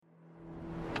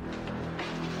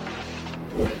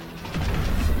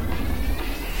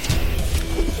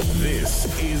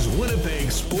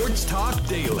Winnipeg Sports Talk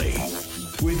Daily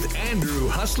with Andrew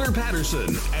Hustler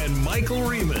Patterson and Michael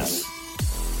Remis.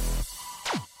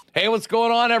 Hey, what's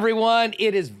going on, everyone?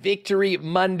 It is Victory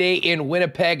Monday in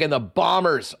Winnipeg, and the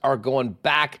Bombers are going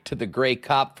back to the Grey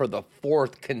Cup for the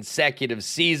fourth consecutive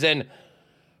season.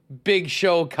 Big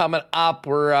show coming up.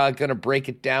 We're going to break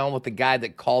it down with the guy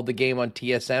that called the game on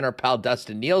TSN, our pal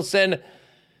Dustin Nielsen.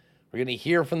 We're going to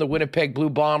hear from the Winnipeg Blue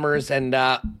Bombers and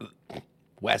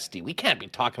Westy. We can't be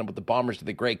talking about the Bombers to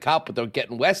the Grey Cup without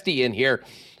getting Westy in here.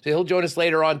 So he'll join us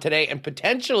later on today, and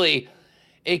potentially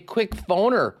a quick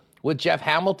phoner with Jeff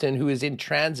Hamilton, who is in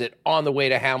transit on the way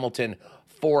to Hamilton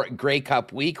for Grey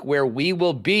Cup week, where we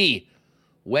will be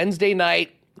Wednesday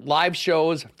night, live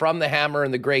shows from the Hammer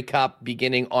and the Grey Cup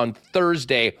beginning on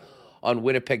Thursday on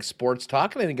Winnipeg Sports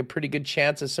Talk. And I think a pretty good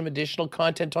chance of some additional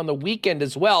content on the weekend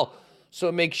as well. So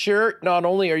make sure not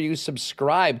only are you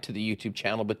subscribed to the YouTube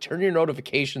channel, but turn your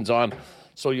notifications on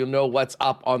so you'll know what's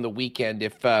up on the weekend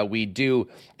if we do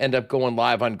end up going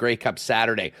live on Grey Cup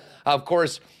Saturday. Of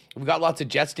course, we've got lots of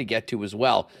Jets to get to as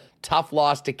well. Tough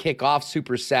loss to kick off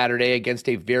Super Saturday against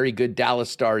a very good Dallas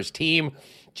Stars team.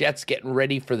 Jets getting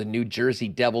ready for the New Jersey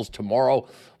Devils tomorrow.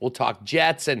 We'll talk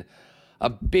Jets and a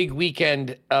big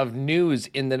weekend of news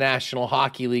in the National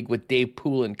Hockey League with Dave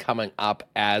Poulin coming up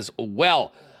as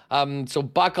well. So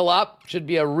buckle up. Should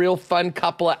be a real fun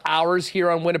couple of hours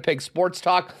here on Winnipeg Sports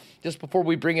Talk. Just before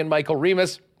we bring in Michael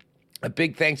Remis, a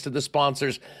big thanks to the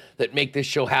sponsors that make this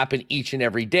show happen each and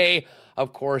every day.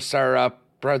 Of course, our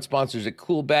proud sponsors at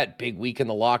CoolBet. Big week in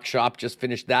the lock shop. Just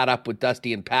finished that up with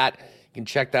Dusty and Pat. You can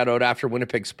check that out after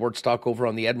Winnipeg Sports Talk over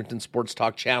on the Edmonton Sports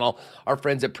Talk channel. Our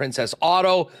friends at Princess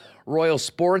Auto, Royal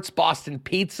Sports, Boston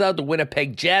Pizza, the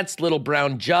Winnipeg Jets, Little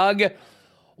Brown Jug,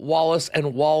 Wallace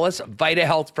and Wallace, Vita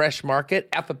Health Fresh Market,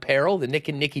 F Apparel, the Nick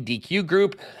and Nicky DQ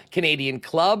Group, Canadian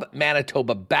Club,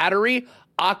 Manitoba Battery,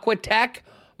 Aquatech,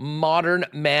 Modern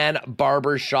Man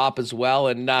Barber Shop as well.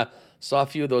 And saw a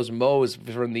few of those mows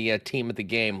from the team at the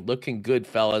game. Looking good,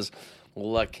 fellas.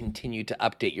 We'll continue to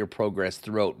update your progress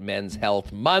throughout Men's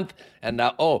Health Month. And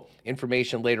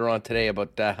information later on today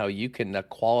about how you can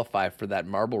qualify for that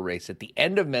marble race at the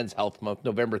end of Men's Health Month,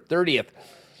 November 30th,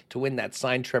 to win that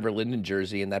signed Trevor Linden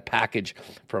jersey and that package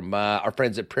from our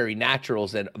friends at Prairie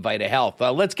Naturals and Vita Health.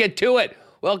 Let's get to it.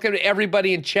 Welcome to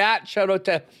everybody in chat. Shout out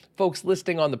to folks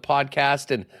listening on the podcast,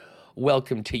 and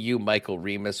welcome to you, Michael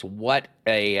Remis. What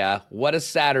a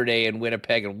Saturday in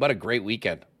Winnipeg, and what a great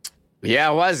weekend.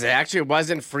 Yeah, it was. Actually, it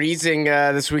wasn't freezing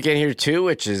this weekend here too,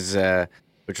 which was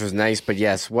nice. But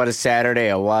yes, what a Saturday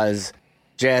it was.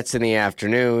 Jets in the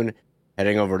afternoon,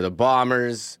 heading over to the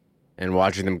Bombers and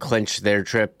watching them clinch their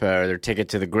ticket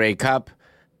to the Grey Cup.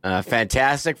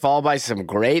 Fantastic, followed by some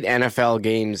great NFL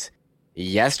games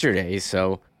yesterday.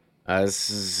 So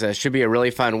this should be a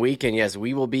really fun week. And yes,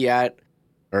 we will be in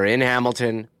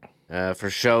Hamilton for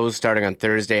shows starting on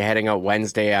Thursday, heading out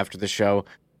Wednesday after the show.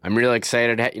 I'm really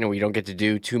excited. We don't get to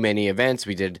do too many events.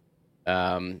 We did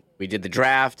the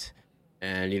draft,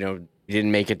 and we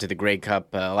didn't make it to the Grey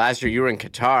Cup last year. You were in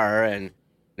Qatar, and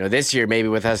this year maybe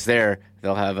with us there,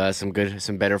 they'll have some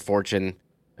better fortune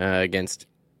against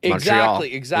Montreal.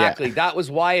 Exactly. Yeah. That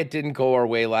was why it didn't go our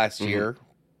way last year.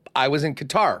 I was in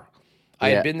Qatar. I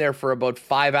had been there for about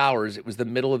 5 hours. It was the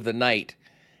middle of the night,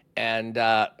 and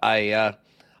I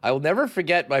will never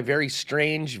forget my very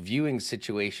strange viewing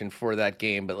situation for that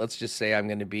game, but let's just say I'm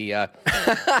going to be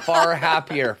far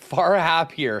happier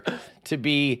to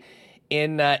be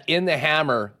in the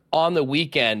Hammer on the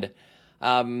weekend.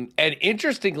 And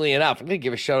interestingly enough, I'm going to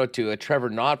give a shout out to Trevor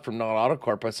Knott from Knott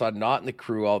Autocorp. I saw Knott and the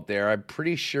crew out there. I'm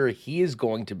pretty sure he is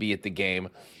going to be at the game.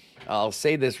 I'll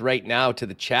say this right now to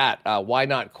the chat. Why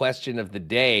not question of the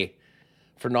day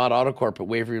for Knott Autocorp at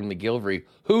Waverly and McGillivray?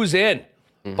 Who's in?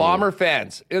 Bomber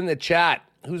fans in the chat,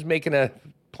 who's making a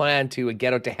plan to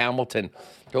get out to Hamilton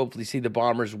to hopefully see the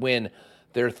Bombers win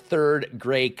their third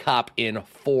Grey Cup in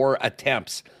 4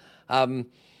 attempts?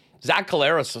 Zach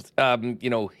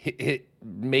Collaros,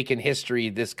 making history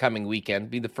this coming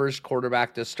weekend, be the first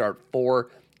quarterback to start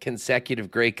 4 consecutive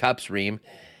Grey Cups, Reem.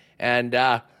 And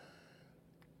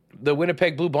the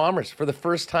Winnipeg Blue Bombers, for the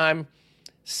first time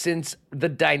since the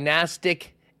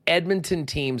dynastic Edmonton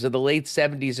teams of the late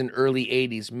 70s and early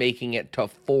 80s, making it to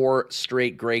 4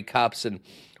 straight Grey Cups and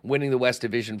winning the West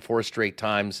Division 4 straight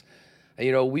times.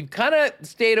 We've kind of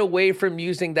stayed away from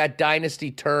using that dynasty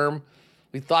term.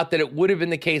 We thought that it would have been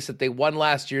the case that they won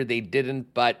last year. They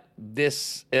didn't, but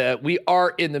we are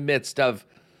in the midst of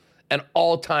an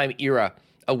all-time era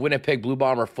of Winnipeg Blue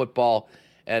Bomber football,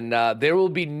 and there will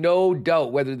be no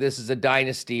doubt whether this is a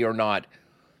dynasty or not.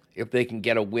 if they can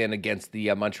get a win against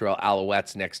the Montreal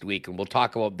Alouettes next week. And we'll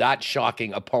talk about that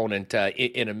shocking opponent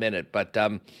in a minute. But,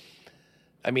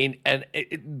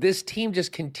 this team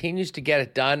just continues to get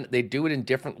it done. They do it in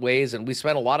different ways. And we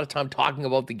spent a lot of time talking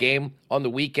about the game on the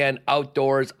weekend,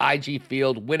 outdoors, IG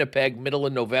Field, Winnipeg, middle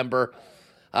of November.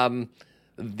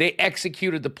 They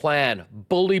executed the plan.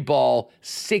 Bully ball,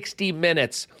 60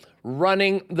 minutes,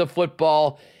 running the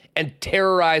football and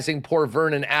terrorizing poor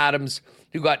Vernon Adams,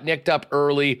 who got nicked up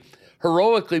early,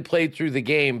 heroically played through the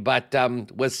game, but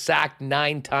was sacked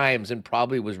 9 times and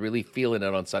probably was really feeling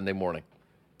it on Sunday morning.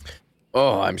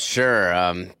 Oh, I'm sure.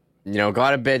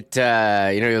 Got a bit,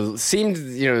 it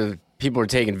seemed, people were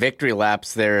taking victory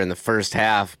laps there in the first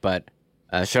half, but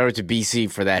shout out to BC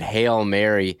for that Hail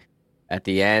Mary at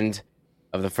the end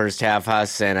of the first half,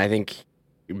 Huss, and I think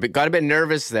got a bit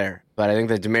nervous there, but I think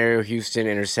the Demario Houston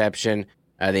interception,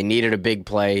 they needed a big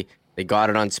play. They got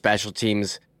it on special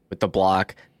teams with the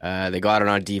block. They got it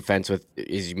on defense with,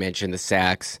 as you mentioned, the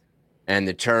sacks and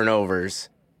the turnovers.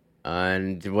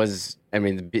 And it was, the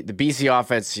BC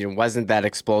offense, wasn't that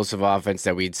explosive offense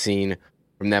that we'd seen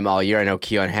from them all year. I know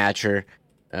Keon Hatcher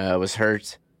was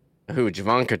hurt.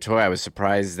 Javon Couture, I was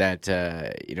surprised that,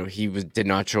 he did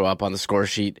not show up on the score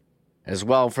sheet as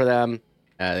well for them.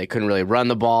 They couldn't really run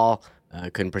the ball,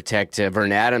 couldn't protect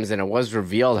Vernon Adams, and it was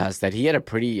revealed, Huss, that he had a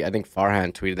pretty, I think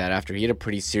Farhan tweeted that after, he had a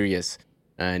pretty serious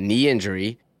knee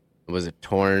injury. It was a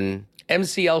torn...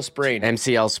 MCL sprain.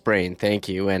 MCL sprain, thank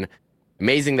you. And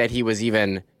amazing that he was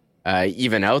even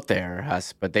out there,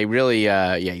 Huss, but they really,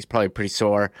 he's probably pretty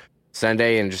sore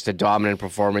Sunday, and just a dominant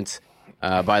performance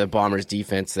by the Bombers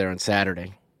defense there on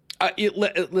Saturday.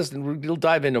 Listen, we'll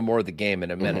dive into more of the game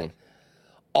in a minute. Mm-hmm.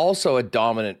 Also a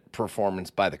dominant performance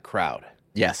by the crowd.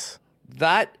 Yes.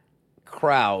 That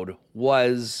crowd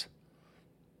was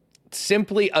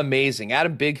simply amazing.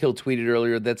 Adam Bighill tweeted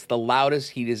earlier that's the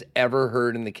loudest he has ever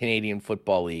heard in the Canadian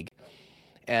Football League.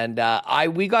 And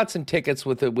we got some tickets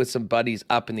with some buddies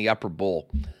up in the Upper Bowl.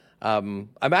 I'm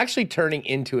actually turning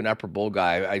into an Upper Bowl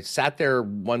guy. I sat there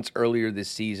once earlier this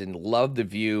season, loved the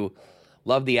view,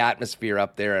 loved the atmosphere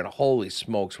up there, and holy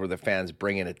smokes were the fans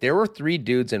bringing it. There were 3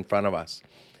 dudes in front of us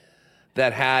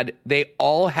that they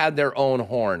all had their own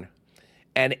horn.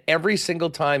 And every single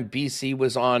time BC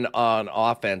was on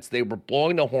offense, they were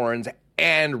blowing the horns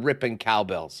and ripping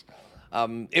cowbells.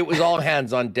 It was all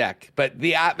hands on deck. But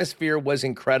the atmosphere was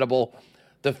incredible.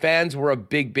 The fans were a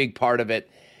big, big part of it.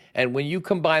 And when you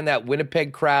combine that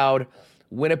Winnipeg crowd,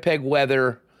 Winnipeg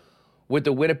weather, with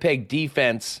the Winnipeg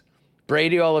defense,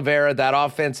 Brady Oliveira, that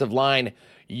offensive line,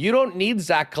 you don't need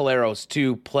Zach Collaros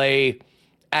to play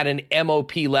at an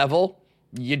MOP level.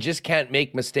 You just can't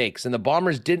make mistakes. And the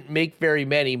Bombers didn't make very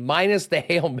many, minus the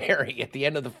Hail Mary at the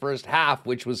end of the first half,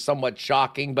 which was somewhat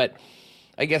shocking, but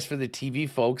I guess for the TV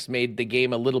folks made the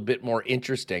game a little bit more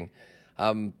interesting.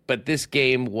 But this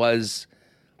game was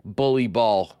bully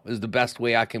ball, is the best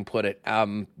way I can put it.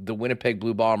 The Winnipeg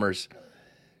Blue Bombers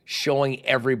showing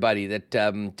everybody that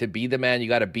to be the man, you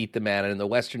got to beat the man. And in the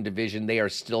Western Division, they are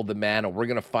still the man. And we're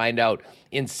going to find out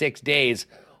in 6 days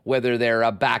whether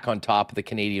they're back on top of the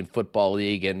Canadian Football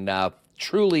League and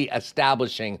truly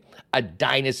establishing a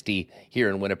dynasty here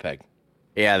in Winnipeg.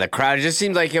 Yeah, the crowd, it just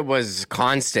seemed like it was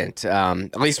constant,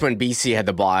 at least when BC had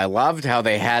the ball. I loved how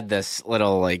they had this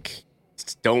little,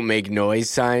 don't make noise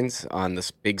signs on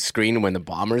this big screen when the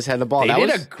Bombers had the ball. They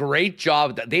did a great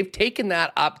job. They've taken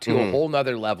that up to a whole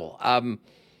nother level.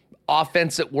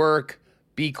 Offense at work,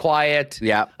 be quiet.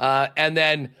 Yeah. And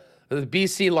then the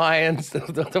BC Lions,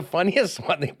 the funniest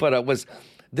one they put up was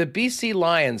the BC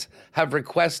Lions have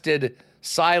requested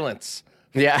silence.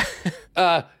 Yeah.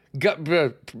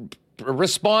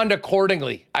 Respond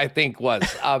accordingly, I think was.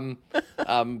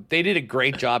 They did a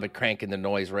great job at cranking the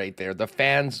noise right there. The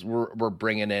fans were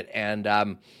bringing it.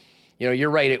 And, you're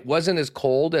right. It wasn't as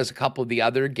cold as a couple of the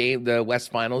other the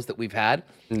West Finals that we've had.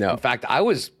 No. In fact, I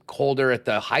was colder at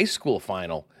the high school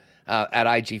final at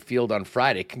IG Field on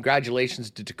Friday. Congratulations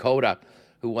to Dakota,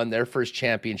 who won their first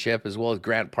championship, as well as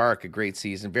Grant Park, a great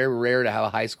season. Very rare to have a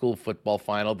high school football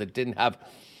final that didn't have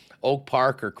Oak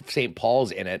Park or St.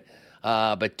 Paul's in it.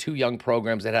 But 2 young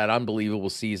programs that had unbelievable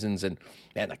seasons, and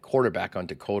the quarterback on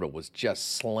Dakota was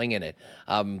just slinging it.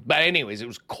 But anyways, it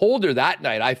was colder that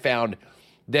night, I found,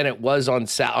 than it was on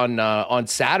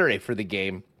Saturday for the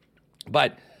game.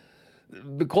 But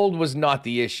the cold was not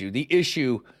the issue. The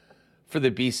issue for the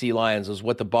BC Lions was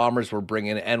what the Bombers were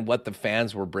bringing and what the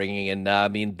fans were bringing. And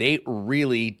they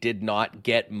really did not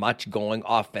get much going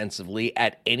offensively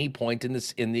at any point in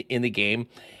the game.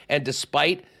 And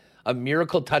despite a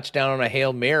miracle touchdown on a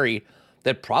Hail Mary,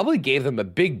 that probably gave them a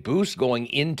big boost going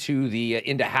into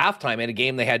halftime in a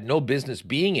game they had no business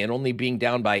being in, only being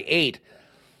down by 8.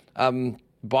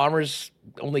 Bombers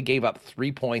only gave up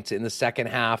 3 points in the second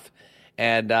half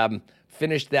and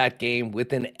finished that game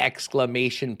with an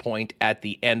exclamation point at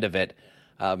the end of it.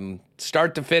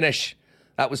 Start to finish,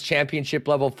 that was championship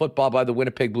level football by the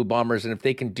Winnipeg Blue Bombers. And if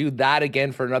they can do that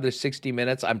again for another 60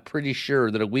 minutes, I'm pretty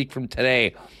sure that a week from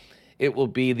today, it will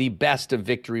be the best of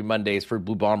Victory Mondays for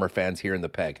Blue Bomber fans here in the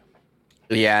Peg.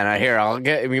 Yeah,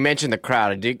 and we mentioned the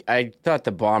crowd. I thought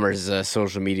the Bombers'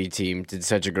 social media team did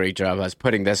such a great job. I was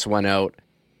putting this one out,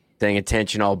 saying,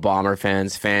 attention all Bomber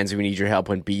fans, we need your help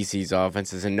when BC's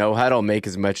offense is in no huddle, make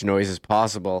as much noise as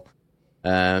possible.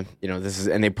 And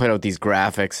they put out these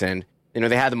graphics, and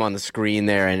they had them on the screen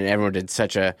there, and everyone did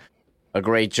such a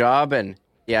great job. And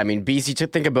yeah, I mean,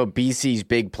 think about BC's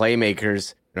big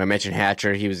playmakers. I mentioned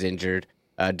Hatcher, he was injured.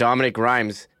 Dominic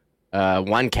Grimes,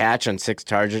 1 catch on 6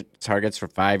 targets for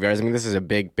 5 yards. I mean, this is a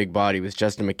big body. It was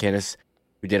Justin McInnes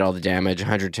who did all the damage,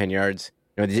 110 yards.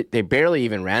 They barely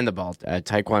even ran the ball.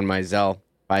 Taekwon Mizell,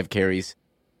 5 carries,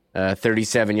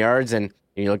 37 yards. And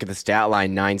you look at the stat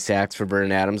line, 9 sacks for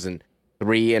Vernon Adams and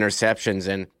 3 interceptions.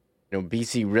 And,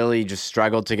 BC really just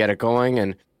struggled to get it going.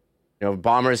 And,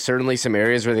 Bombers, certainly some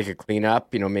areas where they could clean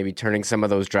up, maybe turning some of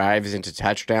those drives into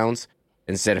touchdowns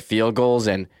instead of field goals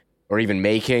or even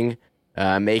making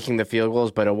the field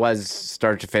goals. But it was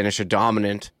start to finish a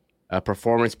dominant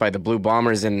performance by the Blue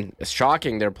Bombers. And it's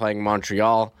shocking they're playing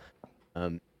Montreal.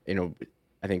 I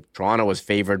think Toronto was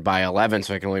favored by 11,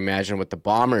 so I can only imagine what the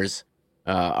Bombers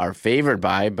are favored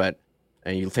by. But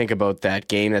you think about that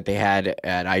game that they had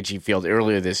at IG Field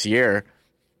earlier this year,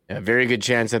 a very good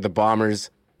chance that the Bombers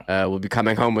will be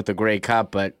coming home with the Grey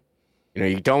Cup. But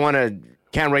you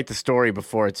can't write the story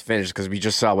before it's finished, because we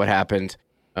just saw what happened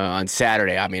on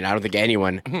Saturday. I mean, I don't think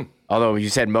anyone, although you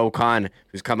said Mo Khan,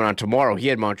 who's coming on tomorrow, he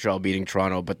had Montreal beating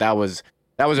Toronto, but that was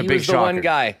a big shocker. One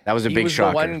guy. That was a big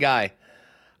shocker. The one guy.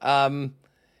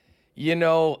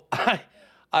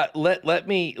 Let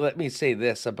me say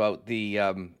this about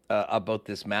about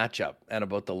this matchup and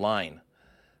about the line.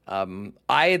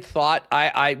 I had thought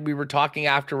we were talking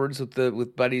afterwards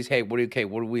with buddies. Hey, what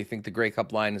do we think the Grey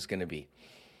Cup line is going to be?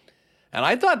 And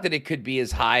I thought that it could be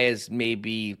as high as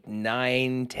maybe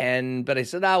 9, 10, but I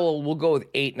said, we'll go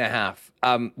with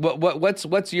 8.5.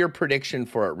 What's your prediction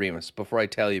for it, Remus? Before I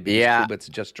tell you, because Kubit's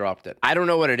just dropped it. I don't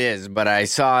know what it is, but I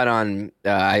saw it on.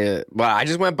 I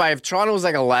just went by. If Toronto was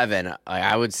like 11,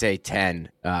 I would say 10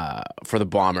 for the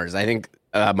Bombers. I think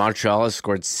Montreal has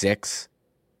scored 6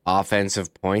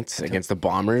 offensive points against the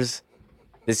Bombers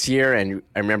this year, and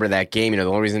I remember that game. The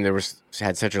only reason they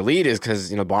had such a lead is because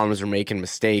the Bombers were making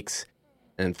mistakes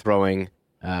and throwing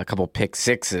a couple pick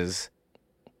sixes.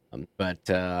 But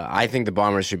I think the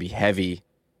Bombers should be heavy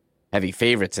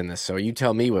favorites in this. So you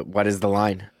tell me, what is the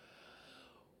line?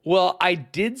 Well, I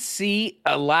did see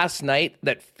last night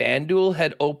that FanDuel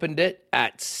had opened it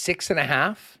at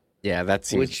 6.5. Yeah, that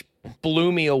seems... Which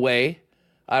blew me away.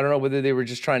 I don't know whether they were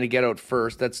just trying to get out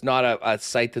first. That's not a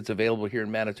site that's available here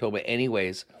in Manitoba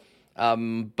anyways.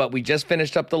 But we just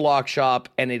finished up the lock shop,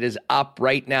 and it is up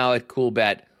right now at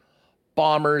CoolBet.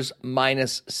 Bombers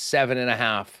minus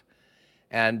 7.5.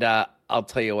 And I'll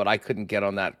tell you what, I couldn't get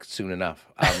on that soon enough.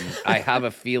 I have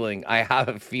a feeling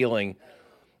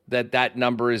that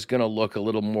number is going to look a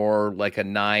little more like a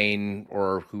 9,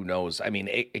 or who knows. I mean,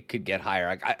 it could get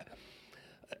higher.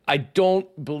 I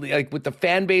don't believe, like, with the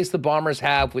fan base the Bombers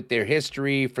have, with their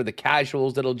history, for the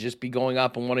casuals that'll just be going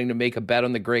up and wanting to make a bet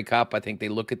on the Grey Cup, I think they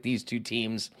look at these two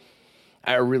teams.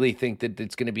 I really think that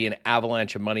it's going to be an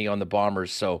avalanche of money on the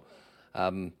Bombers. So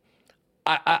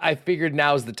I figured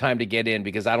now is the time to get in,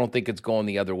 because I don't think it's going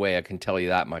the other way. I can tell you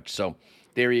that much. So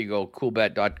there you go.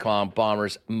 CoolBet.com.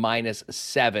 Bombers minus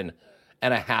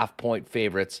 7.5 point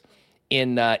favorites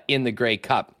in the Grey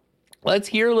Cup. Let's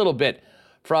hear a little bit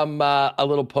from a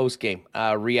little post-game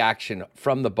reaction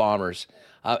from the Bombers.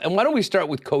 And why don't we start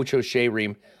with Coach O'Shea,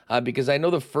 Reem, because I know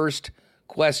the first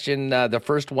question, the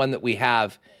first one that we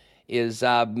have is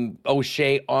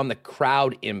O'Shea on the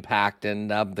crowd impact.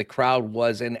 And the crowd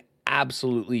was an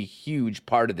absolutely huge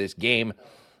part of this game.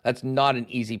 That's not an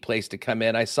easy place to come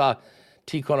in. I saw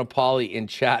T. Konopali in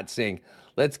chat saying,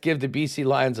 let's give the BC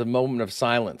Lions a moment of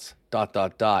silence, ...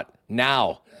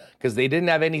 now, because they didn't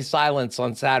have any silence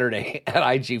on Saturday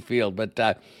at IG Field.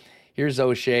 But here's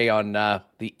O'Shea on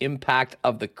the impact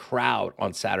of the crowd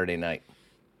on Saturday night.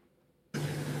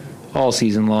 All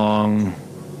season long,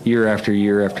 year after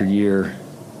year after year,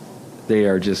 they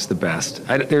are just the best.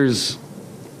 There's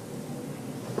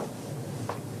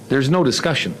no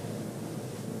discussion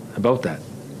about that.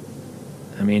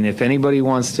 I mean, if anybody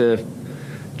wants to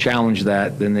challenge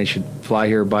that, then they should fly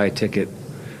here, buy a ticket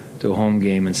to a home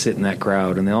game, and sit in that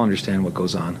crowd, and they'll understand what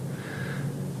goes on.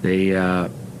 They're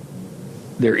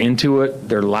into it.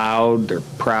 They're loud. They're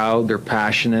proud. They're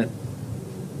passionate.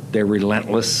 They're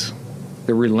relentless.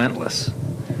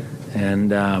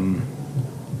 And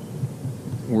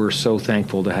we're so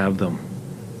thankful to have them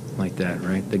like that,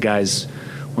 right? The guys,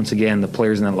 once again, the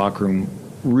players in that locker room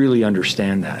really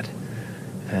understand that,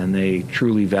 and they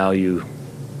truly value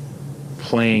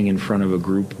playing in front of a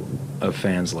group of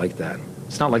fans like that.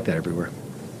 It's not like that everywhere.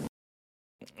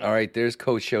 All right, there's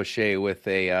Coach O'Shea with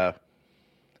a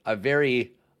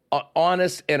very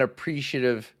honest and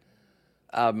appreciative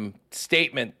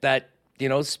statement that, you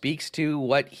know, speaks to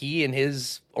what he and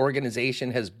his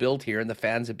organization has built here, and the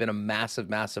fans have been a massive,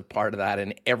 massive part of that,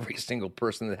 and every single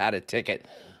person that had a ticket,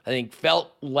 I think,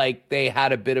 felt like they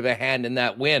had a bit of a hand in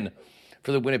that win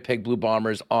for the Winnipeg Blue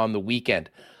Bombers on the weekend.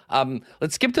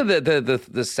 Let's skip to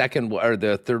the second or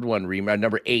the third one,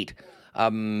 number 8,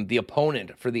 the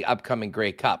opponent for the upcoming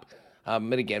Grey Cup.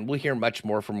 And again, we'll hear much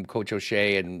more from Coach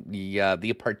O'Shea and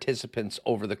the participants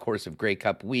over the course of Grey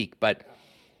Cup week. But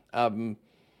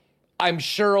I'm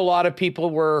sure a lot of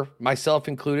people were, myself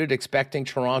included, expecting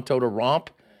Toronto to romp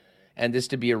and this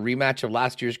to be a rematch of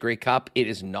last year's Grey Cup. It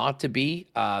is not to be.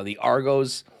 The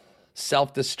Argos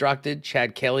self-destructed.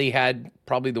 Chad Kelly had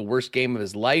probably the worst game of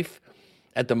his life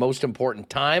at the most important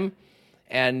time.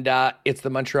 And it's the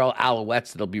Montreal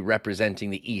Alouettes that'll be representing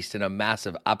the East in a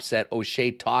massive upset.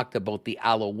 O'Shea talked about the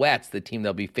Alouettes, the team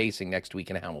they'll be facing next week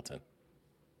in Hamilton.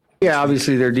 Yeah,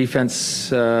 obviously their defense,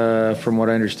 from what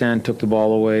I understand, took the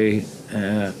ball away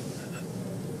an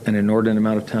inordinate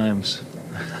amount of times,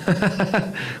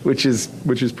 which is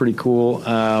pretty cool.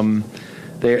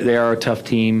 They are a tough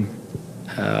team.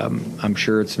 I'm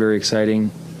sure it's very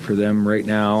exciting for them right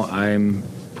now. I'm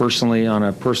personally, on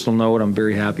a personal note, I'm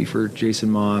very happy for Jason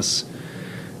Moss.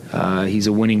 He's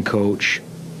a winning coach,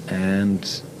 and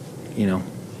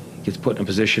gets put in a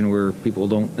position where people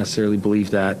don't necessarily believe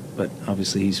that, but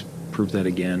obviously he's proved that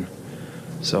again.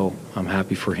 So I'm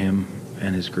happy for him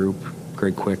and his group.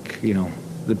 Greg Quick,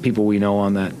 the people we know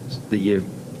on that you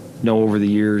know over the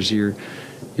years, you're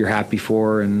happy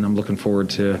for, and I'm looking forward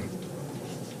to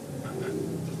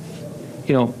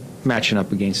matching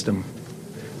up against them.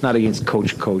 Not against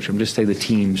coach. I'm just saying the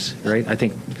teams, right? I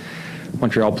think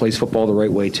Montreal plays football the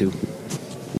right way too.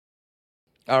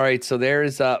 All right, so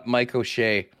there's Mike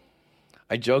O'Shea.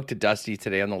 I joked to Dusty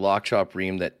today on the Lock Shop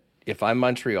Ream that if I'm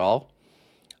Montreal,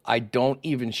 I don't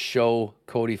even show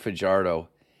Cody Fajardo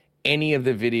any of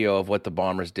the video of what the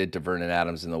Bombers did to Vernon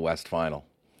Adams in the West Final.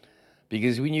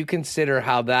 Because when you consider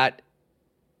how that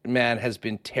man has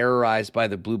been terrorized by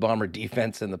the Blue Bomber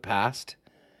defense in the past,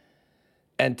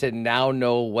 and to now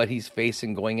know what he's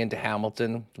facing going into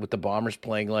Hamilton with the Bombers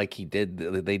playing like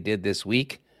they did this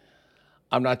week,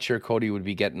 I'm not sure Cody would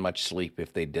be getting much sleep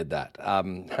if they did that.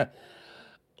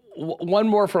 One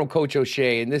more from Coach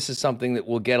O'Shea, and this is something that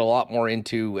we'll get a lot more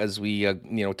into as we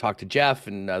talk to Jeff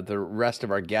and the rest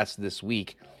of our guests this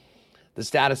week. The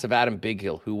status of Adam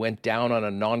Bighill, who went down on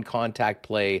a non-contact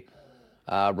play,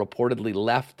 reportedly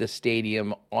left the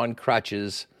stadium on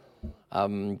crutches.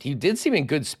 He did seem in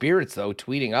good spirits, though,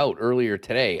 tweeting out earlier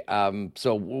today.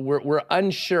 So we're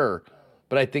unsure,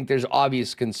 but I think there's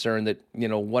obvious concern that,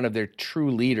 one of their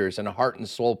true leaders and a heart and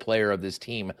soul player of this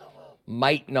team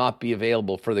might not be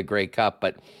available for the Grey Cup.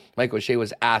 But Mike O'Shea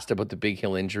was asked about the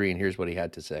Bighill injury, and here's what he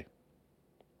had to say.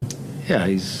 Yeah,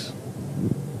 he's,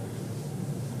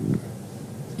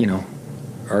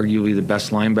 arguably the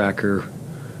best linebacker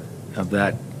of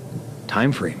that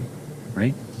time frame,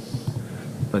 right?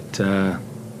 But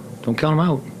don't count him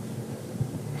out.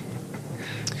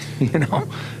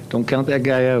 Don't count that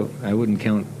guy out. I wouldn't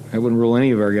rule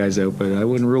any of our guys out, but I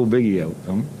wouldn't rule Biggie out.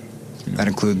 That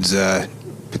includes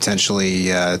potentially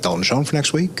Dalton Schoen for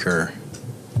next week, or?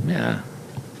 Yeah.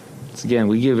 Again,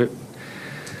 we give it.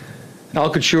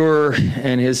 Al Couture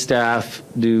and his staff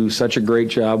do such a great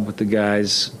job with the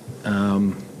guys,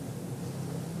 and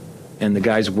the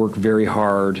guys work very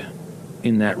hard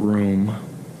in that room.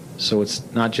 So it's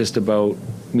not just about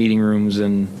meeting rooms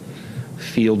and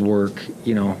field work.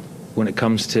 When it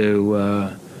comes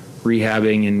to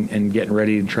rehabbing and getting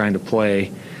ready and trying to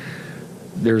play,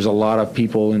 there's a lot of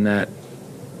people in that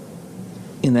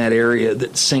area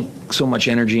that sink so much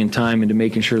energy and time into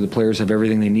making sure the players have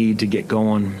everything they need to get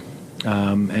going.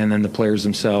 And then the players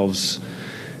themselves,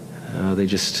 they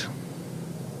just,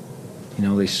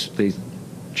 they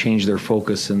change their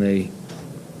focus and they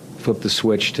flip the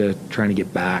switch to trying to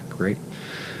get back, right?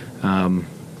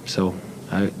 So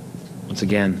once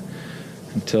again,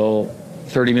 until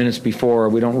 30 minutes before,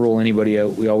 we don't rule anybody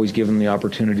out. We always give them the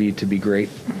opportunity to be great.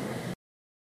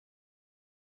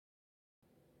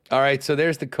 All right, so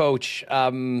there's the coach.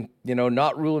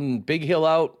 Not ruling Big Hill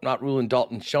out, not ruling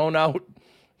Dalton Schoen out.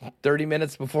 30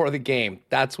 minutes before the game,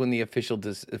 that's when the official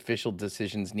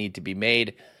decisions need to be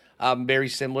made. Very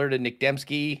similar to Nick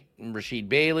Dembski and Rasheed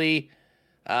Bailey.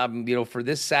 For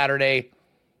this Saturday,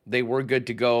 they were good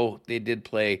to go. They did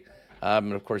play.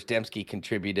 And of course, Dembski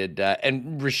contributed.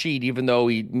 And Rasheed, even though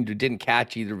he didn't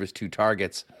catch either of his 2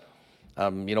 targets,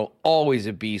 always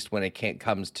a beast when it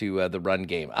comes to the run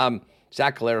game.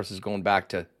 Zach Collaros is going back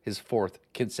to his 4th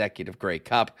consecutive Grey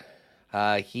Cup.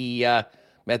 He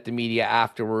met the media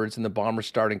afterwards, and the Bombers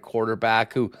starting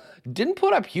quarterback, who didn't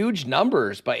put up huge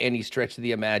numbers by any stretch of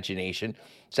the imagination.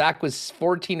 Zach was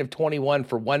 14 of 21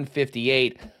 for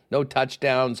 158, no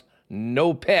touchdowns,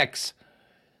 no picks.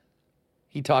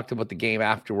 He talked about the game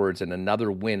afterwards and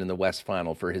another win in the West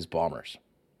Final for his Bombers.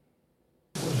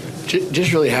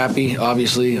 Just really happy,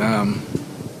 obviously.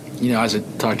 As I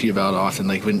talk to you about often,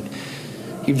 like when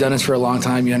you've done this for a long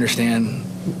time, you understand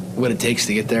what it takes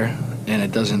to get there, and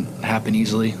it doesn't happen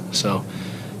easily. So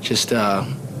just, you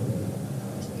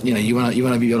want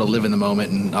to be able to live in the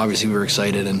moment, and obviously we were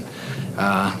excited. And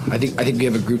I think we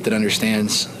have a group that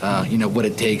understands, what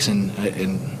it takes and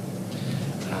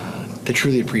to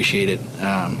truly appreciate it.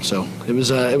 So it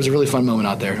was a really fun moment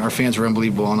out there. Our fans were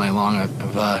unbelievable all night long.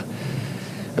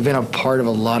 I've been a part of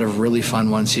a lot of really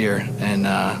fun ones here, and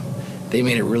they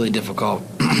made it really difficult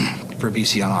for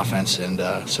BC on offense, and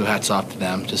so hats off to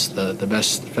them. Just the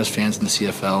best fans in the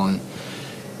CFL, and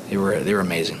they were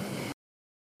amazing.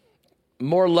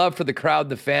 More love for the crowd,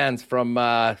 the fans, from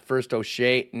first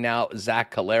O'Shea, now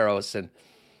Zach Collaros. And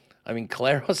I mean,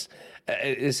 Collaros,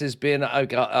 this has been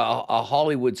a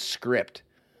Hollywood script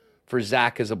for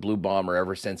Zach as a Blue Bomber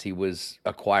ever since he was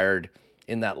acquired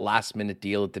in that last-minute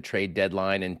deal at the trade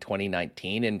deadline in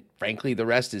 2019. And frankly, the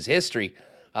rest is history.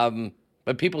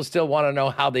 But people still want to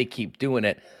know how they keep doing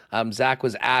it. Zach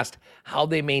was asked how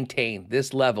they maintain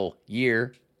this level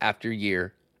year after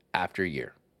year after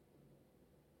year.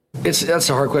 That's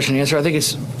a hard question to answer. I think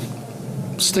it's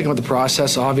sticking with the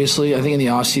process, obviously. I think in the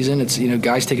offseason, it's,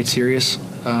 guys take it serious.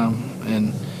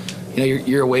 And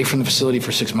you're away from the facility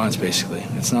for 6 months, basically.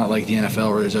 It's not like the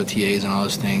NFL where there's OTAs and all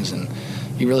those things, and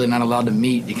you're really not allowed to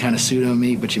meet. You kind of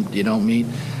pseudo-meet, but you don't meet.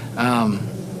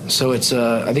 So it's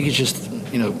I think it's just,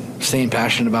 staying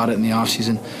passionate about it in the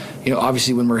offseason.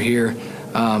 Obviously when we're here,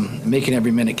 making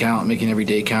every minute count, making every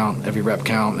day count, every rep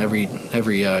count, every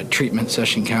treatment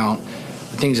session count.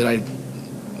 The things that I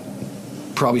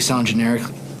probably sound generic,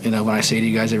 when I say to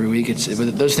you guys every week,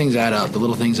 those things add up. The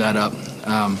little things add up.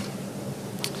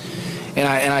 And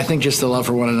I think just the love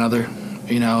for one another,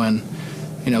 and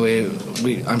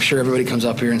I'm sure everybody comes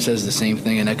up here and says the same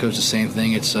thing and echoes the same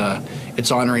thing. It's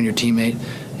honoring your teammate,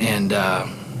 and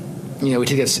we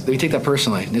take that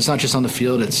personally. It's not just on the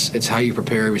field; it's how you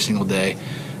prepare every single day,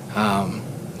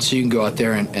 so you can go out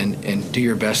there and do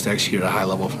your best to execute at a high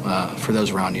level for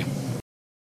those around you.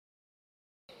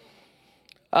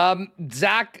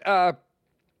 Zach,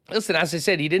 listen, as I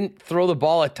said, he didn't throw the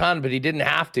ball a ton, but he didn't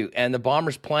have to. And the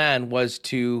Bombers' plan was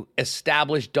to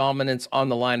establish dominance on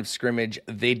the line of scrimmage.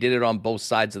 They did it on both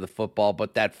sides of the football,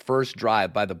 but that first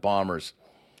drive by the Bombers,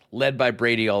 led by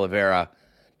Brady Oliveira,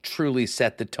 truly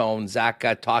set the tone. Zach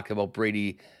talked about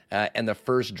Brady and the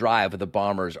first drive of the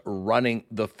Bombers running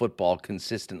the football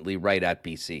consistently right at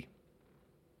BC.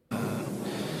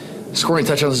 Scoring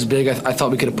touchdowns is big. I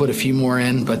thought we could have put a few more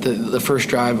in, but the first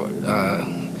drive,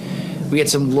 we had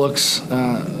some looks,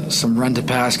 some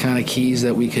run-to-pass kind of keys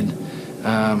that we could,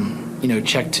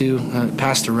 check to,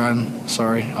 pass to run,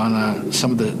 on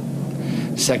some of the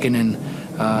second and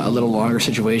a little longer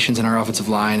situations in our offensive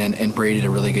line, and Brady did a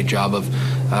really good job of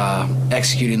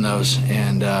executing those,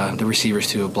 and the receivers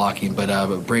too of blocking.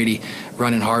 But Brady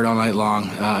running hard all night long,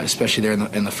 especially there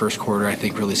in the first quarter, I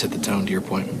think really set the tone, to your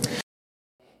point.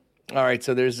 All right,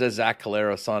 so there's Zach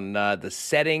Collaros on the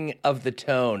setting of the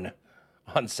tone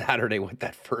on Saturday with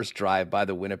that first drive by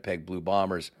the Winnipeg Blue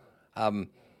Bombers. But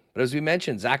as we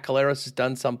mentioned, Zach Collaros has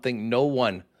done something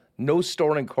no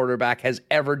starting quarterback has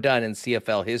ever done in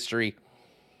CFL history,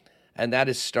 and that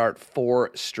is start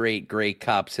 4 straight Grey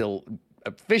Cups. He'll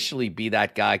officially be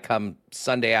that guy come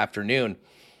Sunday afternoon.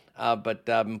 But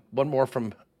one more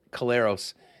from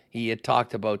Collaros. He had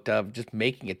talked about just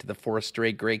making it to the 4th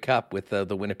straight Grey Cup with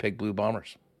the Winnipeg Blue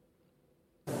Bombers.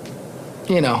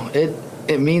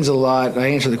 It means a lot. I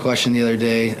answered the question the other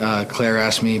day. Claire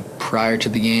asked me prior to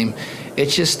the game.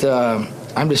 It's just,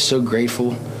 I'm just so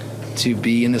grateful to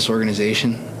be in this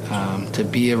organization, to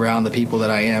be around the people that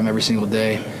I am every single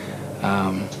day.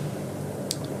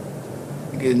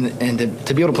 and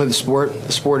to be able to play the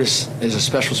sport is a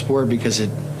special sport because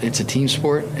it's a team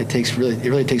sport. It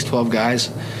really takes 12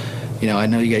 guys. I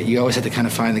know you always have to kind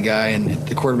of find the guy, and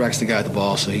the quarterback's the guy at the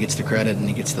ball, so he gets the credit and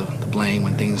he gets the blame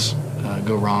when things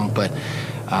go wrong. But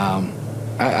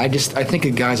I think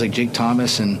of guys like Jake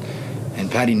Thomas and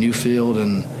Patty Newfield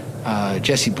and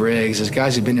Jesse Briggs, as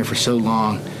guys who've been there for so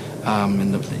long,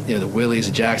 and the Willies,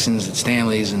 the Jacksons, the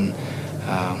Stanleys, and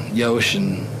Yosh,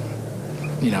 and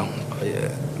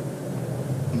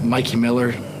Mikey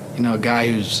Miller, a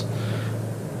guy who's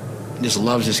just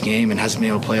loves this game and hasn't been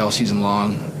able to play all season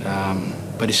long,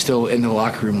 but is still in the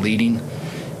locker room leading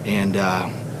and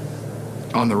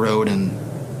on the road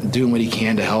and doing what he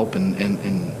can to help. And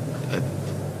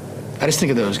I just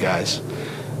think of those guys.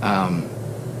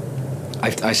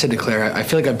 I said to Claire, I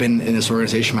feel like I've been in this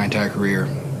organization my entire career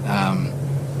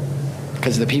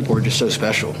because the people are just so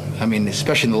special. I mean,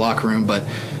 especially in the locker room, but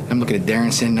I'm looking at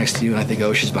Darren sitting next to you, and I think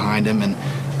Osh is behind him, and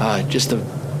just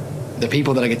the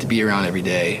people that I get to be around every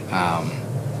day.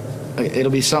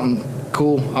 It'll be something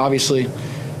cool, obviously.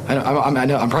 I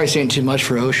know I'm probably saying too much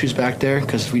for Osh, who's back there,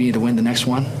 because we need to win the next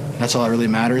one. That's all that really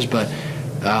matters, but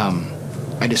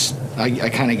I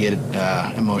kind of get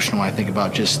emotional when I think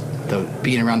about just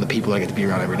being around the people I get to be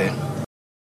around every day.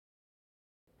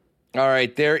 All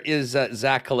right, there is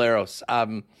Zach Collaros.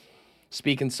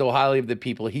 Speaking so highly of the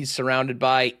people he's surrounded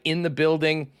by in the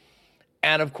building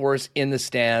and, of course, in the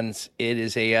stands.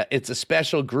 It's a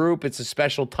special group. It's a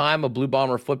special time of Blue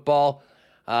Bomber football,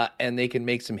 and they can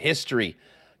make some history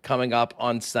coming up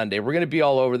on Sunday. We're going to be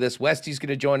all over this. Westy's going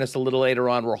to join us a little later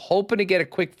on. We're hoping to get a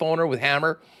quick phoner with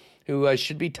Hammer, who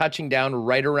should be touching down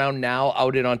right around now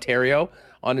out in Ontario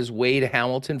on his way to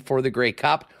Hamilton for the Grey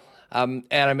Cup. And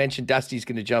I mentioned Dusty's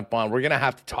going to jump on. We're going to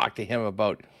have to talk to him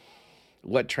about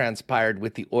what transpired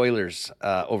with the Oilers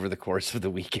over the course of the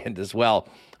weekend as well.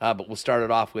 But we'll start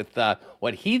it off with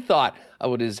what he thought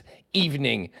about his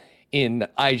evening in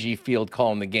IG Field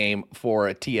calling the game for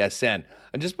TSN.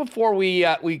 And just before we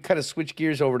kind of switch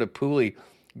gears over to Pooley,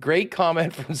 great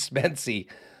comment from Spency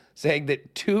saying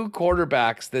that 2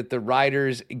 quarterbacks that the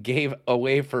Riders gave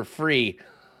away for free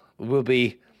will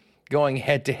be going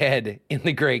head-to-head in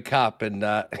the Grey Cup. And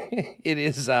it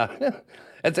is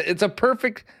it's a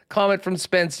perfect comment from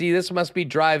Spency. This must be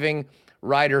driving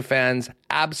Rider fans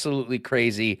absolutely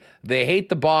crazy. They hate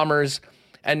the Bombers.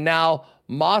 And now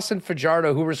Moss and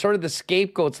Fajardo, who were sort of the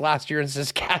scapegoats last year in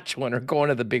Saskatchewan, are going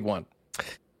to the big one.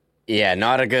 Yeah,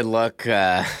 not a good look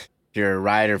if you're a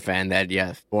Rider fan that,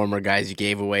 former guys you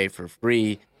gave away for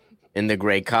free in the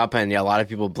Grey Cup. And, a lot of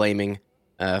people blaming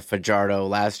Fajardo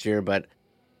last year. But,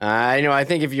 I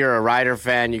think if you're a Rider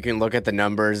fan, you can look at the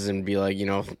numbers and be like,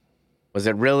 was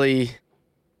it really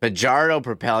Fajardo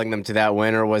propelling them to that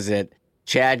win, or was it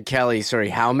Chad Kelly? Sorry,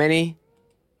 how many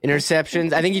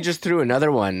interceptions? I think he just threw another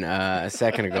one a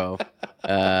second ago.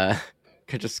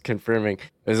 Just confirming.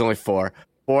 It was only 4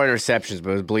 interceptions,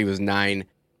 but I believe it was 9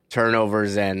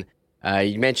 turnovers. And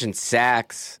you mentioned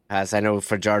sacks. So I know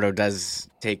Fajardo does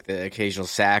take the occasional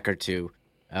sack or two.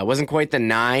 Wasn't quite the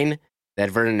 9 that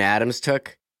Vernon Adams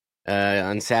took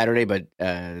on Saturday, but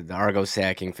the Argo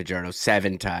sacking Fajardo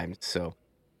 7 times. So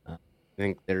I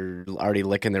think they're already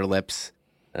licking their lips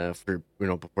for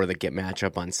before they get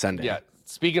matchup on Sunday. Yeah.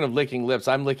 Speaking of licking lips,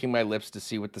 I'm licking my lips to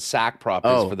see what the sack prop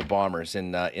is for the Bombers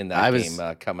in that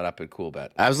game coming up at Coolbet.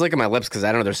 I was licking my lips because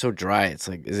I don't know, they're so dry. It's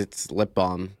like it's lip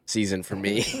balm season for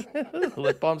me.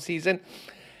 Lip balm season.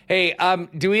 Hey,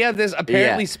 do we have this?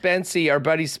 Apparently, Spency, our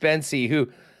buddy Spency, who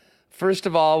first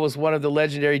of all was one of the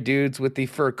legendary dudes with the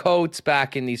fur coats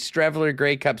back in the Strevler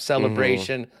Grey Cup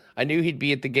celebration. Mm-hmm. I knew he'd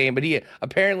be at the game, but he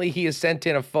has sent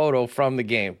in a photo from the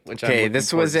game, which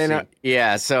this was in.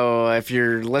 So if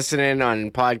you're listening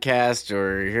on podcast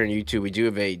or here on YouTube, we do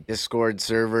have a Discord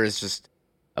server. It's just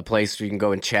a place where you can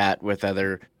go and chat with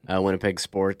other Winnipeg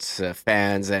sports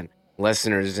fans and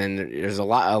listeners, and there's a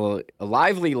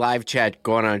lively live chat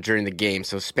going on during the game.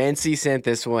 So Spency sent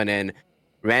this one in,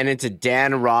 ran into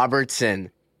Dan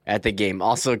Robertson at the game,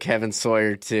 also Kevin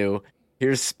Sawyer too.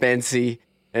 Here's Spency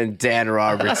and Dan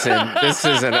Robertson. This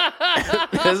is an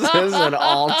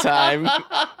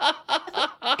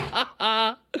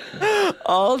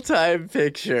all-time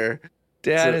picture.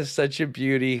 Dan is such a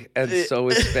beauty, and so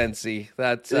is Spency.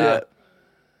 That's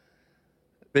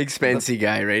big Spency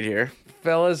guy right here.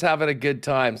 Fellas having a good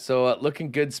time. So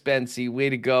looking good, Spency.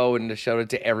 Way to go, and a shout out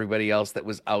to everybody else that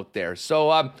was out there.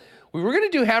 So we were going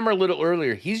to do Hammer a little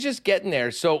earlier. He's just getting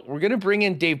there. So we're going to bring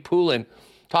in Dave Poulin.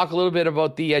 Talk a little bit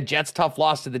about the Jets' tough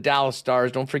loss to the Dallas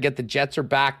Stars. Don't forget the Jets are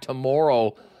back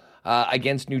tomorrow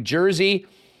against New Jersey.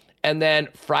 And then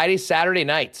Friday, Saturday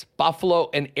nights, Buffalo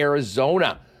and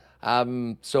Arizona.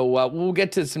 So we'll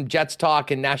get to some Jets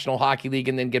talk in National Hockey League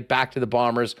and then get back to the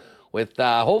Bombers with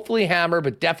hopefully Hammer,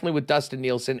 but definitely with Dustin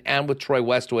Nielsen and with Troy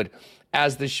Westwood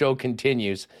as the show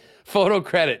continues. Photo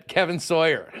credit, Kevin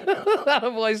Sawyer. That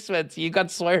voice, Spence. You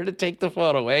got Sawyer to take the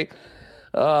photo, eh?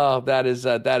 Oh, that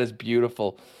is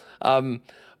beautiful.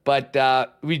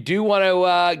 But we do want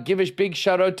to give a big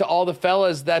shout out to all the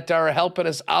fellas that are helping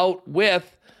us out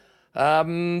with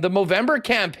the Movember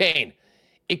campaign.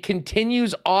 It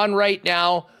continues on right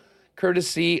now,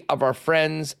 courtesy of our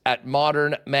friends at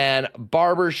Modern Man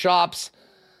Barbershops.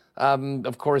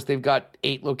 Of course, they've got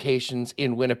 8 locations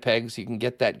in Winnipeg, so you can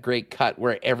get that great cut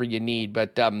wherever you need.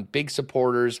 But big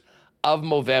supporters of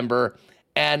Movember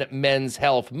and Men's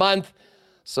Health Month.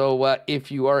 So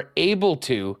if you are able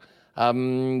to,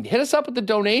 hit us up with the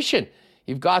donation.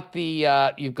 You've got the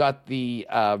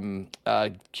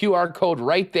QR code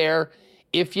right there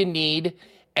if you need.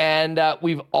 And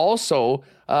we've also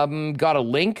got a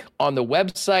link on the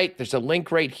website. There's a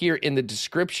link right here in the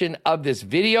description of this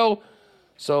video.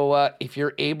 So if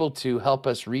you're able to help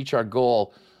us reach our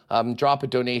goal, drop a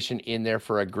donation in there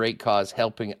for a great cause,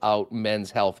 helping out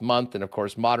Men's Health Month. And of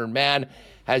course, Modern Man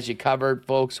has you covered,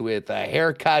 folks, with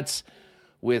haircuts,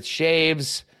 with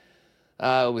shaves,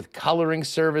 with coloring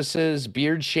services,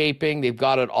 beard shaping. They've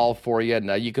got it all for you.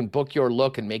 And you can book your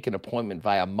look and make an appointment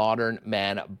via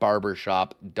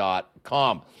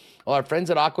modernmanbarbershop.com. Well, our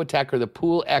friends at Aquatech are the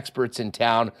pool experts in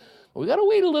town. We got to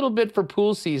wait a little bit for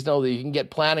pool season, though, that you can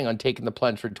get planning on taking the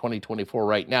plunge for 2024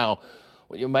 right now.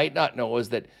 What you might not know is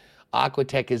that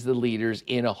Aquatech is the leaders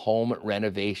in home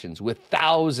renovations with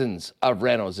thousands of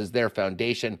renos as their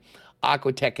foundation.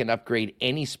 Aquatech can upgrade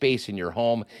any space in your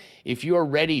home. If you are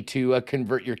ready to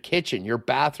convert your kitchen, your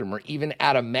bathroom, or even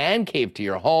add a man cave to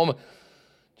your home,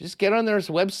 just get on their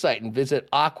website and visit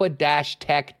aqua-tech.ca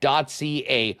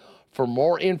for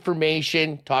more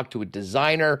information, talk to a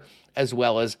designer, as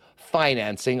well as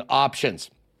financing options.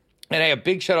 And hey, a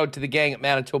big shout out to the gang at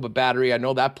Manitoba Battery. I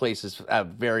know that place is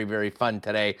very, very fun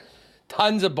today.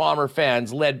 Tons of Bomber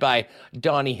fans led by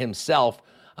Donnie himself.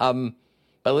 But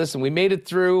listen, we made it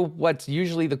through what's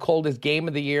usually the coldest game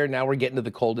of the year. Now we're getting to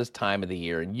the coldest time of the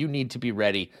year, and you need to be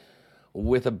ready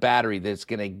with a battery that's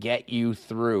going to get you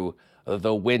through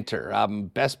the winter.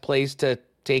 Best place to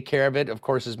take care of it, of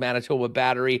course, is Manitoba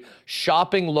Battery.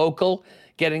 Shopping local,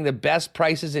 getting the best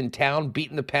prices in town,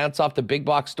 beating the pants off the big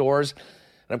box stores.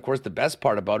 And of course, the best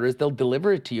part about it is they'll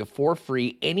deliver it to you for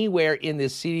free anywhere in the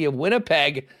city of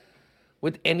Winnipeg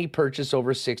with any purchase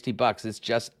over $60. It's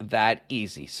just that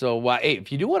easy. So hey,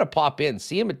 if you do want to pop in,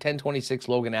 see them at 1026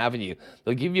 Logan Avenue.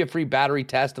 They'll give you a free battery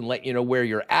test and let you know where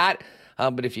you're at.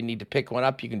 But if you need to pick one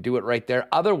up, you can do it right there.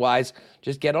 Otherwise,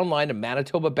 just get online to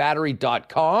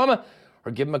manitobabattery.com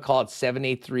or give them a call at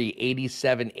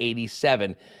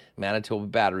 783-8787. Manitoba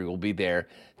Battery will be there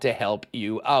to help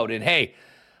you out. And hey,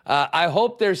 I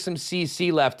hope there's some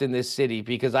CC left in this city,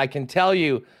 because I can tell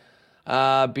you,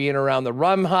 being around the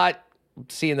Rum Hut,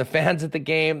 seeing the fans at the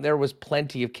game, there was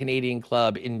plenty of Canadian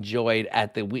Club enjoyed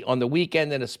on the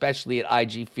weekend, and especially at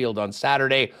IG Field on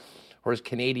Saturday. Whereas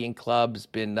Canadian Club's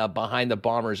been behind the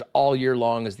Bombers all year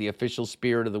long as the official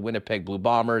spirit of the Winnipeg Blue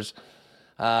Bombers.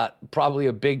 Probably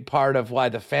a big part of why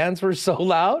the fans were so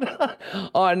loud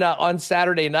on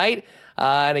Saturday night.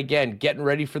 And again, getting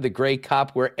ready for the Grey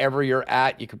Cup wherever you're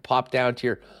at. You can pop down to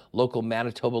your local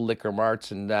Manitoba Liquor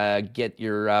Marts and get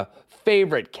your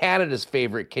Canada's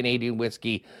favorite Canadian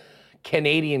whiskey,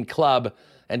 Canadian Club.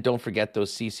 And don't forget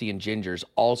those CC and Gingers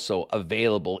also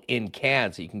available in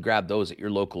cans. So you can grab those at your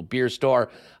local beer store.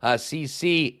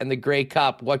 CC and the Grey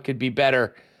Cup, what could be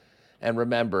better? And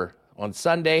remember, on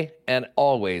Sunday and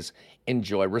always,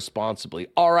 enjoy responsibly.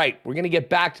 All right, we're going to get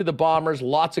back to the Bombers.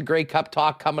 Lots of Grey Cup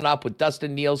talk coming up with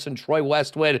Dustin Nielsen, Troy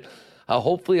Westwood,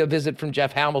 hopefully a visit from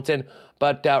Jeff Hamilton.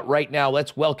 But right now,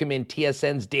 let's welcome in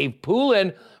TSN's Dave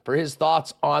Poulin for his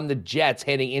thoughts on the Jets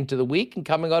heading into the week and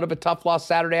coming out of a tough loss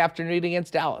Saturday afternoon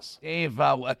against Dallas. Dave,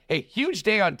 hey, huge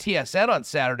day on TSN on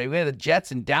Saturday. We had the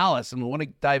Jets in Dallas, and we want to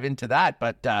dive into that.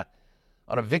 But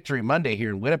on a victory Monday here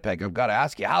in Winnipeg, I've got to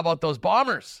ask you, how about those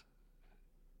Bombers?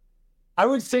 I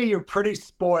would say you're pretty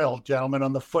spoiled, gentlemen,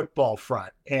 on the football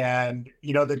front. And,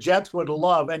 you know, the Jets would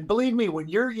love, and believe me, when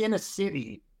you're in a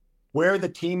city where the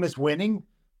team is winning,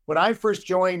 when I first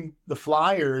joined the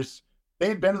Flyers, they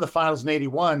had been to the finals in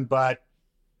 81, but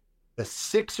the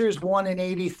Sixers won in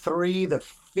 83, the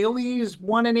Phillies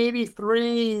won in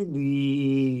 83,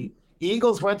 the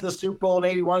Eagles went to the Super Bowl in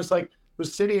 81. It's like the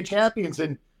City of Champions,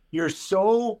 and you're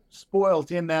so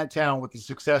spoiled in that town with the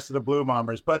success of the Blue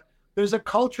Bombers. But there's a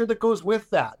culture that goes with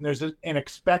that, and there's an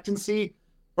expectancy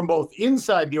from both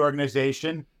inside the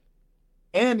organization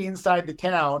and inside the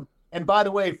town And by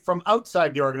the way, from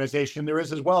outside the organization, there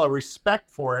is as well a respect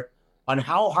for it on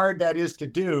how hard that is to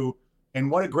do and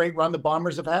what a great run the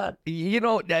Bombers have had.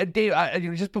 Dave,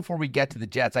 just before we get to the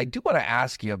Jets, I do want to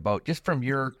ask you about, just from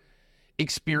your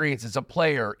experience as a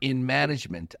player in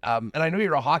management, and I know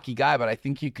you're a hockey guy, but I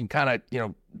think you can kind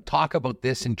of, talk about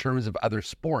this in terms of other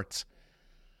sports.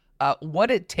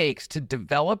 What it takes to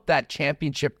develop that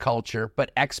championship culture,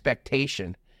 but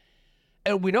expectation.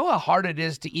 And we know how hard it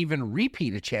is to even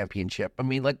repeat a championship. I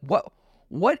mean, like,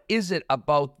 what is it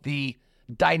about the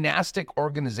dynastic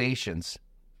organizations,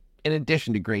 in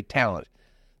addition to great talent,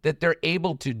 that they're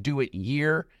able to do it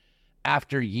year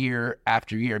after year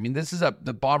after year? I mean,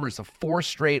 the Bombers of 4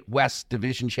 straight West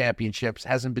Division championships.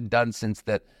 Hasn't been done since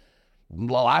the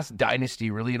last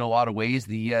dynasty, really, in a lot of ways,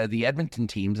 the Edmonton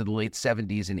teams in the late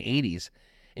 70s and 80s.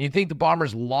 And you think the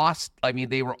Bombers lost, I mean,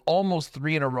 they were almost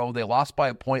 3 in a row. They lost by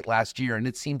a point last year, and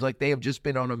it seems like they have just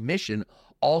been on a mission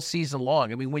all season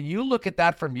long. I mean, when you look at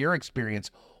that from your experience,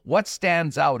 what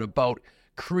stands out about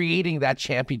creating that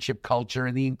championship culture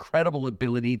and the incredible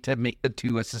ability to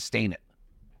sustain it?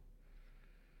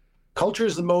 Culture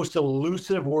is the most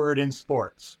elusive word in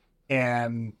sports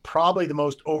and probably the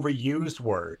most overused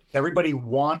word. Everybody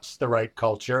wants the right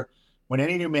culture. When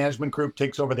any new management group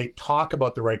takes over, they talk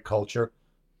about the right culture.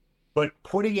 But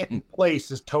putting it in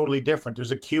place is totally different.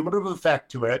 There's a cumulative effect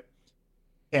to it,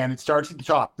 and it starts at the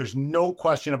top. There's no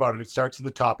question about it. It starts at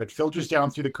the top. It filters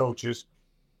down through the coaches,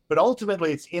 but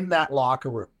ultimately it's in that locker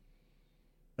room.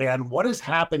 And what has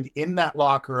happened in that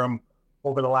locker room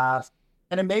over the last,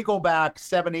 and it may go back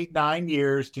 7, 8, 9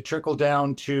 years to trickle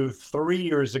down to 3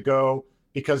 years ago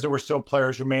because there were still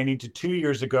players remaining, to 2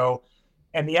 years ago.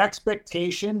 And the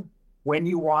expectation when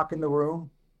you walk in the room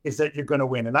is that you're going to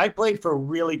win. And I played for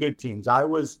really good teams. I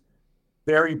was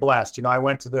very blessed. I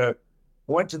went to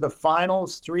the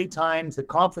finals 3 times, the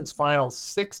conference finals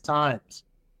 6 times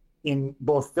in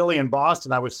both Philly and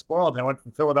Boston. I was spoiled. I went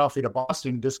from Philadelphia to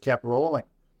Boston and just kept rolling.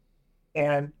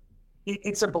 And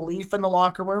it's a belief in the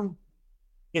locker room.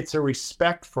 It's a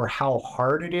respect for how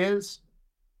hard it is.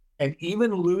 And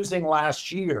even losing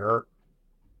last year,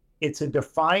 it's a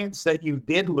defiance that you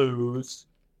did lose.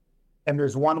 And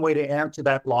there's one way to answer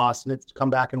that loss, and it's to come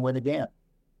back and win again.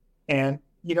 And,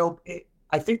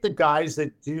 I think the guys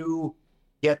that do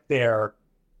get there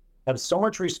have so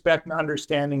much respect and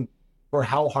understanding for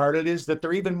how hard it is that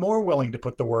they're even more willing to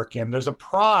put the work in. There's a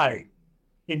pride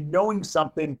in knowing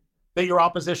something that your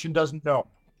opposition doesn't know.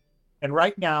 And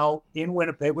right now in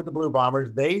Winnipeg with the Blue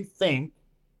Bombers, they think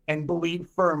and believe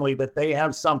firmly that they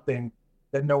have something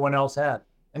that no one else had.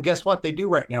 And guess what? They do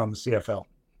right now in the CFL.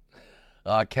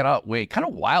 Cannot wait. Kind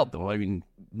of wild, though. I mean,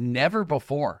 never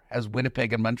before has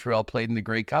Winnipeg and Montreal played in the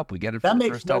Grey Cup. We get it for the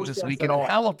first time this week in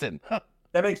Hamilton.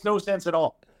 That makes no sense at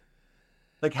all.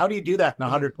 Like, how do you do that in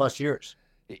 100+ years?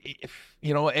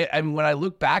 And when I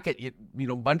look back at it,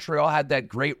 Montreal had that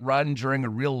great run during a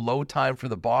real low time for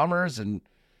the Bombers, and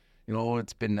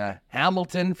it's been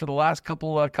Hamilton for the last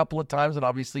couple of times, and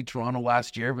obviously Toronto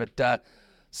last year. But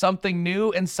something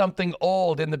new and something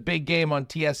old in the big game on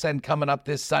TSN coming up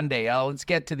this Sunday. Let's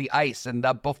get to the ice. And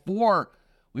before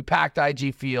we packed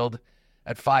IG Field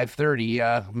at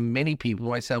 5:30, many people,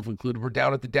 myself included, were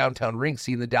down at the downtown rink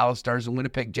seeing the Dallas Stars and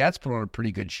Winnipeg Jets put on a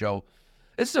pretty good show.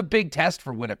 This is a big test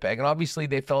for Winnipeg, and obviously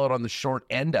they fell out on the short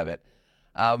end of it.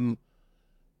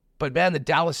 But, man, the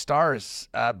Dallas Stars,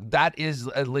 that is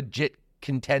a legit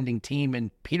contending team. And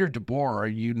Peter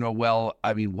DeBoer, well,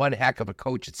 I mean, one heck of a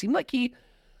coach. It seemed like he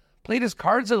played his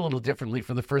cards a little differently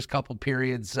for the first couple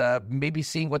periods, maybe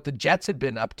seeing what the Jets had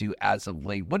been up to as of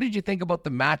late. What did you think about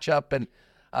the matchup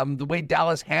and the way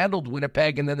Dallas handled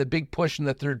Winnipeg, and then the big push in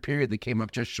the third period that came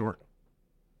up just short?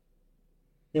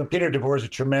 Peter DeBoer is a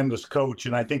tremendous coach,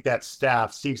 and I think that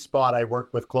staff, Steve Spott, I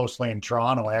worked with closely in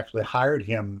Toronto. I actually hired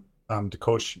him to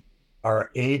coach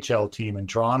our AHL team in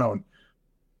Toronto. And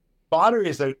Spotter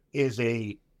is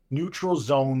a neutral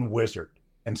zone wizard.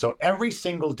 And so every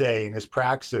single day in his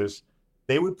practices,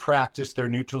 they would practice their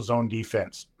neutral zone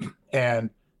defense.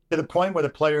 And to the point where the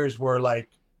players were like,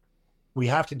 we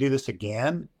have to do this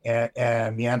again.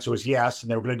 And the answer was yes.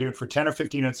 And they were going to do it for 10 or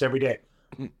 15 minutes every day.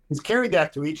 He's carried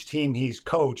that to each team he's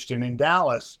coached. And in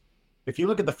Dallas, if you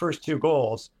look at the first 2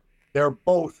 goals, they're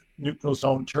both neutral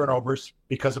zone turnovers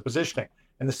because of positioning.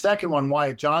 And the second one,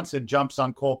 Wyatt Johnson jumps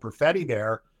on Cole Perfetti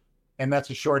there, and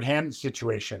that's a shorthanded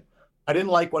situation. I didn't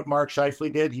like what Mark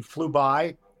Scheifele did. He flew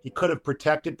by. He could have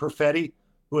protected Perfetti,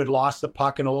 who had lost the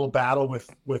puck in a little battle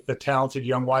with the talented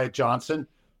young Wyatt Johnson.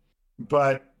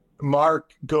 But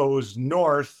Mark goes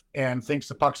north and thinks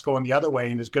the puck's going the other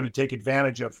way and is going to take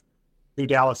advantage of 2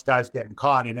 Dallas guys getting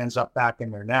caught, and ends up back in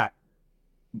their net.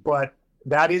 But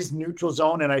that is neutral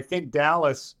zone. And I think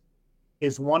Dallas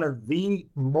is one of the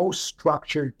most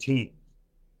structured teams.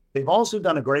 They've also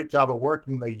done a great job of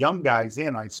working the young guys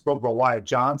in. I spoke about Wyatt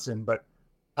Johnson, but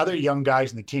other young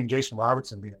guys in the team, Jason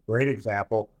Robertson being a great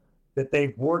example, that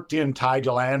they've worked in Ty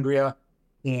Delandria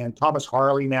and Thomas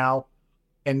Harley now.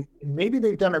 And maybe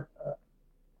they've done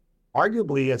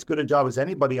arguably as good a job as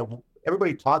anybody.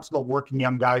 Everybody talks about working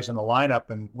young guys in the lineup,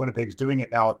 and Winnipeg's doing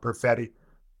it now at Perfetti,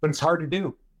 but it's hard to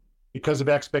do because of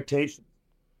expectations.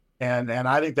 And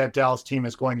I think that Dallas team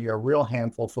is going to be a real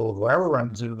handful for whoever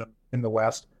runs into them in the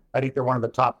West. I think they're one of the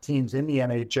top teams in the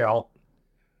NHL.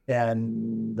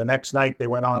 And the next night they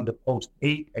went on to post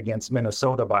 8 against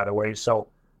Minnesota, by the way. So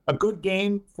a good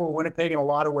game for Winnipeg in a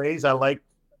lot of ways. I like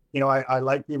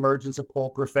the emergence of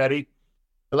Cole Perfetti.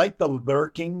 I like the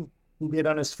lurking he did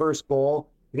on his first goal.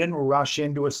 He didn't rush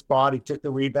into a spot. He took the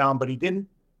rebound, but he didn't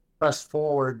press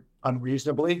forward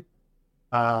unreasonably.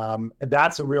 And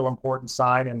that's a real important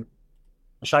sign. And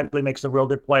Scheifele makes a real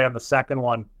good play on the second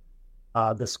one.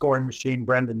 The scoring machine,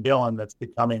 Brendan Dillon, that's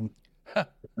becoming the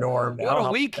norm now. What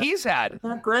a week he's had. Isn't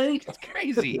that great? It's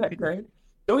crazy. Isn't that great?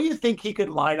 Don't you think he could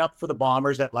line up for the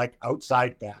Bombers at like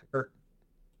outside backer?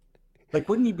 Like,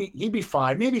 wouldn't he be? He'd be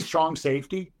fine. Maybe strong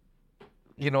safety.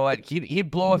 You know what? He'd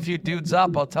blow a few dudes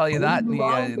up. I'll tell you that in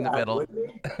the middle.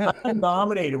 I'd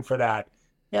nominate him for that.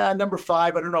 Yeah, number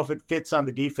 5. I don't know if it fits on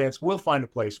the defense. We'll find a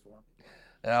place for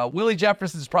him. Willie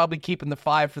Jefferson's probably keeping the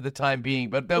 5 for the time being,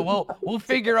 but we'll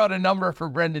figure out a number for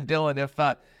Brendan Dillon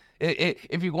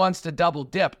if he wants to double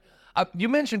dip. You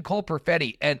mentioned Cole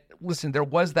Perfetti, and listen, there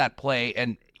was that play,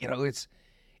 and you know it's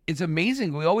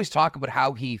amazing. We always talk about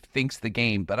how he thinks the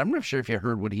game, but I'm not sure if you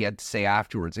heard what he had to say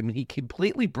afterwards. I mean, he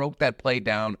completely broke that play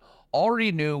down.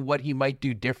 Already knew what he might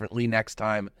do differently next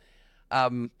time.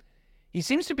 He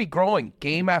seems to be growing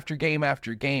game after game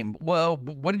after game. Well,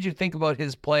 what did you think about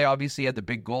his play? Obviously, he had the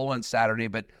big goal on Saturday,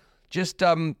 but just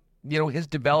his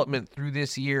development through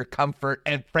this year, comfort,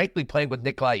 and frankly, playing with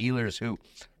Nikolai Ehlers, who,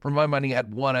 for my money,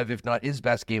 had one of, if not his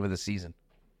best game of the season.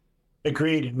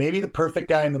 Agreed. Maybe the perfect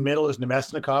guy in the middle is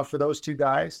Nemesnikov for those two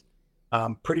guys.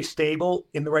 Pretty stable,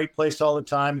 in the right place all the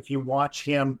time. If you watch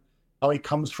him, how he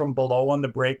comes from below on the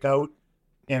breakout.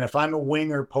 And if I'm a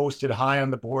winger posted high on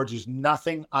the boards, there's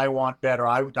nothing I want better.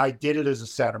 I did it as a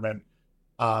centerman,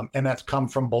 and that's come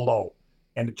from below.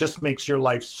 And it just makes your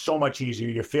life so much easier.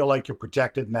 You feel like you're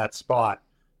protected in that spot.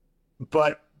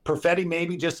 But Perfetti,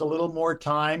 maybe just a little more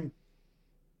time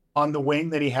on the wing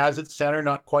that he has at center,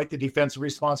 not quite the defensive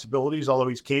responsibilities, although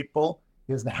he's capable.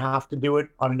 He doesn't have to do it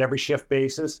on an every shift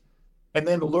basis. And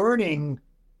then learning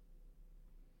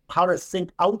how to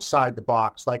think outside the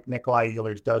box like Nikolai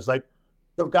Ehlers does. Like,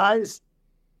 so guys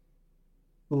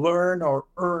learn or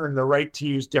earn the right to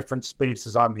use different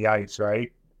spaces on the ice,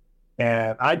 right?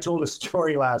 And I told a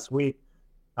story last week.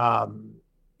 Timmy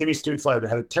Stützle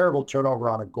had a terrible turnover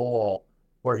on a goal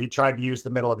where he tried to use the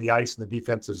middle of the ice in the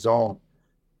defensive zone.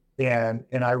 And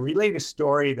I relayed a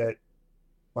story that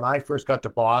when I first got to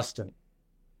Boston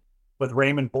with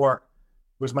Raymond Bourque,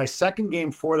 it was my second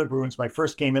game for the Bruins, my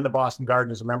first game in the Boston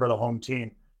Garden as a member of the home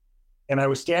team. And I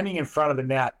was standing in front of the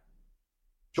net,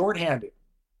 shorthanded.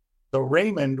 So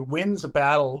Raymond wins a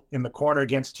battle in the corner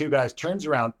against two guys, turns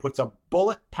around, puts a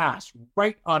bullet pass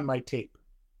right on my tape.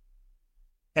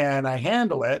 And I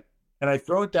handle it, and I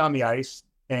throw it down the ice.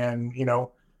 And,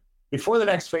 before the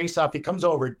next face-off, he comes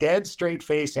over, dead straight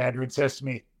face, Andrew, and says to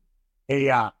me,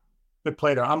 "Hey, good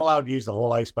play there. I'm allowed to use the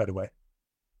whole ice, by the way."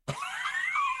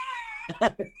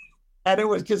 And it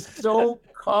was just so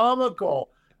comical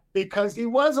because he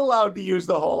was allowed to use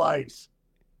the whole ice,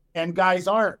 and guys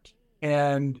aren't.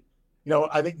 And,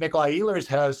 I think Nikolai Ehlers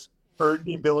has earned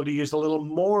the ability to use a little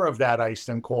more of that ice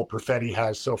than Cole Perfetti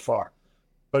has so far.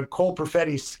 But Cole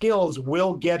Perfetti's skills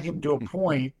will get him to a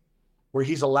point where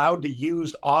he's allowed to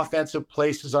use offensive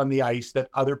places on the ice that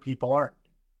other people aren't.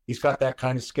 He's got that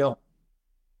kind of skill.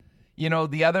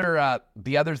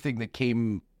 The other thing that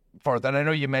came forth, and I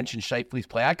know you mentioned Scheifele's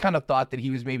play, I kind of thought that he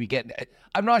was maybe getting,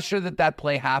 I'm not sure that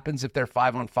play happens if they're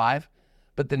 5-on-5,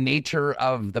 but the nature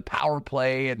of the power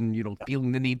play and,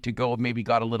 feeling the need to go maybe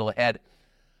got a little ahead.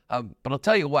 But I'll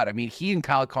tell you what, he and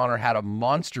Kyle Connor had a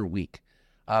monster week.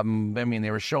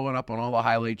 They were showing up on all the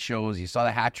highlight shows. You saw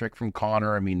the hat trick from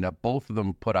Connor. Both of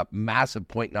them put up massive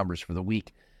point numbers for the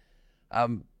week.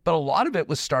 But a lot of it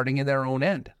was starting in their own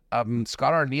end.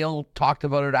 Scott Arniel talked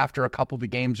about it after a couple of the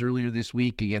games earlier this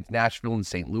week against Nashville and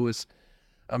St. Louis.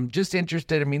 I'm just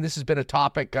interested. This has been a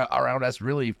topic around us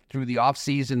really through the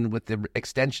offseason with the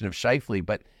extension of Scheifele.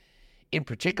 But in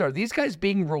particular, these guys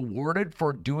being rewarded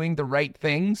for doing the right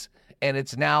things, and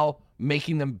it's now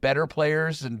making them better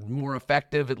players and more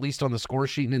effective, at least on the score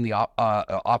sheet and in the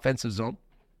offensive zone?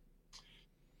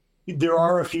 There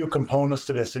are a few components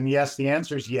to this. And yes, the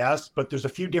answer is yes, but there's a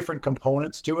few different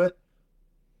components to it.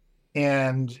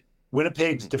 And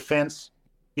Winnipeg's defense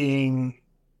being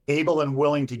able and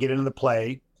willing to get into the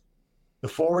play, the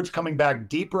forwards coming back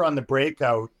deeper on the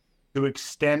breakout to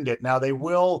extend it. Now, they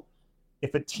will,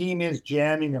 if a team is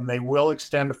jamming them, they will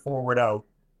extend a forward out.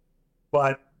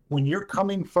 But when you're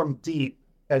coming from deep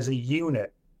as a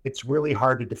unit, it's really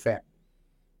hard to defend.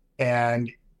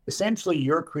 And essentially,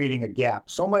 you're creating a gap.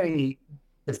 So many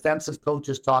defensive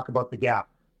coaches talk about the gap.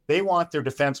 They want their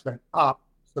defensemen up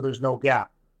so there's no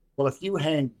gap. Well, if you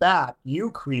hang back,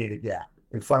 you create a gap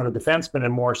in front of the defenseman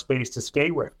and more space to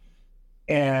skate with.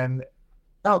 And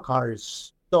Kyle Connor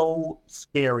is so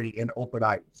scary in open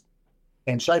ice.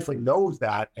 And Scheifele knows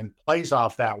that and plays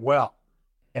off that well.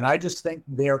 And I just think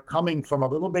they're coming from a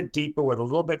little bit deeper with a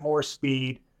little bit more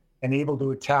speed and able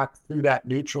to attack through that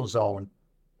neutral zone.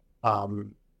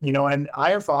 And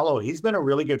Iafallo, he's been a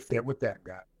really good fit with that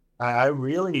guy. I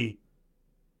really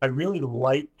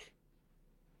like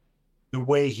the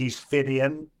way he's fit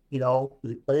in. He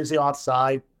plays the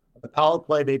offside. The power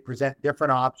play, they present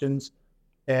different options.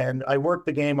 And I worked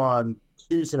the game on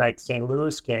Tuesday night, St.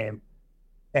 Louis game,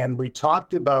 and we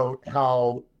talked about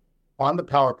how on the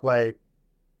power play,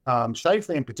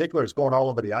 Scheifele in particular is going all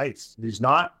over the ice. He's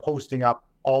not posting up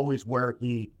always where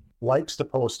he likes to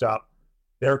post up.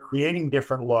 They're creating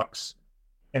different looks.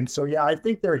 And so, yeah, I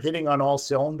think they're hitting on all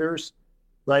cylinders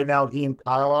right now, he and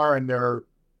Kyle are, and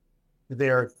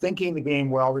they're thinking the game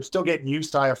well. We're still getting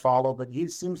used to Iafallo, but he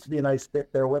seems to be a nice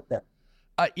fit there with them.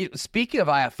 Speaking of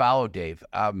Iafallo, Dave,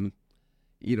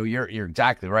 you're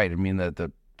exactly right. I mean,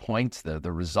 the points, the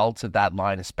results of that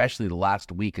line, especially the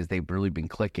last week as they've really been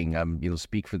clicking,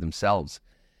 speak for themselves.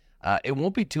 It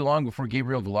won't be too long before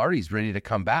Gabriel Vilardi's ready to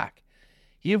come back.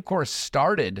 He, of course,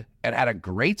 started and had a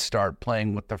great start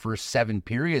playing with the first 7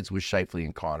 periods with Scheifele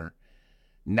and Connor.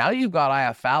 Now you've got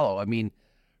Iafallo. I mean,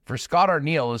 for Scott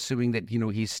Arniel, assuming that,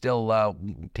 he's still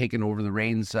taking over the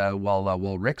reins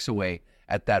while Rick's away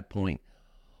at that point,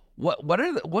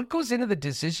 what goes into the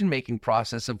decision-making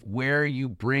process of where you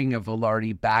bring a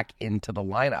Vilardi back into the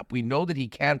lineup? We know that he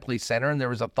can play center, and there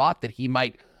was a thought that he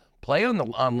might play on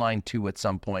line 2 at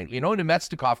some point.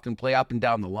 Nemetsnikov can play up and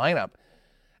down the lineup.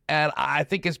 And I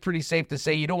think it's pretty safe to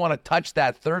say you don't want to touch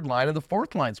that third line, and the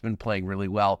fourth line's been playing really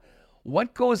well.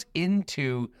 What goes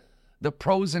into the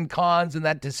pros and cons and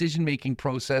that decision-making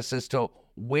process as to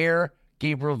where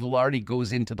Gabriel Vilardi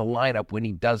goes into the lineup when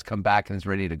he does come back and is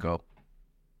ready to go?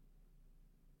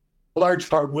 A large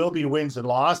part will be wins and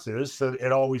losses. So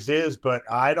it always is, but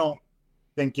I don't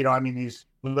think, he's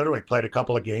literally played a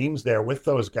couple of games there with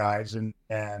those guys, and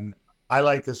I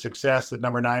like the success that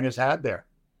number 9 has had there.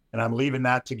 And I'm leaving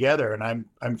that together, and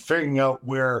I'm figuring out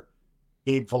where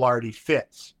Gabe Vilardi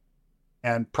fits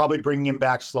and probably bringing him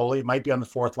back slowly. It might be on the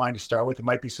fourth line to start with. It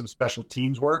might be some special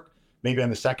teams work, maybe on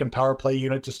the second power play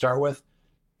unit to start with,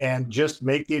 and just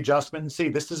make the adjustment and see.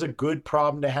 This is a good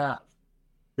problem to have,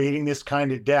 creating this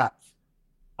kind of depth.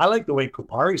 I like the way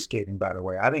Kupari's skating, by the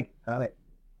way. I think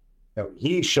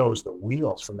he shows the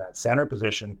wheels from that center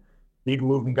position. Need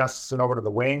moving Gustafsson over to the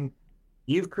wing.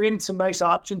 You've created some nice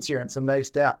options here and some nice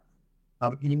depth.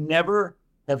 You never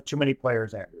have too many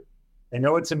players, Andrew. I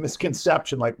know it's a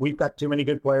misconception, like we've got too many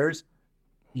good players.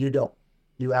 You don't.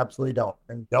 You absolutely don't.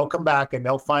 And they'll come back and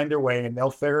they'll find their way and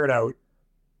they'll figure it out.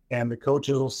 And the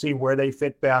coaches will see where they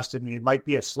fit best. And it might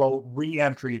be a slow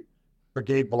re-entry for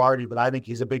Gabe Vilardi, but I think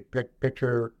he's a big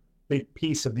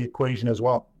piece of the equation as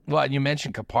well. Well, you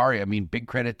mentioned Kupari. I mean, big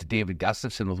credit to David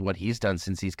Gustafsson with what he's done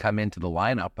since he's come into the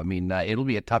lineup. I mean, it'll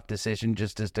be a tough decision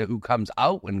just as to who comes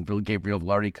out when Gabriel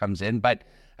Vilardi comes in. But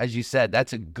as you said,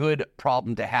 that's a good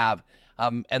problem to have.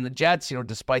 And the Jets,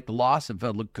 despite the loss, have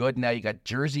looked good. Now you got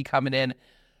Jersey coming in,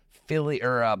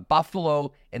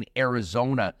 Buffalo and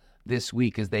Arizona this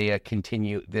week as they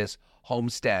continue this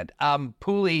homestand.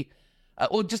 Pooley,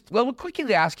 we'll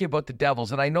quickly ask you about the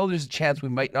Devils. And I know there's a chance we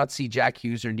might not see Jack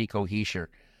Hughes or Nico Hischier.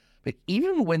 But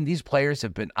even when these players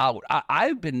have been out,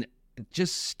 I've been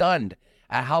just stunned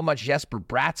at how much Jesper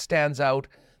Bratt stands out,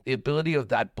 the ability of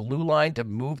that blue line to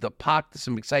move the puck to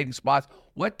some exciting spots.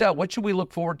 What should we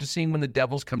look forward to seeing when the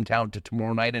Devils come down to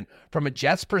tomorrow night? And from a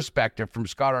Jets perspective, from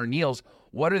Scott Arniel's,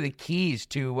 what are the keys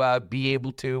to be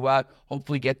able to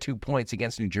hopefully get 2 points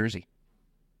against New Jersey?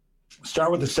 Start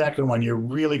with the second one. You're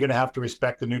really going to have to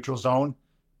respect the neutral zone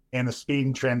and the speed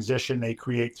and transition they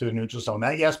create through the neutral zone.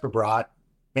 That Jesper Bratt,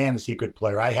 man, is he a good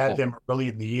player. I had him early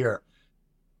in the year.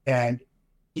 And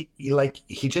he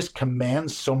just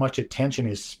commands so much attention.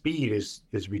 His speed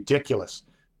is ridiculous.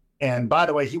 And by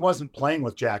the way, he wasn't playing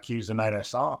with Jack Hughes the night I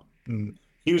saw him.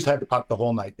 Hughes had the puck the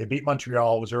whole night. They beat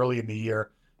Montreal. It was early in the year.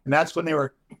 And that's when they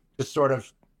were just sort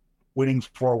of winning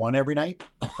 4-1 every night,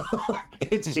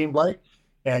 it seemed like.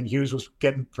 And Hughes was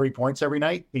getting 3 points every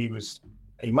night. He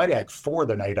might have had 4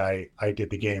 the night I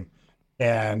did the game.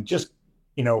 And just,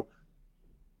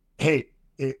 hey,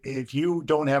 if you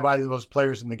don't have either of those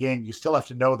players in the game, you still have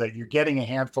to know that you're getting a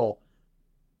handful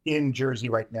in Jersey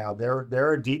right now.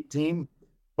 They're a deep team,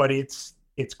 but it's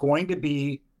going to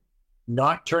be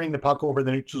not turning the puck over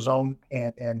the neutral zone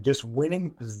and just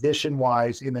winning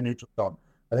position-wise in the neutral zone.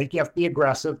 I think you have to be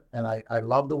aggressive, and I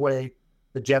love the way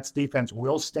the Jets defense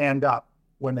will stand up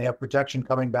when they have protection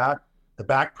coming back. The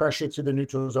back pressure to the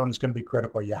neutral zone is going to be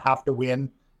critical. You have to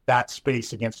win that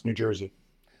space against New Jersey.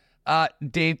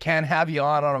 Dave, can't have you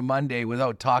on a Monday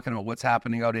without talking about what's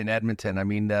happening out in Edmonton. I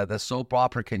mean, the soap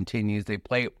opera continues. They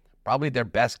play probably their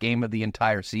best game of the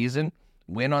entire season.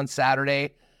 Win on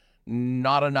Saturday.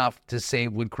 Not enough to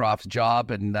save Woodcroft's job,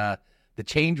 and the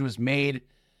change was made.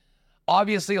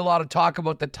 Obviously, a lot of talk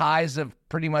about the ties of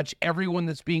pretty much everyone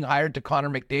that's being hired to Connor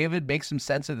McDavid. Make some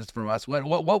sense of this from us.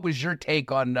 What was your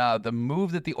take on the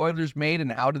move that the Oilers made,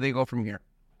 and how do they go from here?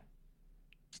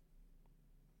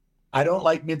 I don't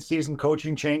like mid-season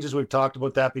coaching changes. We've talked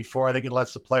about that before. I think it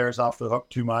lets the players off the hook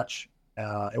too much.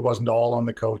 It wasn't all on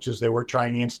the coaches. They were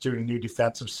trying to institute a new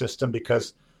defensive system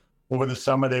because over the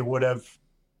summer they would have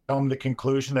come to the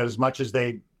conclusion that as much as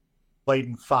they played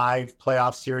in 5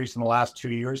 playoff series in the last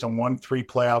 2 years and won 3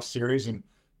 playoff series and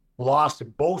lost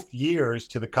both years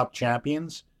to the Cup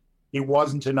champions, it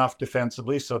wasn't enough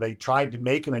defensively. So they tried to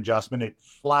make an adjustment. It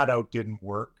flat out didn't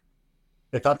work.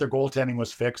 They thought their goaltending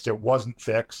was fixed. It wasn't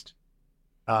fixed.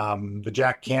 The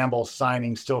Jack Campbell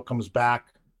signing still comes back,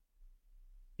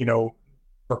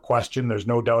 for question. There's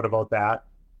no doubt about that.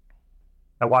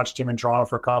 I watched him in Toronto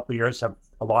for a couple of years, have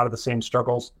a lot of the same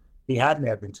struggles he had in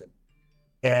Edmonton.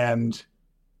 And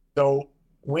so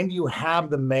when you have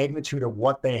the magnitude of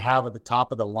what they have at the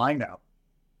top of the lineup,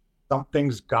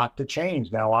 something's got to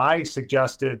change. Now, I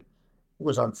suggested, it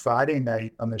was on Friday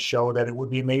night on the show, that it would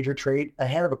be a major trade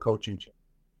ahead of a coaching change.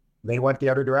 They went the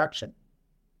other direction.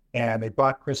 And they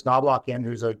brought Chris Knobloch in,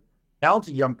 who's a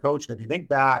talented young coach. And if you think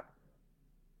back,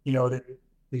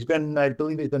 I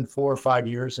believe he's been 4 or 5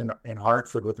 years in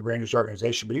Hartford with the Rangers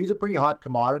organization, but he's a pretty hot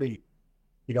commodity,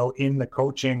 in the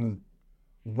coaching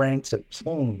ranks of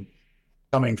team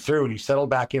coming through. And he settled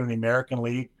back in the American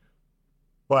League.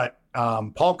 But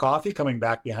Paul Coffey coming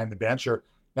back behind the bench,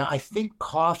 now I think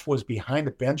Coff was behind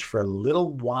the bench for a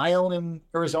little while in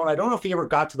Arizona. I don't know if he ever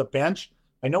got to the bench.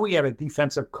 I know he had a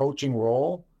defensive coaching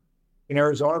role in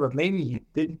Arizona, but maybe he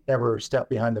didn't ever step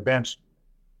behind the bench.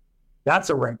 That's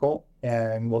a wrinkle,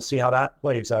 and we'll see how that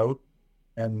plays out.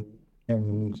 And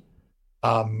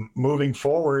moving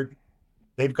forward,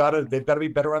 they've got to be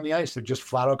better on the ice. They've just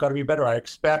flat out got to be better. I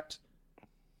expect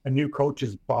a new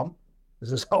coach's bump.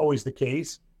 This is always the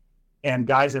case. And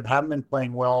guys that haven't been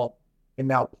playing well can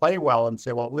now play well and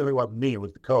say, well, it really wasn't me, it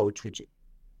was the coach, which is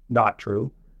not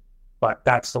true. But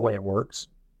that's the way it works.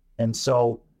 And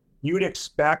so you would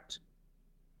expect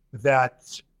that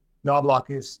Knobloch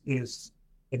is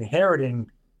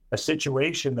inheriting a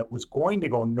situation that was going to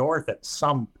go north at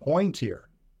some point here.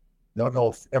 I don't know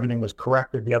if everything was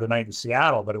corrected the other night in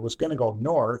Seattle, but it was going to go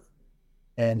north,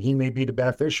 and he may be the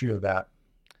beneficiary of that.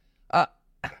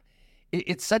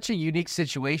 It's such a unique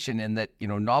situation in that,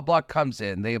 Knobloch comes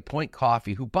in, they appoint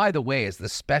Coffey, who, by the way, is the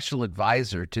special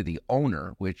advisor to the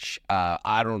owner, which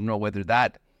I don't know whether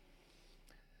that,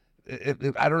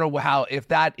 I don't know if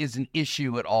that is an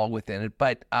issue at all within it,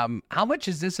 but how much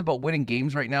is this about winning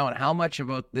games right now, and how much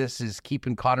about this is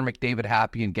keeping Connor McDavid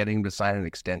happy and getting him to sign an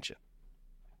extension?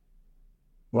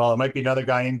 Well, it might be another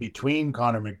guy in between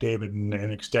Connor McDavid and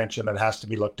an extension that has to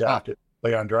be looked at.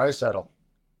 Leon Draisaitl.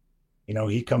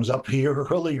 He comes up here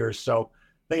earlier, so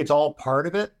I think it's all part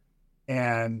of it.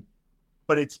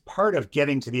 But it's part of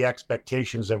getting to the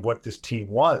expectations of what this team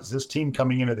was. This team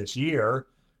coming into this year,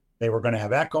 they were going to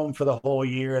have Ekholm for the whole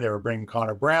year. They were bringing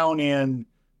Connor Brown in.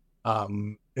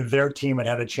 Their team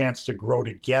had a chance to grow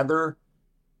together.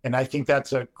 And I think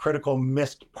that's a critical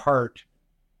missed part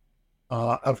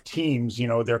of teams.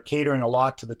 They're catering a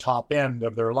lot to the top end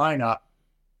of their lineup.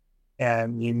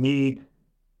 And you need,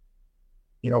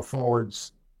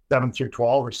 forwards 7 through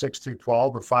 12 or 6 through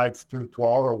 12 or 5 through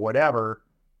 12 or whatever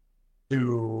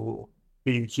to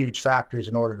be huge factors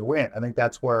in order to win. I think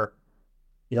that's where,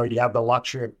 you have the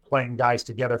luxury of playing guys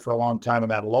together for a long time in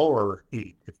that lower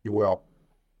heat, if you will.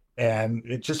 And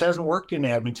it just hasn't worked in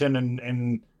Edmonton.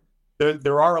 And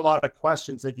there are a lot of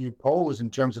questions that you pose in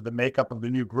terms of the makeup of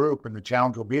the new group, and the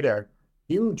challenge will be there.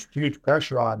 huge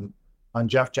pressure on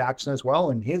Jeff Jackson as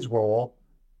well in his role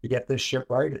to get this ship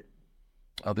righted.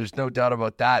 Oh, there's no doubt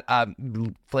about that.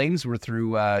 Flames were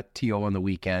through TO on the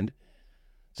weekend.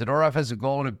 Zadorov has a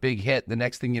goal and a big hit. The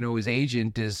next thing you know, his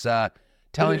agent is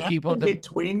telling people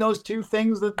between those two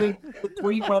things that the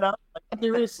tweet went up.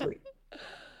 Seriously,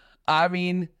 I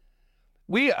mean,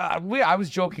 I was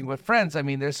joking with friends. I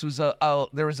mean, there was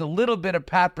a little bit of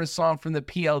Pat Brisson from the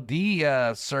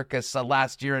PLD circus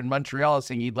last year in Montreal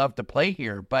saying he'd love to play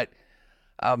here, but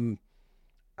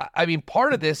I mean,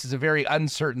 part of this is a very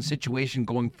uncertain situation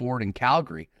going forward in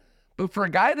Calgary. But for a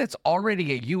guy that's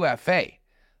already a UFA,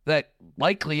 that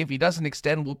likely, if he doesn't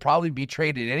extend, will probably be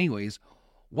traded anyways,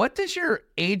 what does your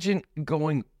agent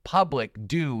going public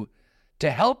do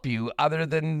to help you other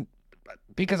than,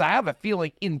 because I have a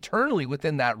feeling internally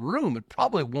within that room, it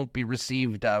probably won't be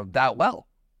received that well.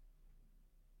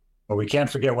 Well, we can't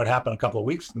forget what happened a couple of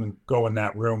weeks ago in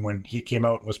that room when he came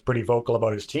out and was pretty vocal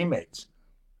about his teammates.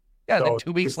 Yeah, so then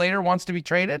 2 weeks later wants to be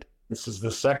traded. This is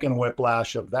the second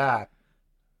whiplash of that.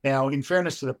 Now, in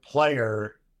fairness to the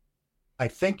player, I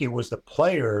think it was the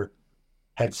player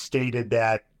had stated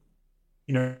that,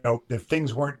 if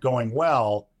things weren't going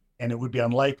well and it would be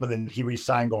unlikely that he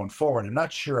re-signed going forward. I'm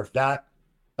not sure if that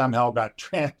somehow got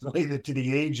translated to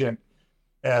the agent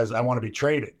as I want to be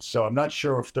traded. So I'm not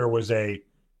sure if there was a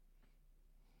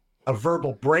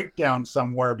verbal breakdown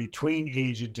somewhere between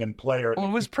agent and player. Well,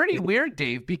 it was pretty weird,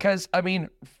 Dave, because, I mean,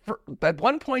 at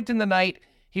one point in the night,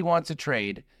 he wants a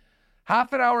trade.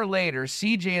 Half an hour later,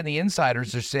 CJ and the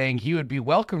insiders are saying he would be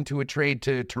welcome to a trade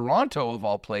to Toronto, of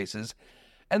all places.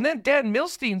 And then Dan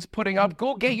Milstein's putting up,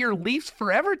 go get your Leafs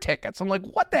Forever tickets. I'm like,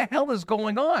 what the hell is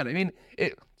going on? I mean,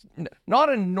 not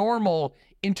a normal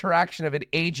interaction of an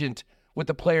agent with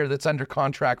a player that's under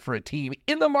contract for a team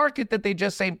in the market that they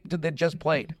just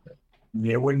played.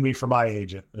 It wouldn't be for my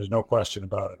agent. There's no question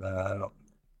about it.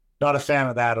 Not a fan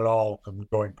of that at all, of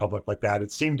going public like that.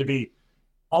 It seemed to be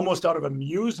almost out of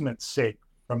amusement's sake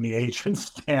from the agent's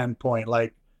standpoint.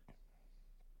 Like,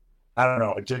 I don't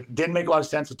know. It didn't make a lot of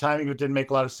sense. The timing of it didn't make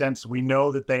a lot of sense. We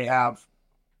know that they have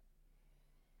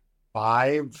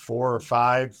 4 or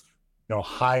 5,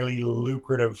 highly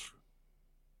lucrative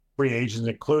free agents,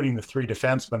 including the 3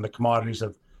 defensemen, the commodities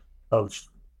of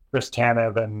Chris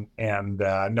Tanev and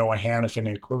Noah Hannafin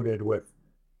included, with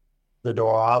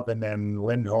Zadorov and then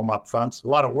Lindholm up front. So a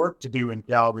lot of work to do in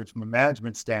Calgary from a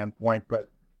management standpoint, but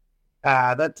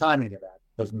that timing of that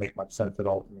doesn't make much sense at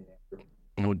all to me.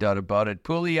 No doubt about it.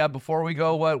 Pooley, before we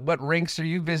go, what rinks are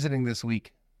you visiting this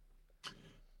week?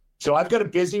 So I've got a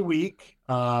busy week.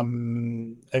 I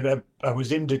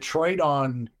was in Detroit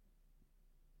on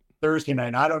Thursday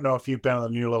night. I don't know if you've been on the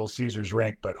new Little Caesars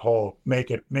rink, but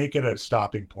make it a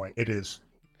stopping point. It is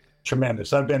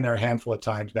tremendous. I've been there a handful of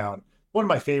times now. And one of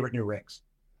my favorite new rinks.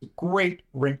 Great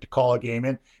rink to call a game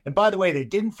in. And by the way, they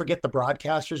didn't forget the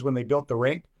broadcasters when they built the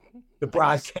rink. The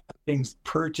broadcasting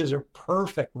perches are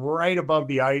perfect right above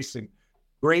the ice and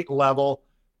great level.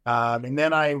 And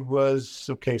then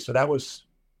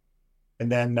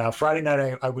and then Friday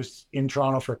night I was in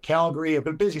Toronto for Calgary. I've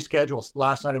been busy schedule.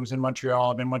 Last night I was in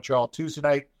Montreal. I'm in Montreal Tuesday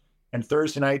night and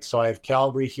Thursday night. So I have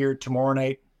Calgary here tomorrow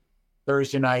night.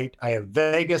 Thursday night I have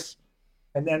Vegas.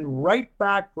 And then right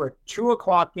back for a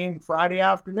 2:00 game Friday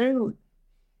afternoon.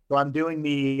 So I'm doing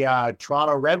the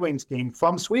Toronto Red Wings game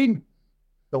from Sweden.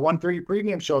 The 1:30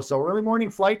 pregame show. So early morning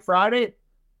flight Friday.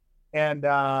 And,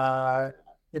 I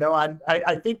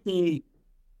think the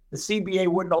CBA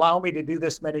wouldn't allow me to do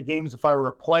this many games if I were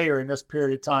a player in this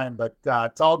period of time, but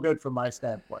it's all good from my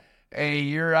standpoint. Hey,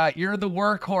 you're the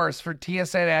workhorse for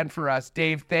TSN and for us.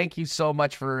 Dave, thank you so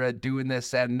much for doing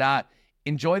this, and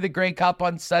enjoy the Grey Cup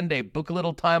on Sunday. Book a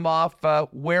little time off.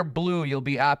 Wear blue. You'll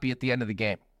be happy at the end of the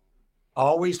game.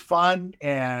 Always fun,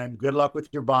 and good luck with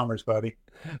your Bombers, buddy.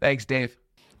 Thanks, Dave.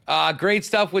 Great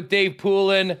stuff with Dave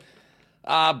Poulin.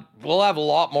 We'll have a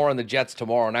lot more on the Jets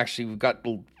tomorrow, and actually we've got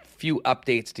a few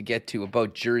updates to get to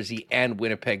about Jersey and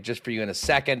Winnipeg just for you in a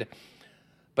second.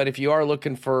 But if you are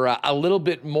looking for a little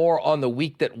bit more on the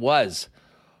week that was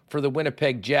for the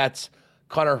Winnipeg Jets,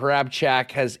 Connor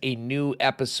Hrabchak has a new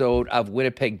episode of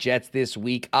Winnipeg Jets this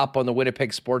week up on the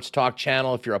Winnipeg Sports Talk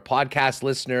channel. If you're a podcast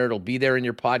listener, it'll be there in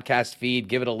your podcast feed.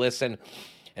 Give it a listen.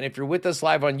 And if you're with us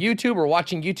live on YouTube or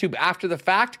watching YouTube after the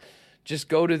fact, just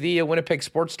go to the Winnipeg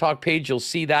Sports Talk page. You'll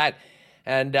see that.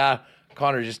 And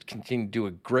Connor just continued to do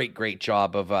a great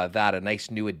job of that. A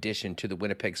nice new addition to the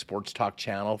Winnipeg Sports Talk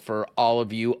channel for all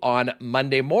of you on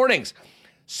Monday mornings.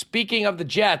 Speaking of the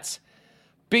Jets,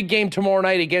 big game tomorrow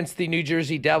night against the New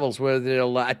Jersey Devils, where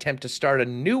they'll attempt to start a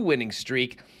new winning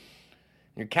streak.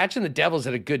 You're catching the Devils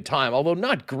at a good time, although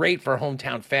not great for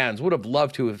hometown fans. Would have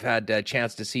loved to have had a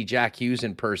chance to see Jack Hughes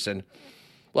in person.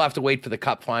 We'll have to wait for the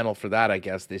Cup final for that, I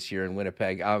guess, this year in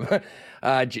Winnipeg.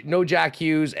 No Jack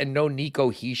Hughes and no Nico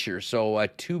Hischier. So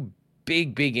two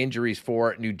big injuries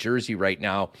for New Jersey right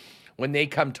now. When they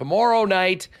come tomorrow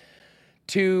night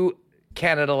to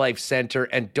Canada Life Center,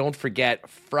 and don't forget,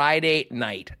 Friday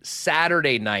night,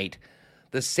 Saturday night,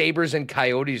 the Sabres and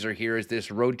Coyotes are here as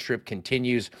this road trip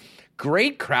continues.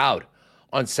 Great crowd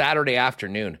on Saturday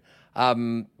afternoon.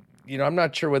 I'm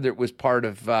not sure whether it was part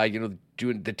of,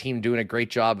 the team doing a great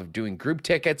job of doing group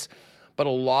tickets, but a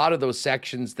lot of those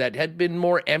sections that had been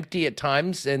more empty at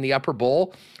times in the upper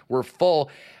bowl were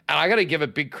full. And I got to give a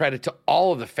big credit to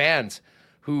all of the fans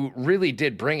who really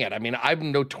did bring it. I mean,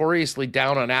 I'm notoriously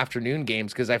down on afternoon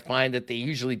games because I find that they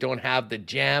usually don't have the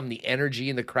jam, the energy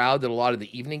in the crowd that a lot of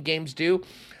the evening games do.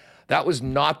 That was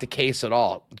not the case at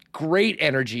all. Great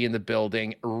energy in the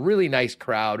building, really nice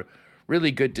crowd,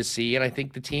 really good to see. And I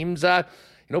think the team's,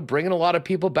 bringing a lot of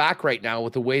people back right now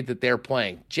with the way that they're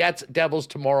playing. Jets, Devils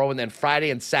tomorrow, and then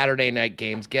Friday and Saturday night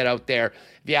games. Get out there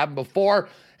if you haven't before,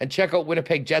 and check out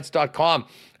winnipegjets.com.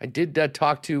 I did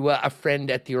talk to a friend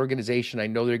at the organization. I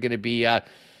know they're going to be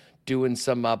doing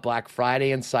some Black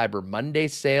Friday and Cyber Monday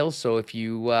sales. So if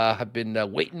you have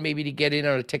been waiting maybe to get in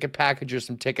on a ticket package or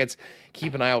some tickets,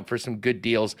 keep an eye out for some good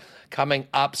deals coming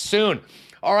up soon.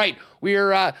 All right,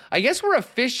 I guess we're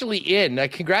officially in.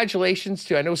 Congratulations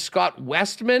to, I know Scott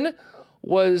Westman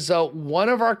was one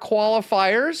of our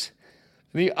qualifiers.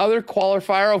 The other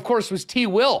qualifier, of course, was T.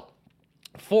 Will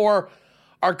for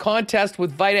our contest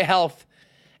with Vita Health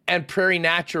and Prairie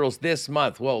Naturals this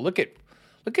month. Whoa, look at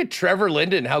Trevor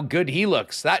Linden, how good he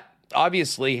looks. That,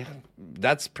 obviously,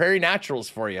 that's Prairie Naturals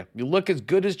for you. You look as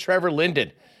good as Trevor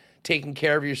Linden, taking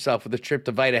care of yourself with a trip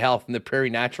to Vita Health and the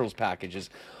Prairie Naturals packages.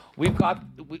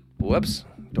 Whoops,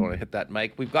 don't want to hit that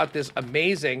mic. We've got this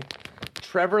amazing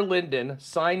Trevor Linden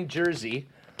signed jersey.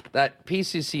 That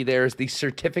piece you see there is the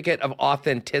Certificate of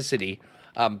Authenticity.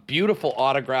 Beautiful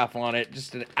autograph on it.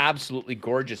 Just an absolutely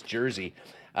gorgeous jersey.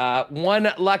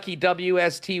 One lucky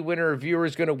WST winner or viewer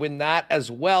is going to win that, as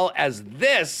well as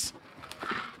this,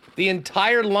 the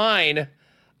entire line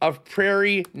of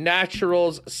Prairie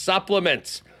Naturals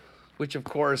supplements, which, of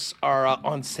course, are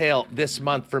on sale this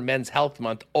month for Men's Health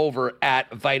Month over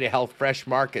at Vita Health Fresh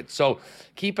Market. So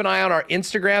keep an eye on our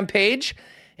Instagram page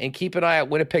and keep an eye at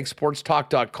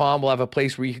winnipegsportstalk.com. We'll have a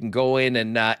place where you can go in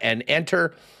and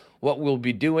enter what we'll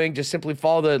be doing. Just simply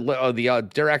follow the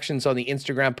directions on the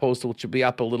Instagram post, which will be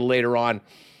up a little later on,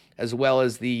 as well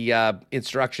as the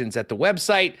instructions at the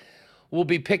website. We'll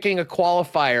be picking a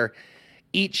qualifier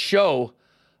each show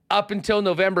up until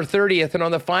November 30th. And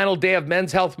on the final day of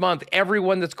Men's Health Month,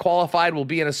 everyone that's qualified will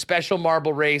be in a special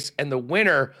marble race, and the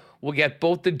winner will get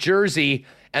both the jersey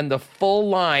and the full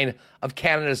line of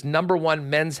Canada's #1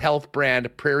 men's health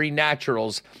brand, Prairie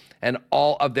Naturals, and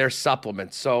all of their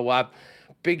supplements. So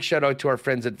big shout out to our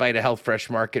friends at Vita Health Fresh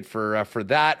Market for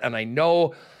that. And I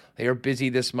know they are busy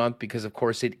this month because, of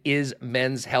course, it is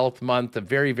Men's Health Month, a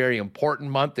very, very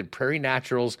important month, and Prairie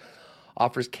Naturals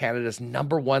offers Canada's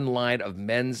 #1 line of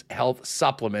men's health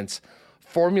supplements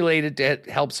formulated to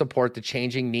help support the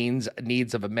changing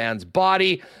needs of a man's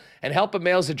body and help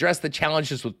males address the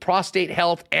challenges with prostate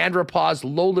health, andropause,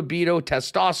 low libido,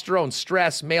 testosterone,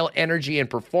 stress, male energy, and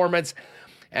performance.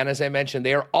 And as I mentioned,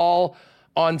 they are all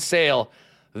on sale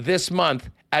this month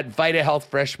at Vita Health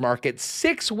Fresh Market.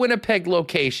 6 Winnipeg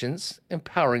locations,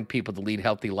 empowering people to lead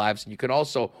healthy lives. And you can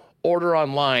also order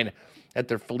online at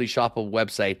their fully shoppable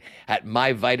website at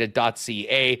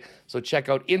myvita.ca. So check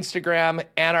out Instagram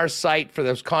and our site for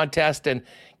those contests and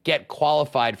get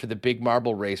qualified for the big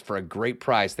marble race for a great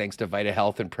prize, thanks to Vita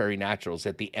Health and Prairie Naturals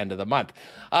at the end of the month.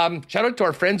 Shout out to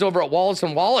our friends over at Wallace &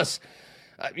 Wallace.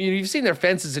 You've seen their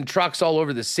fences and trucks all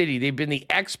over the city. They've been the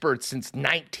experts since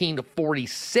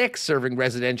 1946, serving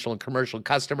residential and commercial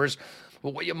customers.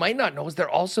 But what you might not know is they're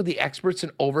also the experts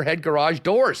in overhead garage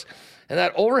doors. And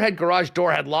that overhead garage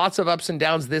door had lots of ups and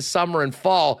downs this summer and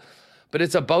fall, but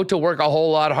it's about to work a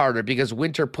whole lot harder because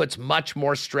winter puts much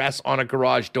more stress on a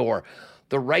garage door.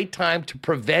 The right time to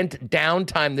prevent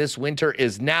downtime this winter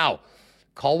is now.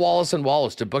 Call Wallace &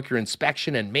 Wallace to book your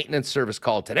inspection and maintenance service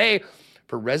call today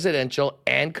for residential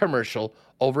and commercial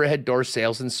overhead door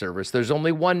sales and service. There's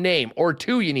only one name or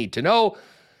two you need to know,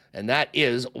 and that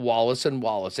is Wallace &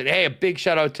 Wallace. And hey, a big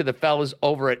shout out to the fellas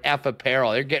over at F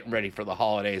Apparel. They're getting ready for the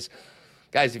holidays.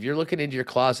 Guys, if you're looking into your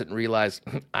closet and realize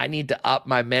I need to up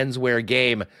my menswear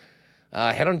game,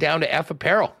 head on down to F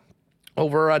Apparel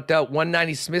over at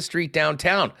 190 Smith Street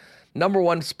downtown.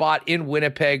 #1 spot in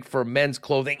Winnipeg for men's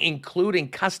clothing, including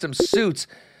custom suits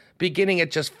beginning at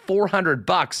just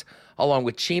 $400, along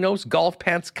with chinos, golf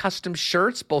pants, custom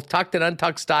shirts, both tucked and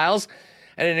untucked styles,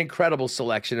 and an incredible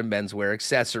selection of menswear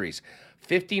accessories.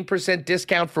 15%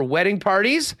 discount for wedding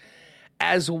parties,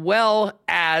 as well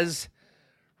as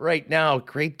right now,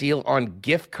 great deal on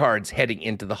gift cards heading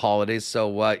into the holidays.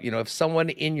 So, if someone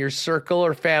in your circle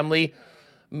or family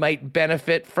might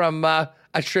benefit from a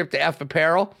trip to F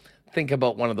Apparel, think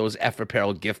about one of those F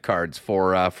Apparel gift cards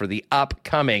for the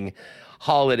upcoming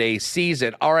holiday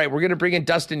season. All right, we're going to bring in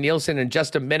Dustin Nielsen in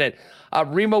just a minute.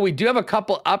 Remo, we do have a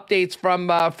couple updates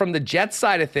from the Jets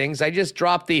side of things. I just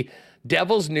dropped the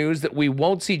Devils news that we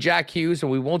won't see Jack Hughes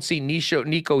and we won't see Nico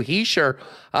Hischier.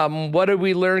 What did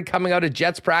we learn coming out of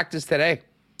Jets practice today?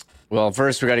 Well,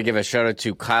 first we got to give a shout out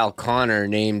to Kyle Connor,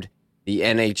 named the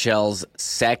NHL's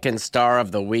second star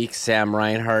of the week. Sam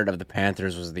Reinhart of the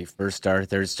Panthers was the first star.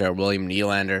 Third star, William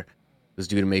Nylander, was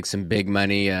due to make some big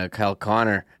money. Kyle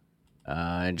Connor,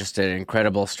 just an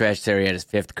incredible stretch there. He had his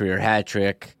 5th career hat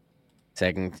trick,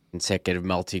 second consecutive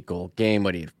multi-goal game.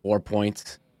 He had 4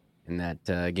 points in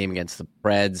that game against the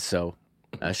Preds. So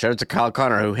shout out to Kyle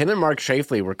Connor, who him and Mark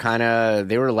Scheifele were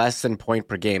they were less than point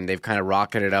per game. They've kind of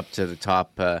rocketed up to the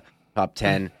top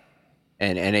 10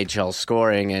 in NHL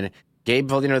scoring. And Gabe,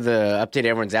 the update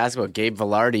everyone's asked about, Gabe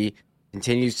Vilardi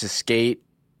continues to skate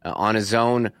on his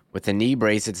own with a knee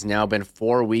brace. It's now been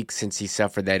 4 weeks since he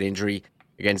suffered that injury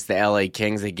against the LA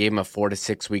Kings. They gave him a 4 to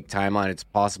 6 week timeline. It's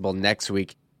possible next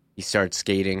week he starts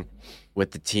skating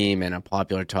with the team. And a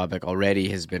popular topic already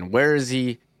has been, where is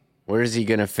he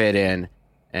going to fit in?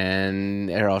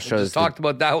 And I'll show this. Talked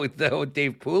about that with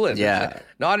Dave Poulin. Yeah.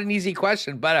 Not an easy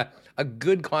question, but a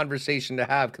good conversation to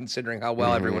have considering how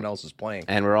well everyone else is playing.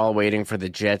 And we're all waiting for the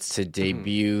Jets to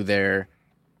debut their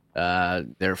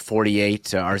 48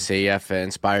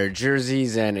 RCAF-inspired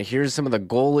jerseys. And here's some of the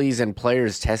goalies and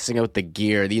players testing out the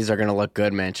gear. These are going to look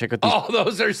good, man. Check out these. Oh,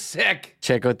 those are sick.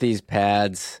 Check out these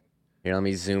pads. Here, let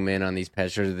me zoom in on these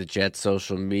pictures of the Jets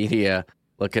social media.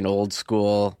 Looking old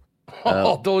school.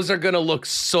 Those are going to look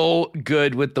so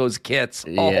good with those kits.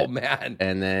 Yeah. Oh, man.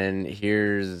 And then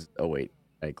here's... Oh, wait.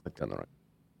 I clicked on the wrong.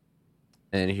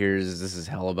 And this is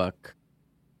Hellebuck.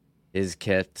 His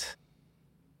kit.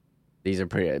 These are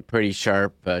pretty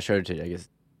sharp. Showed to, I guess,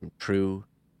 true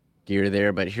gear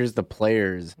there. But here's the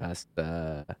players. There's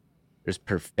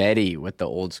Perfetti with the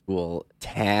old school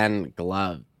tan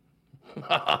glove.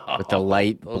 With the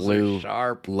light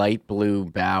blue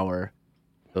Bauer.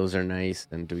 Those are nice.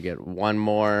 And do we get one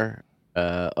more?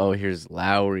 Here's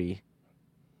Lowry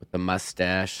with the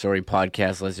mustache. Sorry,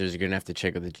 podcast listeners, you're going to have to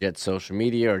check out the Jets social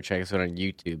media or check us out on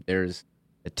YouTube. There's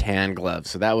the tan glove.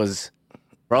 So that was,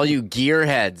 for all you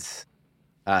gearheads,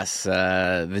 us,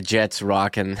 the Jets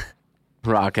rocking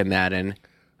that. And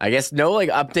I guess no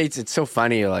updates. It's so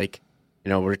funny.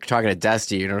 We're talking to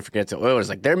Dusty. You don't forget to Oilers.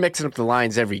 They're mixing up the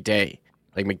lines every day.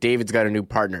 McDavid's got a new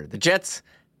partner. The Jets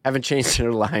haven't changed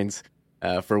their lines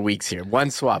for weeks here. One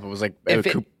swap. It was if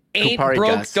it ain't Kupari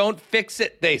broke, Gus. don't fix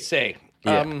it, they say.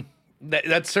 Yeah.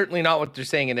 That's certainly not what they're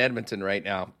saying in Edmonton right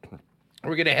now.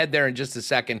 We're going to head there in just a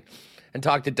second and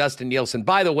talk to Dustin Nielsen.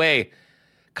 By the way,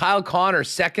 Kyle Connor,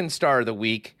 second star of the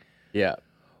week. Yeah.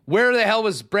 Where the hell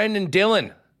was Brendan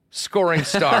Dillon, scoring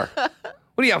star? What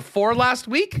do you have, 4 last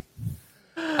week?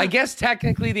 I guess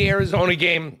technically the Arizona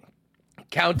game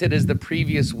counted as the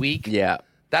previous week. Yeah.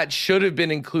 That should have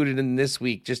been included in this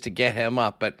week just to get him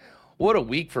up. But what a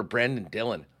week for Brendan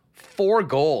Dillon. 4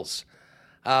 goals.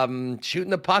 Shooting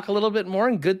the puck a little bit more,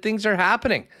 and good things are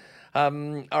happening. All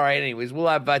right, anyways, we'll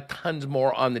have tons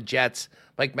more on the Jets.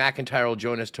 Mike McIntyre will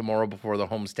join us tomorrow before the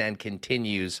homestand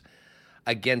continues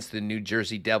against the New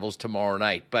Jersey Devils tomorrow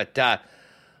night. But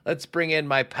let's bring in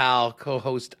my pal,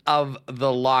 co-host of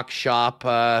The Lock Shop.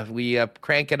 We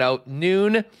crank it out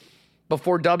noon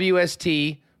before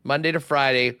WST, Monday to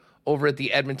Friday, over at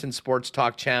the Edmonton Sports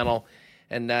Talk channel.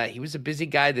 And he was a busy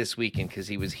guy this weekend because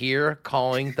he was here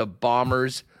calling the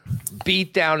Bombers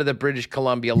beat down to the British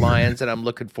Columbia Lions. And I'm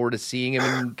looking forward to seeing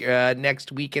him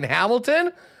next week in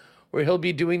Hamilton, where he'll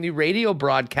be doing the radio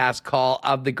broadcast call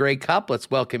of the Grey Cup.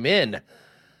 Let's welcome in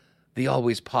the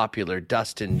always popular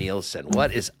Dustin Nielsen.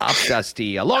 What is up,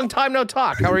 Dusty? A long time no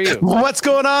talk. How are you? What's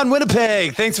going on,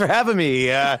 Winnipeg? Thanks for having me.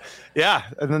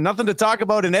 Nothing to talk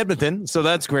about in Edmonton, so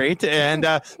that's great. And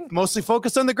mostly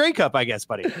focused on the Grey Cup, I guess,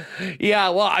 buddy. Yeah,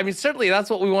 well, I mean, certainly that's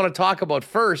what we want to talk about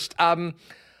first.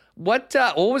 What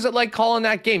was it like calling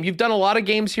that game? You've done a lot of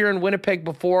games here in Winnipeg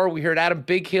before. We heard Adam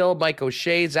Bighill, Mike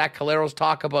O'Shea, Zach Caleros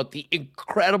talk about the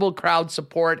incredible crowd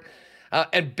support.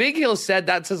 And Bighill said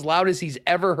that's as loud as he's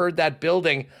ever heard that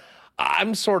building.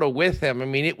 I'm sort of with him. I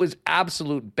mean, it was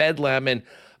absolute bedlam. And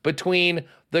between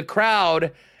the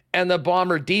crowd and the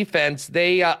Bomber defense,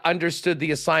 they understood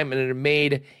the assignment, and it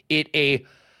made it a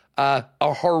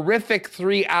horrific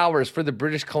 3 hours for the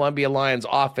British Columbia Lions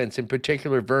offense, in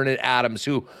particular Vernon Adams,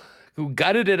 who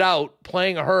gutted it out,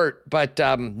 playing hurt, but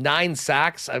 9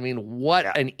 sacks. I mean,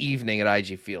 what an evening at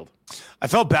IG Field. I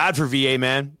felt bad for VA,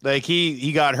 man. Like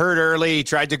he got hurt early. He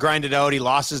tried to grind it out. He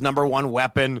lost his number one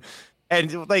weapon.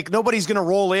 And like nobody's going to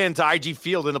roll into IG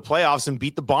Field in the playoffs and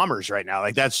beat the Bombers right now.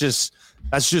 Like that's just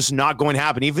not going to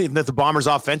happen. Even if the Bombers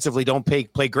offensively don't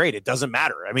play great, it doesn't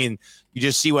matter. I mean, you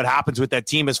just see what happens with that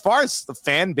team. As far as the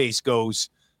fan base goes,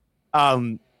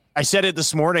 I said it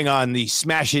this morning on the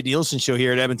Smash It Nielsen show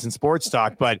here at Edmonton Sports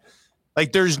Talk, but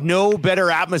like there's no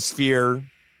better atmosphere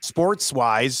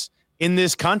sports-wise in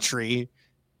this country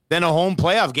than a home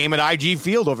playoff game at IG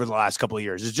Field over the last couple of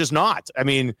years. It's just not. I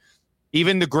mean,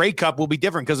 even the Grey Cup will be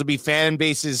different because it'll be fan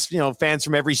bases, fans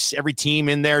from every team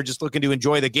in there just looking to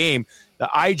enjoy the game. The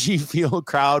IG Field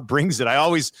crowd brings it. I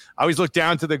always look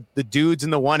down to the dudes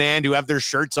in the one end who have their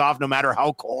shirts off no matter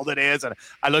how cold it is. And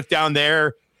I look down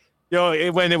there,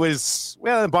 when it was,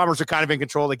 the Bombers were kind of in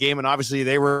control of the game, and obviously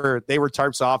they were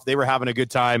tarps off. They were having a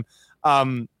good time.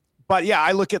 But yeah,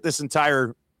 I look at this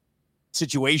entire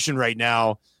situation right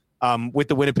now with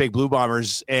the Winnipeg Blue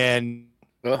Bombers, and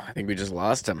I think we just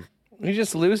lost him. We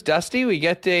just lose Dusty. We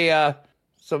get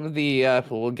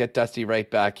we'll get Dusty right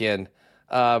back in.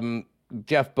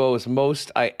 Jeff Bose,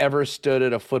 most I ever stood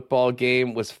at a football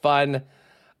game was fun.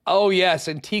 Oh, yes,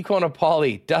 and Tiquan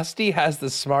Apolli. Dusty has the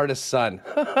smartest son.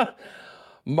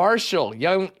 Marshall,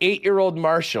 young 8-year-old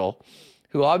Marshall,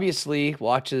 who obviously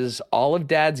watches all of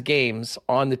Dad's games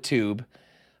on the tube,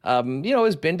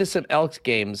 has been to some Elks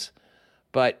games,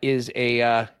 but is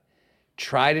a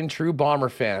tried and true Bomber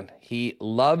fan. He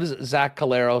loves Zach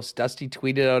Collaros. Dusty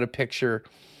tweeted out a picture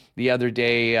the other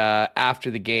day after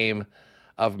the game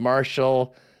of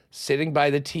Marshall sitting by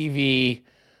the TV,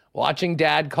 watching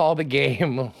Dad call the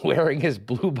game, wearing his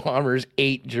Blue Bombers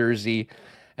 8 jersey.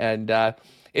 And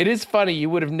it is funny. You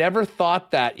would have never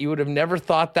thought that. You would have never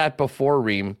thought that before,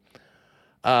 Reem.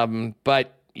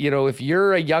 But, if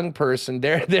you're a young person,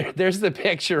 there's the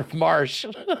picture of Marsh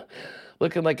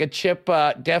looking like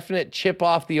a definite chip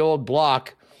off the old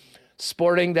block,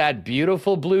 sporting that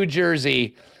beautiful blue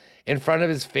jersey in front of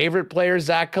his favorite player,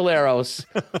 Zach Collaros,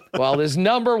 while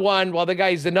the guy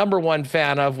he's the number one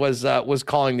fan of was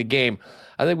calling the game.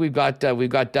 I think we've got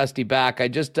Dusty back. I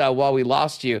just while we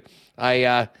lost you,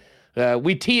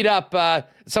 we teed up.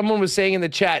 Someone was saying in the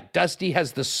chat, Dusty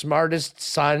has the smartest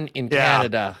son in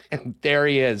Canada, and there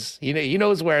he is. He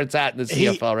knows where it's at in the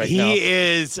CFL right now. He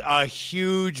is a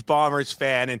huge Bombers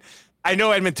fan, and I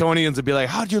know Edmontonians would be like,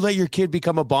 how'd you let your kid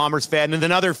become a Bombers fan? And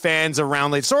then other fans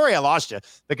around like, sorry, I lost you.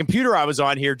 The computer I was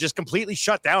on here just completely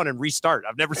shut down and restart.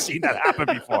 I've never seen that happen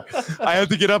before. I had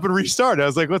to get up and restart. I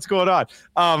was like, what's going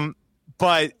on?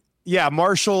 But yeah,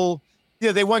 Marshall,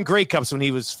 they won Grey Cups when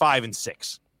he was 5 and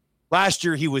 6. Last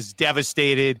year, he was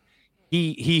devastated.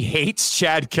 He hates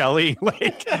Chad Kelly.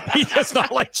 Like he does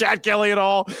not like Chad Kelly at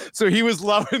all. So he was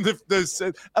loving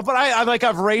the but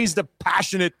I've raised a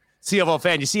passionate CFL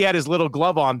fan. You see he had his little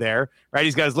glove on there, right?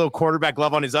 He's got his little quarterback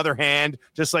glove on his other hand,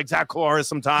 just like Zach Collaros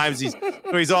sometimes.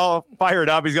 He's all fired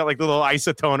up. He's got like the little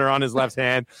isotoner on his left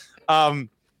hand.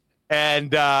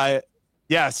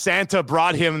 Santa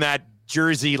brought him that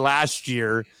jersey last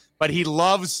year, but he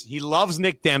loves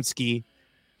Nick Dembski.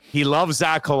 He loves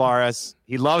Zach Collaros.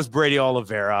 He loves Brady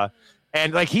Oliveira.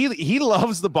 And like he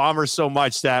loves the Bombers so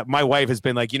much that my wife has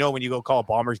been like, when you go call a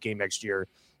Bombers game next year,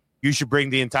 you should bring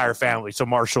the entire family so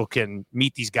Marshall can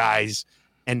meet these guys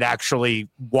and actually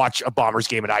watch a Bombers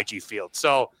game at IG Field.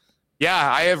 So,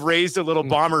 yeah, I have raised a little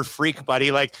Bomber freak,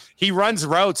 buddy. Like, he runs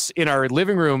routes in our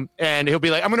living room, and he'll be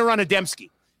like, I'm going to run a Dembski.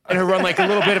 And he'll run, like, a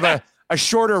little bit of a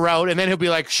shorter route, and then he'll be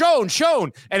like, shown,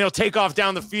 and he'll take off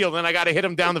down the field, and I got to hit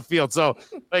him down the field. So,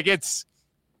 like,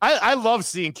 I love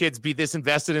seeing kids be this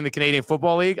invested in the Canadian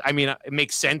Football League. I mean, it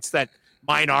makes sense that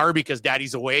mine are because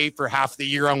Daddy's away for half the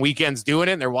year on weekends doing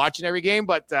it, and they're watching every game.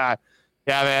 But yeah,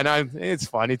 man, it's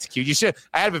fun. It's cute. You should.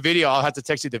 I have a video. I'll have to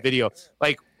text you the video.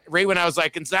 Like right when I was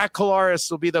like, and Zach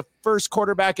Collaros will be the first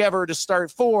quarterback ever to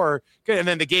start 4. And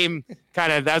then the game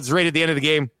that's right at the end of the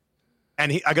game.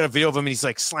 And I got a video of him, and he's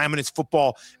like slamming his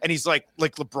football, and he's like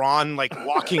LeBron, like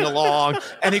walking along,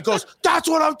 and he goes, "That's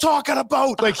what I'm talking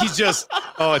about!" Like he's just,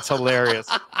 it's hilarious.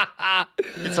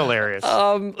 It's hilarious.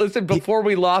 Listen, before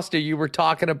we lost you were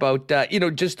talking about,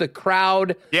 just the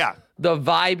crowd, the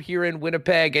vibe here in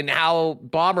Winnipeg, and how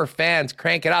Bomber fans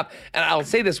crank it up. And I'll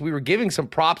say this: we were giving some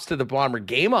props to the Bomber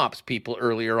game ops people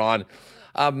earlier on.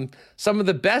 Some of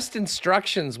the best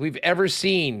instructions we've ever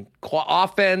seen: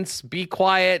 offense, be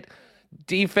quiet.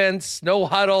 defense, no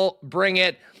huddle, bring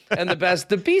it. And the best,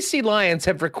 the BC Lions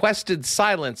have requested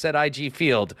silence at IG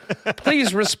Field.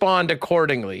 Please respond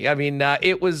accordingly. I mean,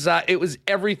 it was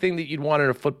everything that you'd want in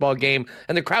a football game,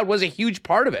 and the crowd was a huge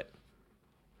part of it.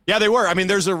 Yeah, they were. I mean,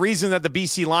 there's a reason that the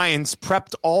BC Lions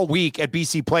prepped all week at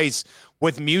BC Place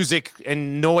with music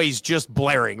and noise just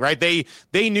blaring, right?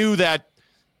 They knew that,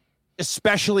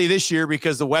 especially this year,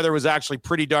 because the weather was actually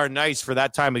pretty darn nice for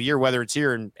that time of year, whether it's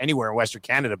here and anywhere in Western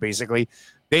Canada, basically.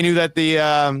 They knew that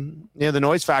the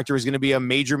noise factor was going to be a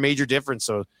major, major difference.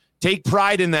 So take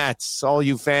pride in that, all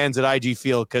you fans at IG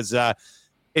Field, because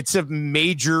it's a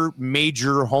major,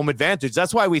 major home advantage.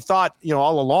 That's why we thought,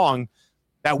 all along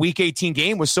that Week 18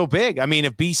 game was so big. I mean,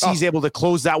 if BC's able to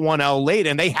close that one out late,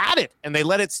 and they had it, and they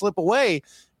let it slip away,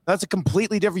 that's a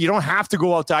completely different. You don't have to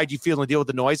go out to IG Field and deal with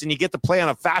the noise, and you get to play on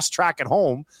a fast track at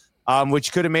home,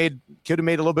 which could have made a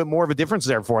little bit more of a difference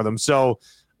there for them. So,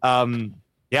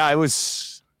 yeah, it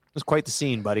was quite the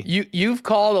scene, buddy. You've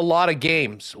called a lot of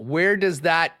games. Where does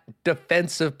that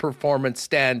defensive performance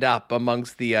stand up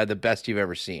amongst the best you've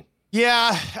ever seen?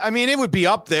 Yeah, I mean, it would be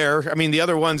up there. I mean, the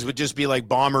other ones would just be like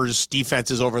Bombers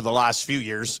defenses over the last few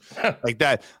years. Like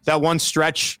that one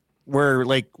stretch where,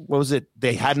 like, what was it?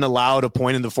 They hadn't allowed a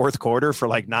point in the fourth quarter for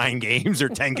like 9 games or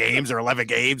 10 games or 11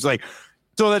 games. Like,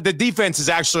 so that the defense is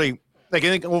actually, like, I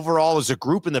think overall as a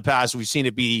group in the past, we've seen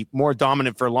it be more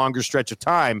dominant for a longer stretch of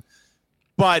time.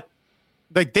 But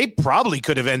like, they probably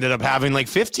could have ended up having like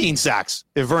 15 sacks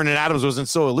if Vernon Adams wasn't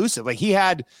so elusive. Like, he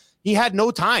had no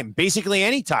time, basically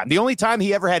any time. The only time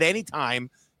he ever had any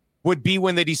time would be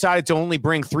when they decided to only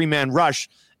bring 3-man rush.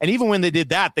 And even when they did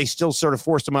that, they still sort of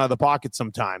forced him out of the pocket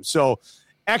sometimes. So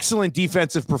excellent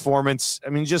defensive performance. I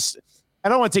mean, I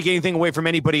don't want to take anything away from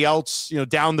anybody else,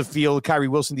 down the field, Kyrie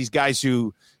Wilson, these guys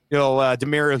who,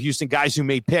 Demario Houston, guys who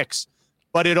made picks.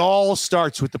 But it all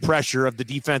starts with the pressure of the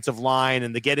defensive line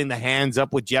and the getting the hands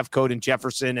up with Jeffcoat and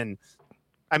Jefferson. And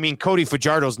I mean, Cody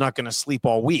Fajardo's not going to sleep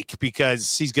all week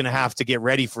because he's going to have to get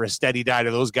ready for a steady diet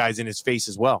of those guys in his face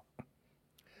as well.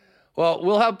 Well,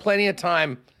 we'll have plenty of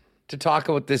time to talk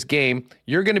about this game.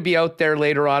 You're going to be out there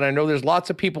later on. I know there's lots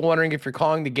of people wondering if you're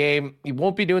calling the game. You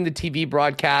won't be doing the TV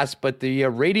broadcast, but the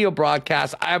radio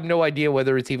broadcast, I have no idea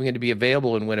whether it's even going to be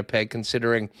available in Winnipeg,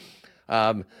 considering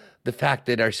the fact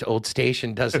that our old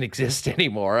station doesn't exist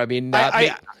anymore. I mean,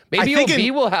 maybe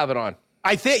OB will have it on.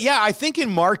 I think in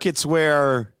markets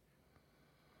where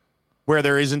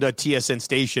there isn't a TSN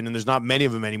station, and there's not many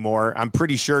of them anymore, I'm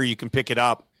pretty sure you can pick it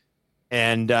up.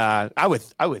 And I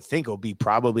would think OB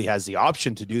probably has the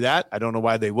option to do that. I don't know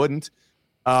why they wouldn't.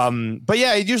 But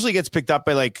yeah, it usually gets picked up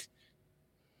by like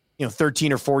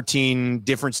 13 or 14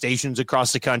 different stations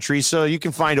across the country. So you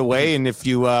can find a way. And if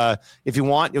you want,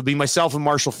 it'll be myself and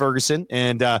Marshall Ferguson.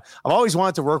 And I've always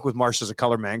wanted to work with Marshall as a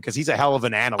color man because he's a hell of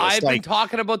an analyst. I've been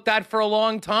talking about that for a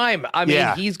long time. I mean,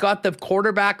 He's got the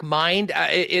quarterback mind.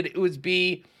 It would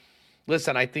be,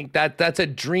 listen, I think that's a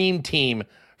dream team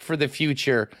for the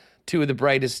future. 2 of the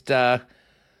brightest. I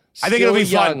think it'll be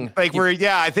fun.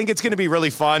 I think it's going to be really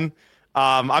fun.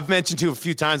 I've mentioned to a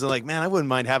few times, I'm like, man, I wouldn't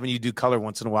mind having you do color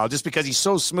once in a while, just because he's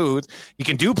so smooth. He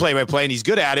can do play-by-play and he's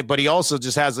good at it, but he also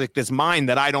just has like this mind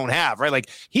that I don't have, right? Like,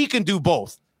 he can do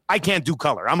both. I can't do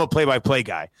color. I'm a play-by-play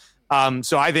guy.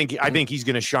 So I think he's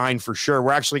going to shine for sure.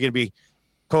 We're actually going to be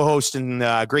co-hosting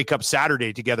Grey Cup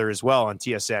Saturday together as well on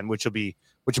TSN, which will be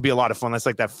a lot of fun. That's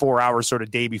like that 4-hour sort of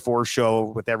day before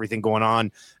show with everything going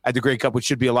on at the Grey Cup, which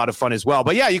should be a lot of fun as well.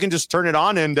 But yeah, you can just turn it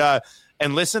on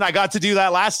and listen. I got to do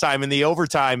that last time in the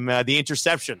overtime, the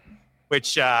interception,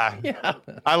 which I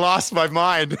lost my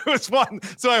mind. It was fun.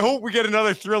 So I hope we get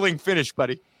another thrilling finish,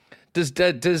 buddy.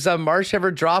 Does Marsh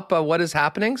ever drop what is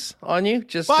happenings on you?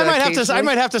 I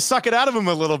might have to suck it out of him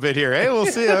a little bit here. Hey, we'll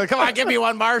see. Come on, give me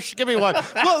one, Marsh. Give me one.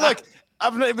 Look.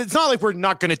 It's not like we're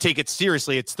not going to take it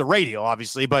seriously. It's the radio,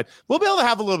 obviously, but we'll be able to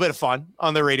have a little bit of fun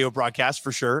on the radio broadcast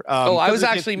for sure. I was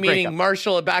actually meaning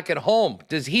Marshall back at home.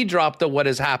 Does he drop the what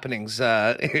is happenings?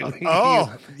 I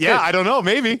don't know.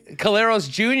 Maybe Caleros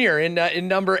Jr. in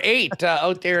number 8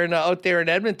 out there in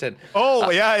Edmonton.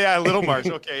 Little Marsh.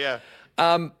 Okay,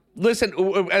 yeah. Listen,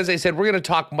 as I said, we're going to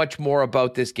talk much more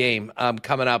about this game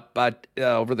coming up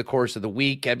over the course of the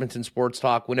week. Edmonton Sports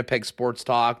Talk, Winnipeg Sports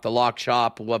Talk, the Lock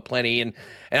Shop, we'll have plenty. And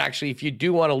actually, if you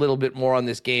do want a little bit more on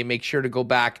this game, make sure to go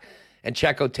back and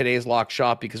check out today's Lock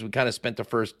Shop, because we kind of spent the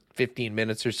first 15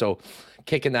 minutes or so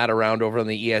kicking that around over on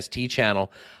the EST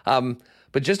channel.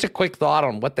 But just a quick thought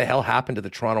on what the hell happened to the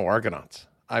Toronto Argonauts.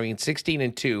 I mean,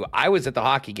 16-2. I was at the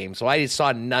hockey game, so I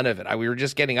saw none of it. We were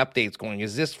just getting updates going,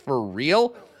 is this for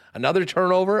real? Another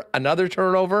turnover.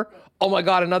 Oh my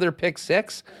God, another pick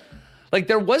 6. Like,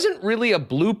 there wasn't really a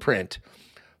blueprint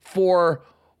for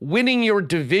winning your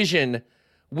division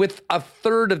with a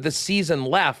third of the season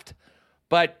left.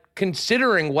 But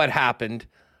considering what happened,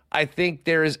 I think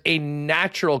there's a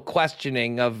natural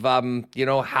questioning of,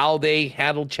 how they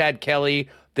handled Chad Kelly,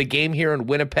 the game here in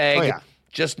Winnipeg,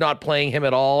 just not playing him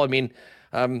at all. I mean,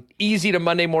 easy to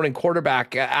Monday morning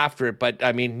quarterback after it, but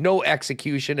I mean, no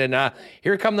execution. And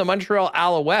here come the Montreal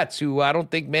Alouettes, who I don't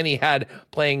think many had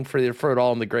playing for it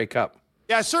all in the Grey Cup.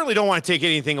 Yeah, I certainly don't want to take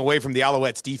anything away from the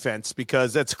Alouettes defense,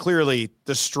 because that's clearly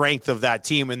the strength of that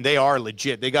team, and they are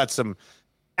legit. They got some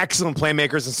excellent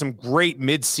playmakers and some great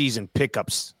midseason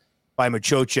pickups by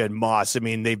Machocha and Moss. I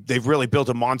mean, they've really built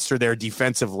a monster there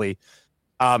defensively.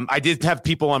 I did have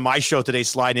people on my show today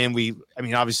slide in.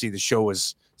 Obviously the show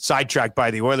was sidetracked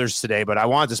by the Oilers today, but I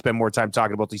wanted to spend more time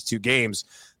talking about these two games.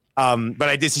 But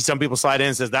I did see some people slide in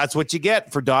and says, that's what you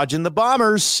get for dodging the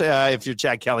Bombers if you're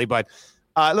Chad Kelly. But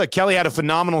look, Kelly had a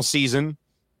phenomenal season.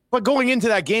 But going into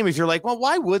that game, if you're like, well,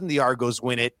 why wouldn't the Argos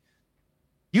win it?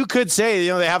 You could say,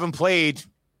 they haven't played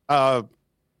a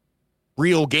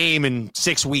real game in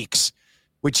 6 weeks,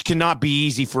 which cannot be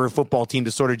easy for a football team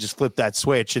to sort of just flip that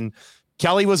switch. And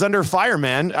Kelly was under fire,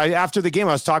 man. After the game,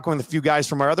 I was talking with a few guys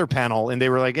from our other panel, and they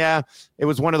were like, yeah, it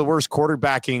was one of the worst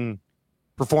quarterbacking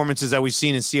performances that we've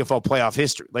seen in CFL playoff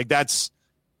history. Like, that's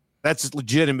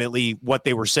legitimately what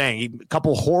they were saying. A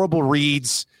couple horrible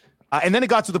reads. And then it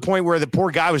got to the point where the poor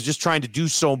guy was just trying to do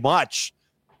so much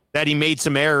that he made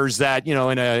some errors that, in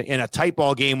a tight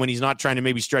ball game when he's not trying to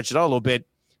maybe stretch it out a little bit,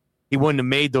 he wouldn't have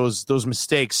made those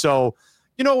mistakes. So,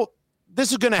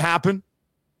 this is going to happen.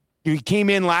 He came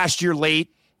in last year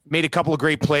late, made a couple of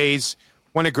great plays,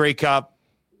 won a Grey Cup,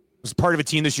 was part of a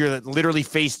team this year that literally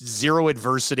faced zero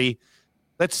adversity.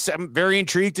 I'm very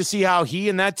intrigued to see how he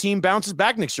and that team bounces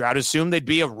back next year. I'd assume they'd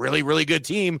be a really, really good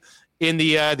team in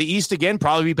the East again,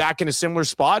 probably be back in a similar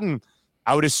spot, and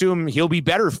I would assume he'll be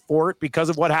better for it because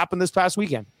of what happened this past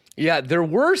weekend. Yeah, there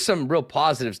were some real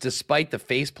positives despite the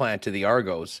faceplant to the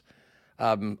Argos.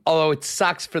 Although it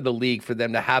sucks for the league for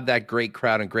them to have that great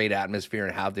crowd and great atmosphere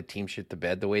and have the team shit the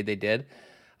bed the way they did.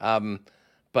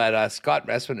 But Scott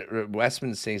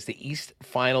Westman says the East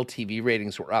final TV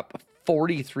ratings were up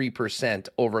 43%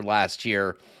 over last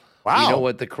year. Wow.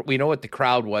 We know what the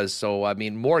crowd was. So, I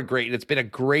mean, more great. It's been a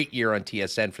great year on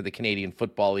TSN for the Canadian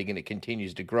Football League, and it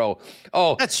continues to grow.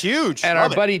 Oh, that's huge. And our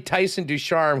buddy Tyson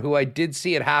Ducharme, who I did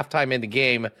see at halftime in the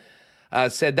game,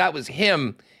 said that was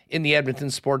him in the Edmonton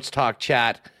Sports Talk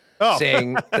chat,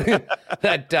 saying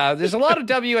that there's a lot of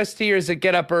WSTers that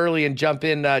get up early and jump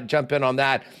in on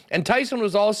that. And Tyson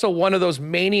was also one of those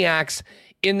maniacs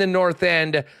in the North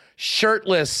End,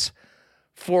 shirtless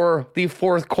for the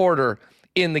fourth quarter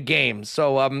in the game.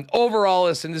 So overall,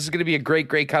 listen, this is going to be a great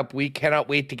Grey Cup week. Cannot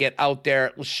wait to get out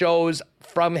there. Shows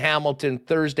from Hamilton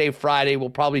Thursday, Friday. We'll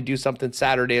probably do something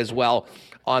Saturday as well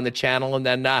on the channel. And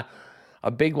then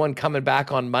a big one coming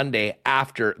back on Monday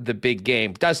after the big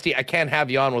game. Dusty, I can't have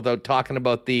you on without talking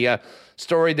about the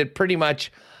story that pretty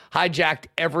much hijacked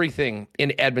everything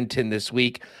in Edmonton this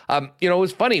week. It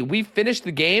was funny. We finished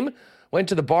the game, went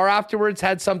to the bar afterwards,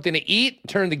 had something to eat,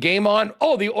 turned the game on.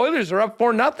 Oh, the Oilers are up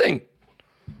 4-0.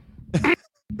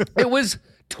 It was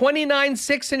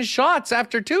 29-6 in shots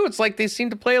after 2. It's like they seem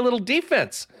to play a little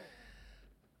defense.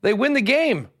 They win the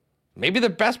game. Maybe the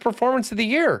best performance of the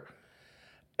year.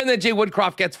 And then Jay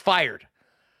Woodcroft gets fired.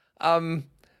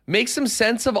 Make some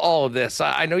sense of all of this.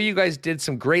 I know you guys did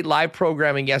some great live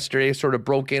programming yesterday, sort of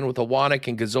broke in with Awanek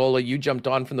and Gazzola. You jumped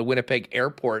on from the Winnipeg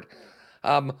airport.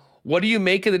 What do you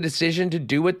make of the decision to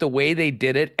do it the way they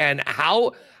did it? And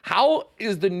how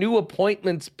is the new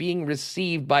appointments being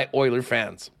received by Oiler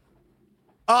fans?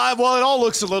 Well, it all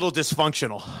looks a little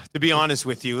dysfunctional, to be honest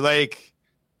with you. Like,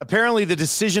 apparently the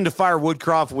decision to fire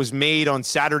Woodcroft was made on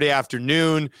Saturday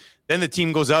afternoon. Then the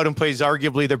team goes out and plays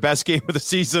arguably their best game of the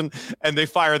season, and they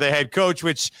fire the head coach,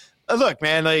 which, look,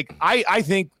 man, like, I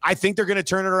think they're going to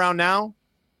turn it around now.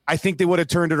 I think they would have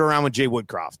turned it around with Jay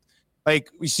Woodcroft. Like,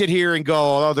 we sit here and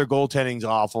go, oh, their goaltending's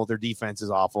awful. Their defense is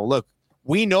awful. Look,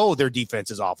 we know their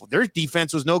defense is awful. Their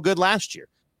defense was no good last year.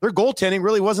 Their goaltending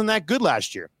really wasn't that good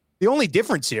last year. The only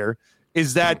difference here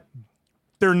is that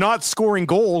they're not scoring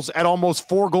goals at almost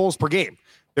 4 goals per game.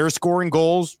 They're scoring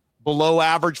goals below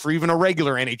average for even a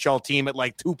regular NHL team at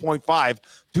like 2.5,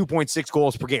 2.6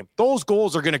 goals per game. Those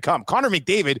goals are going to come. Connor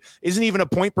McDavid isn't even a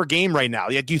point per game right now.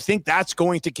 Yet, do you think that's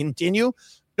going to continue?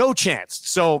 No chance.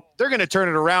 So they're going to turn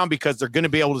it around because they're going to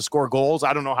be able to score goals.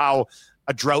 I don't know how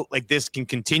a drought like this can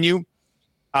continue.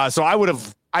 So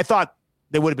I thought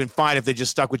they would have been fine if they just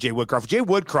stuck with Jay Woodcroft. Jay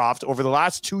Woodcroft, over the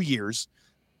last 2 years,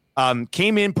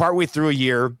 came in partway through a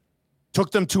year,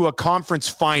 took them to a conference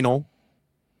final,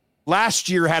 last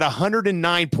year had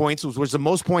 109 points, which was the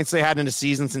most points they had in a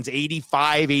season since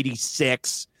 85,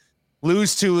 86.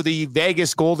 Lose to the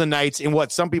Vegas Golden Knights in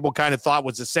what some people kind of thought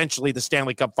was essentially the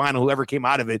Stanley Cup final. Whoever came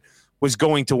out of it was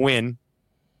going to win.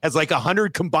 Has like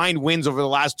 100 combined wins over the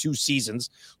last 2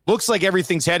 seasons. Looks like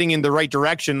everything's heading in the right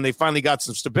direction. They finally got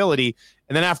some stability.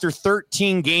 And then after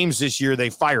 13 games this year,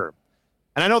 they fire him.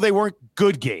 And I know they weren't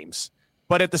good games,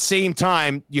 but at the same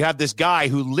time, you have this guy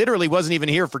who literally wasn't even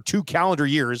here for 2 calendar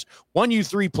years, won you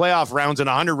 3 playoff rounds and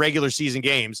 100 regular season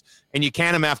games, and you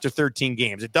can him after 13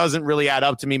 games. It doesn't really add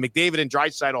up to me. McDavid and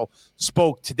Draisaitl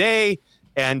spoke today,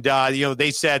 and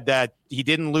they said that he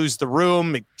didn't lose the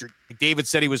room. McDavid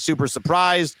said he was super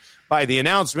surprised by the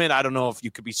announcement. I don't know if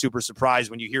you could be super surprised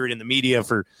when you hear it in the media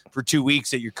for 2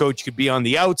 weeks that your coach could be on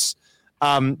the outs.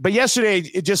 But yesterday,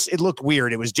 it looked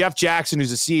weird. It was Jeff Jackson,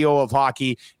 who's the CEO of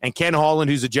hockey, and Ken Holland,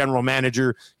 who's the general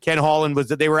manager. Ken Holland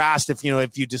they were asked if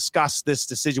you discussed this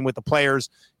decision with the players.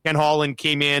 Ken Holland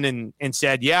came in and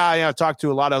said, I talked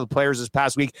to a lot of the players this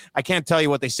past week. I can't tell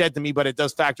you what they said to me, but it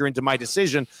does factor into my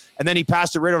decision. And then he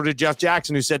passed it right over to Jeff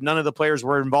Jackson, who said none of the players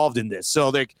were involved in this.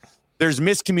 So there's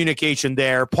miscommunication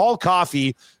there. Paul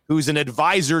Coffey, who's an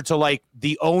advisor to like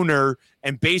the owner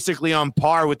and basically on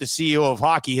par with the CEO of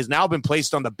hockey, has now been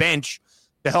placed on the bench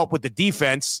to help with the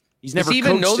defense. He's never Does he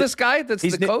even know coached this guy that's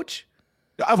the coach?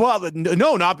 Well,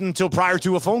 no, not until prior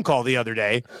to a phone call the other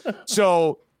day.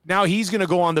 So now he's going to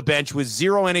go on the bench with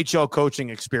 0 NHL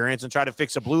coaching experience and try to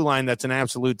fix a blue line that's an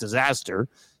absolute disaster.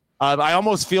 I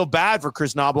almost feel bad for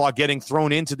Chris Knoblauch getting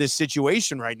thrown into this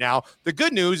situation right now. The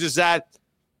good news is that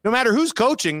no matter who's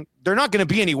coaching, they're not going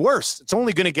to be any worse. It's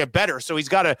only going to get better. So he's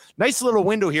got a nice little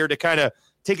window here to kind of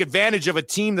take advantage of a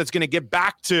team that's going to get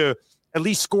back to at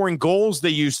least scoring goals they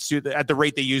used to at the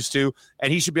rate they used to.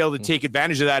 And he should be able to take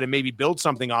advantage of that and maybe build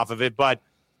something off of it. But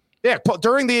yeah,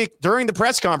 during the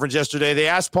press conference yesterday, they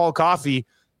asked Paul Coffey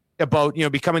about,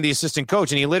 becoming the assistant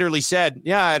coach. And he literally said,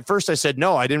 at first I said,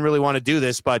 no, I didn't really want to do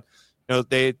this, but I'll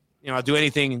do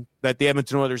anything that the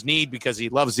Edmonton Oilers need because he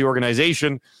loves the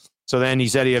organization. So then he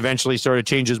said he eventually sort of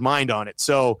changed his mind on it.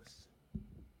 So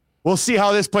we'll see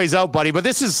how this plays out, buddy. But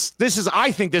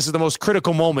I think this is the most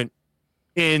critical moment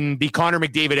in the Connor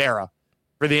McDavid era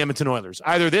for the Edmonton Oilers.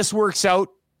 Either this works out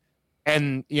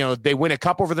and, they win a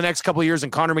cup over the next couple of years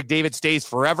and Connor McDavid stays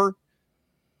forever,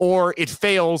 or it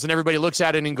fails and everybody looks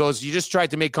at it and goes, you just tried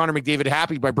to make Connor McDavid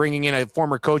happy by bringing in a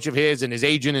former coach of his and his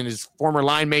agent and his former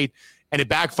line mate, and it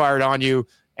backfired on you.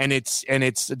 And it's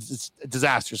a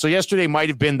disaster. So yesterday might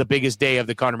have been the biggest day of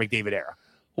the Connor McDavid era.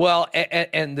 Well,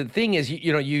 and the thing is,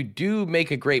 you do make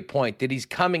a great point that he's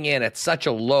coming in at such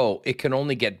a low, it can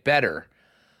only get better.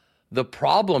 The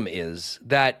problem is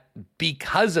that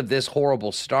because of this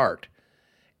horrible start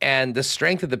and the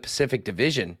strength of the Pacific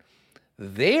Division,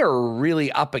 they are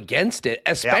really up against it,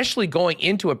 especially going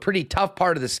into a pretty tough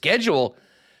part of the schedule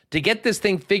to get this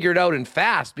thing figured out and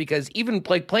fast, because even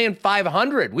playing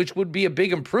 500, which would be a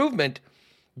big improvement,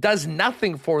 does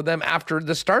nothing for them after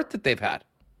the start that they've had.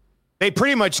 They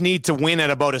pretty much need to win at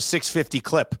about a 650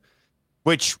 clip,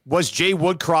 which was Jay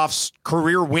Woodcroft's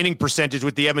career winning percentage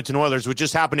with the Edmonton Oilers, which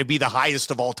just happened to be the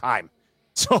highest of all time.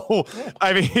 So,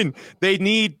 I mean, they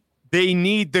need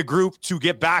the group to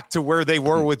get back to where they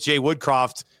were with Jay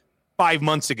Woodcroft 5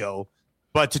 months ago,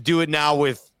 but to do it now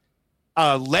with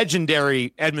a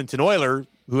legendary Edmonton Oiler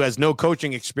who has no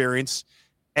coaching experience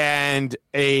and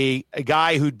a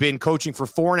guy who'd been coaching for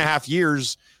 4.5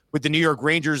 years with the New York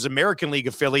Rangers American League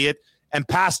affiliate and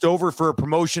passed over for a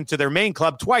promotion to their main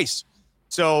club twice.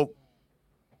 So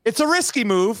it's a risky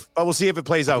move, but we'll see if it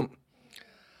plays out.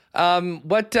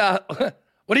 What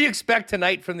do you expect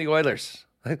tonight from the Oilers?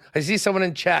 I see someone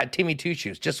in chat, Timmy Two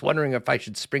Shoes, just wondering if I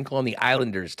should sprinkle on the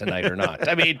Islanders tonight or not.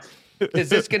 I mean, is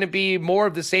this going to be more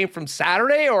of the same from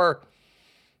Saturday, or?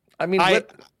 I mean,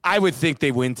 I would think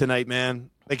they win tonight,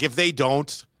 man. Like if they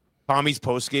don't, Tommy's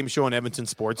post-game show on Edmonton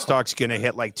Sports Talk's going to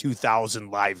hit like 2,000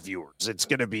 live viewers. It's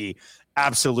going to be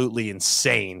absolutely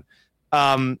insane.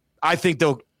 I think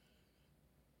they'll.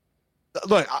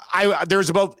 Look, there's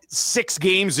about 6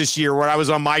 games this year where I was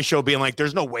on my show being like,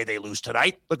 there's no way they lose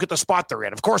tonight. Look at the spot they're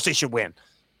in. Of course they should win.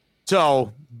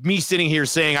 So me sitting here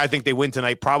saying I think they win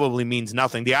tonight probably means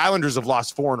nothing. The Islanders have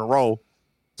lost 4 in a row,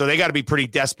 so they got to be pretty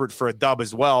desperate for a dub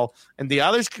as well. And the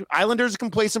Islanders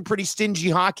can play some pretty stingy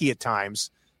hockey at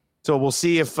times. So we'll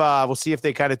see if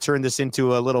they kind of turn this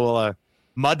into a little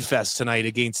mud fest tonight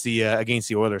against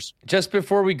the Oilers. Just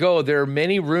before we go, there are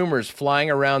many rumors flying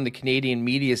around the Canadian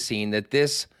media scene that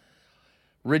this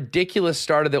ridiculous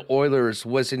start of the Oilers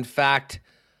was in fact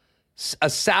a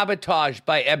sabotage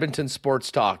by Edmonton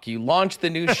Sports Talk. You launch the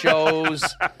new shows.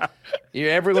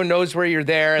 Everyone knows where you're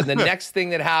there. And the next thing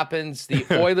that happens, the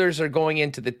Oilers are going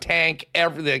into the tank.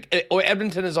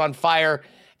 Edmonton is on fire.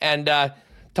 And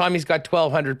Tommy's got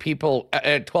 1,200 people,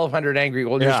 1,200 angry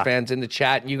Oilers fans in the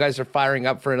chat. And you guys are firing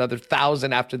up for another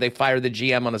 1,000 after they fire the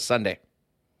GM on a Sunday.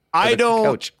 I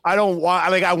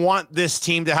want this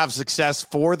team to have success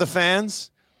for the fans.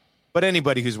 But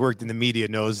anybody who's worked in the media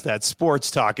knows that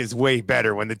sports talk is way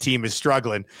better when the team is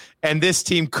struggling. And this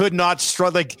team could not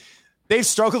struggle. Like, they've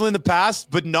struggled in the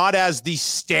past, but not as the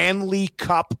Stanley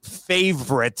Cup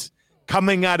favorite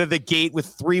coming out of the gate with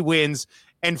 3 wins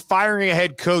and firing a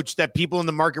head coach that people in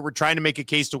the market were trying to make a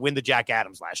case to win the Jack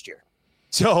Adams last year.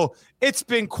 So it's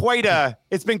been quite a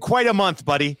month,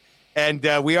 buddy.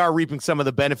 And we are reaping some of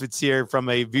the benefits here from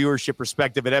a viewership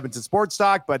perspective at Edmonton Sports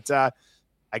Talk. But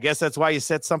I guess that's why you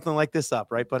set something like this up,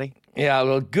 right, buddy? Yeah,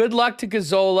 well, good luck to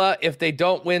Gazzola if they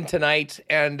don't win tonight.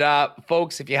 And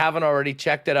folks, if you haven't already,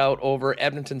 checked it out over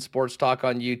Edmonton Sports Talk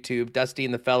on YouTube. Dusty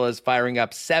and the fellas firing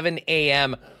up 7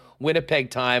 a.m. Winnipeg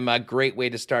time. A great way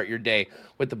to start your day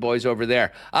with the boys over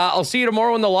there. I'll see you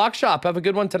tomorrow in the Lock Shop. Have a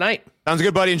good one tonight. Sounds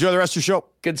good, buddy. Enjoy the rest of your show.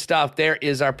 Good stuff. There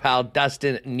is our pal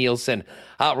Dustin Nielsen.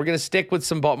 We're going to stick with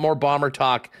some more Bomber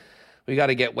talk. We got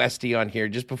to get Westy on here.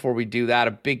 Just before we do that,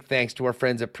 a big thanks to our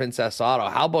friends at Princess Auto.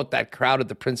 How about that crowd at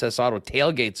the Princess Auto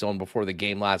tailgate zone before the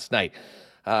game last night,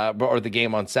 or the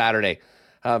game on Saturday?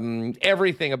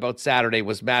 Everything about Saturday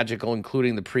was magical,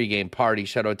 including the pregame party.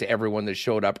 Shout out to everyone that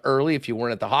showed up early if you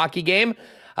weren't at the hockey game.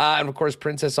 And of course,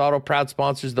 Princess Auto, proud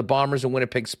sponsors the Bombers and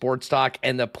Winnipeg Sports Talk,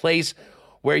 and the place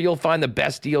where you'll find the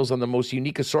best deals on the most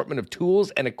unique assortment of tools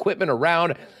and equipment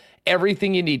around.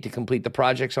 Everything you need to complete the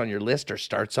projects on your list or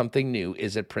start something new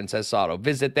is at Princess Auto.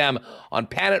 Visit them on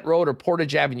Panet Road or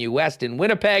Portage Avenue West in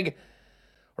Winnipeg,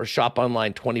 or shop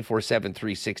online 24/7,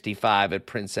 365 at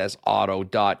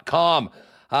princessauto.com.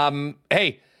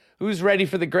 Hey, who's ready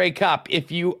for the Grey Cup?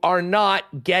 If you are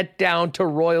not, get down to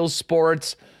Royal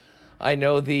Sports. I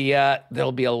know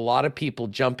there'll be a lot of people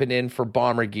jumping in for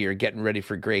Bomber gear, getting ready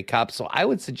for Grey Cup. So I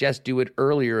would suggest do it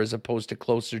earlier as opposed to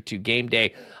closer to game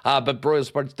day. But Royal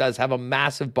Sports does have a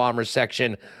massive Bomber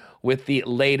section with the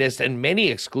latest and many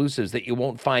exclusives that you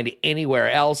won't find anywhere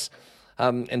else.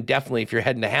 And definitely, if you're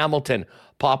heading to Hamilton,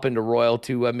 pop into Royal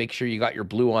to make sure you got your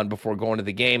blue on before going to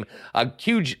the game. A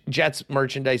huge Jets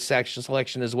merchandise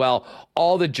selection as well.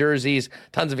 All the jerseys,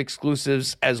 tons of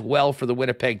exclusives as well for the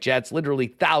Winnipeg Jets. Literally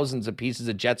thousands of pieces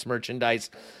of Jets merchandise.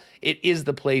 It is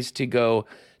the place to go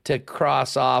to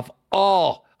cross off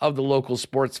all of the local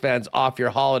sports fans off your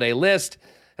holiday list.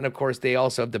 And of course, they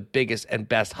also have the biggest and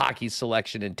best hockey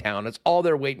selection in town. It's all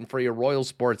there waiting for you. Royal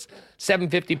Sports,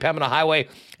 750 Pembina Highway.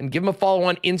 And give them a follow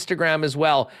on Instagram as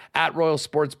well, at Royal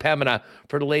Sports Pembina,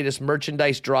 for the latest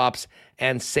merchandise drops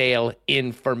and sale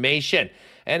information.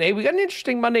 And hey, we got an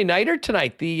interesting Monday nighter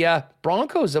tonight. The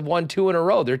Broncos have won 2 in a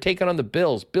row. They're taking on the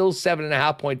Bills. Bills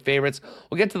 7.5-point favorites.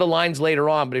 We'll get to the lines later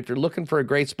on, but if you're looking for a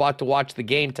great spot to watch the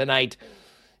game tonight,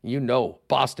 you know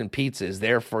Boston Pizza is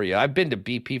there for you. I've been to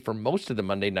BP for most of the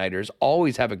Monday nighters.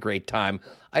 Always have a great time.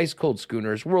 Ice cold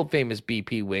schooners, world famous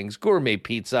BP wings, gourmet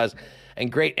pizzas,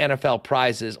 and great NFL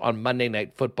prizes on Monday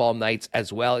night football nights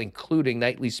as well, including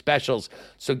nightly specials.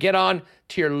 So get on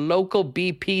to your local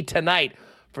BP tonight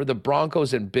for the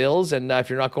Broncos and Bills. And if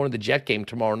you're not going to the Jet game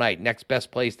tomorrow night, next best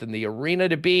place than the arena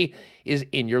to be is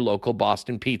in your local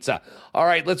Boston Pizza. All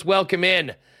right, let's welcome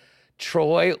in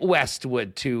Troy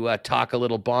Westwood to talk a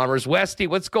little Bombers. Westy,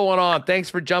 what's going on?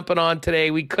 Thanks for jumping on today.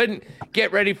 We couldn't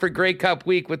get ready for Grey Cup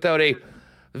week without a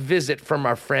visit from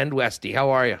our friend Westy.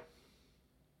 How are you?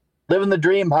 Living the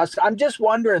dream, Husk. I'm just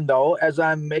wondering, though, as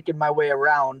I'm making my way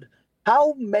around,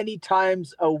 how many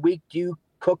times a week do you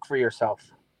cook for yourself?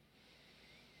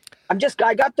 I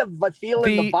got the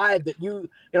feeling, the vibe that you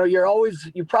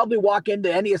probably walk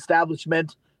into any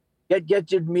establishment,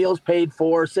 get your meals paid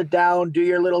for, sit down, do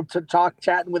your little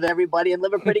chatting with everybody, and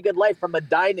live a pretty good life from a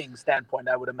dining standpoint,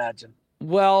 I would imagine.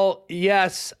 Well,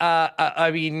 yes. I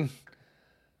mean,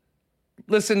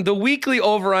 listen, the weekly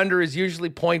over-under is usually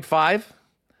 0.5.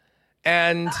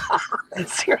 And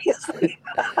seriously,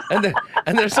 and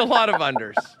there's a lot of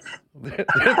unders.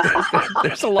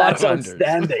 There's a lot of unders.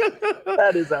 Outstanding.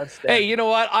 That is outstanding. Hey, you know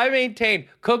what? I maintain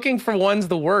cooking for one's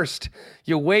the worst.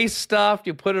 You waste stuff,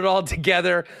 you put it all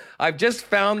together. I've just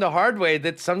found the hard way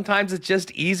that sometimes it's just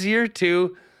easier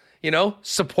to,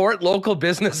 support local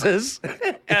businesses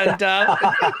and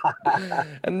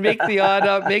make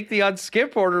the odd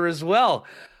skip order as well.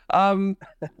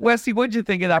 Wesley, what'd you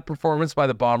think of that performance by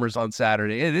the Bombers on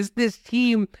Saturday? This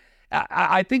team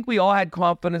I think we all had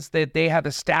confidence that they have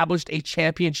established a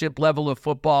championship level of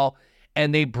football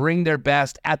and they bring their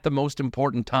best at the most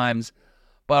important times.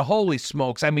 But holy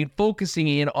smokes, I mean, focusing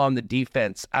in on the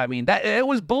defense, I mean, that it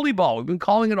was bully ball. We've been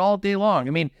calling it all day long.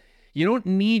 I mean, you don't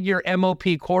need your MOP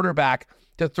quarterback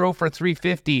to throw for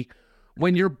 350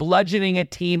 when you're bludgeoning a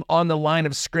team on the line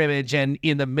of scrimmage. And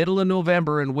in the middle of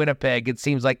November in Winnipeg, it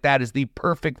seems like that is the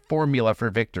perfect formula for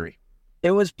victory.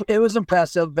 It was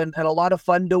impressive and a lot of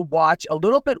fun to watch. A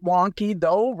little bit wonky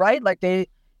though, right? Like it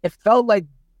felt like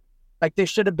they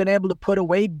should have been able to put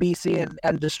away BC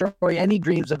and destroy any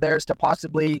dreams of theirs to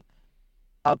possibly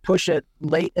push it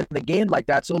late in the game like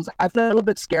that. So I felt a little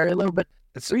bit scary, a little bit.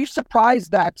 Were you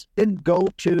surprised that didn't go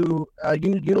to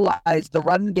utilize the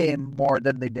run game more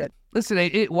than they did? Listen,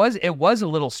 it was a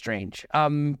little strange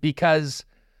because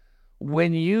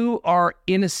when you are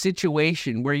in a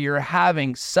situation where you're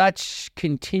having such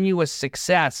continuous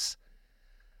success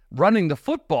running the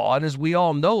football, and as we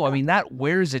all know, I mean, that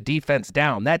wears a defense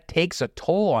down. That takes a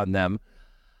toll on them.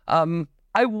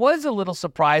 I was a little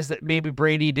surprised that maybe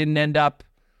Brady didn't end up,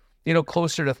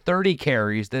 closer to 30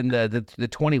 carries than the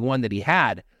 21 that he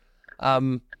had.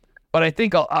 But I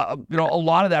think, a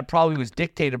lot of that probably was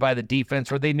dictated by the defense,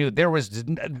 where they knew they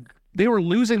were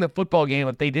losing the football game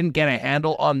if they didn't get a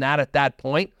handle on that at that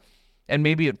point, and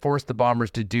maybe it forced the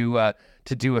Bombers to do a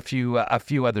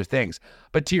few other things.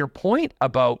 But to your point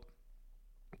about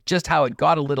just how it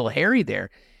got a little hairy there,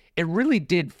 it really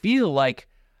did feel like,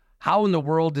 how in the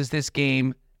world is this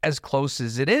game as close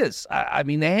as it is? I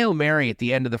mean, the Hail Mary at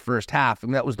the end of the first half, I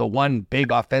mean, that was the one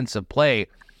big offensive play.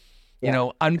 Yeah.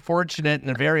 Unfortunate and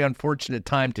a very unfortunate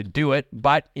time to do it,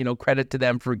 but credit to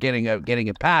them for getting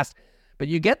it past. But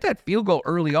you get that field goal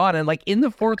early on, and like in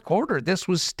the fourth quarter, this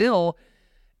was still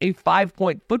a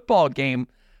 5-point football game.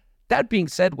 That being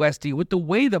said, Westy, with the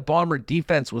way the Bomber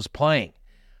defense was playing,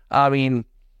 I mean,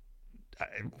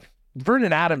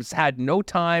 Vernon Adams had no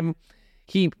time.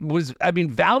 He was,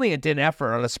 valiant in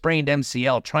effort on a sprained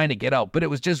MCL trying to get out, but it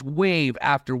was just wave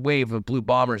after wave of Blue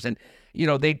Bombers. And,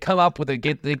 they'd come up with they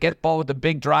get ball with a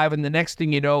big drive, and the next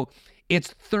thing you know,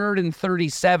 it's 3rd and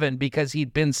 37 because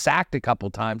he'd been sacked a couple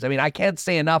times. I mean, I can't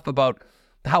say enough about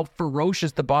how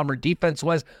ferocious the Bomber defense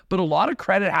was, but a lot of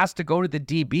credit has to go to the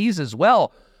DBs as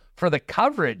well for the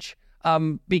coverage,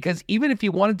 because even if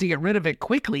you wanted to get rid of it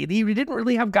quickly, you didn't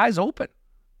really have guys open.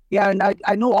 Yeah, and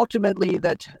I know ultimately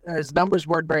that his numbers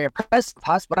weren't very impressive,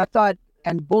 but I thought,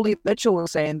 and Bully Mitchell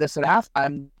was saying this at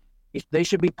halftime, they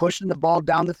should be pushing the ball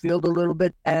down the field a little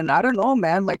bit. And I don't know,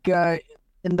 man, like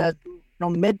in the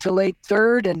mid to late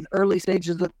third and early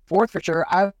stages of the fourth, for sure,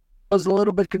 I was a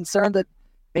little bit concerned that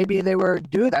maybe they were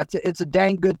doing that. It's a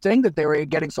dang good thing that they were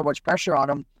getting so much pressure on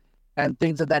them and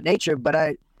things of that nature. But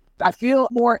I feel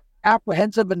more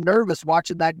apprehensive and nervous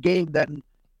watching that game than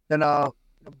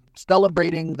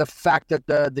celebrating the fact that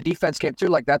the defense came through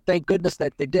like that. Thank goodness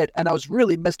that they did. And I was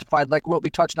really mystified, like what we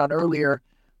touched on earlier,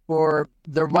 for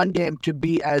the run game to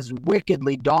be as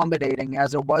wickedly dominating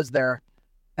as it was there,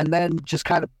 and then just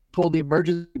kind of pull the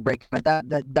emergency brake.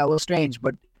 That was strange.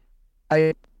 But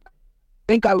I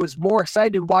think I was more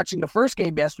excited watching the first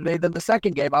game yesterday than the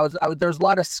second game. There's a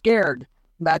lot of scared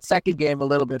in that second game a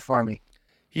little bit for me.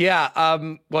 Yeah.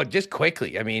 Well, just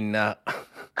quickly, I mean, the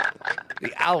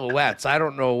Alouettes, I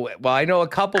don't know. Well, I know a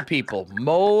couple people.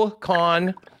 Mo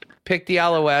Khan picked the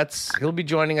Alouettes. He'll be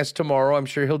joining us tomorrow. I'm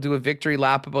sure he'll do a victory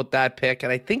lap about that pick.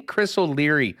 And I think Chris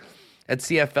O'Leary at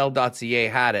CFL.ca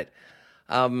had it.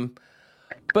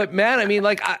 But man, I mean,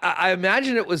 like I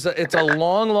imagine it's a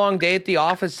long day at the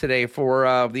office today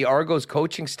for the Argos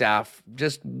coaching staff.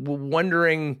 Just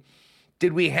wondering,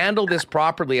 did we handle this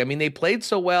properly? I mean, they played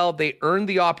so well. They earned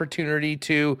the opportunity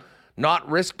to not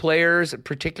risk players at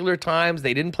particular times.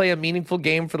 They didn't play a meaningful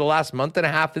game for the last month and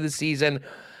a half of the season.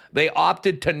 They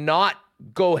opted to not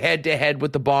go head-to-head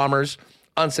with the Bombers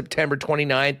on September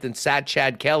 29th and sat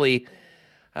Chad Kelly.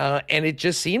 And it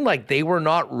just seemed like they were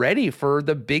not ready for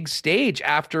the big stage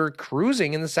after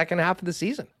cruising in the second half of the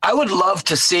season. I would love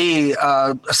to see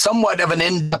somewhat of an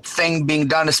in-depth thing being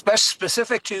done, especially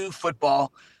specific to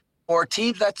football, for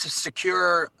teams that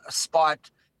secure a spot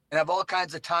and have all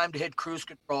kinds of time to hit cruise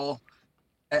control,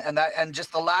 and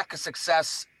just the lack of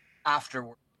success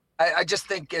afterward. I just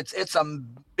think it's a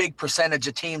big percentage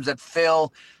of teams that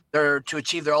fail to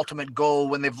achieve their ultimate goal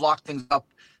when they've locked things up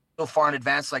so far in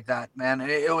advance like that, man.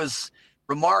 It was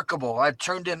remarkable. I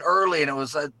turned in early, and it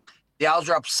was the Owls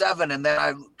were up 7, and then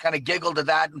I kind of giggled at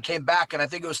that and came back, and I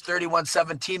think it was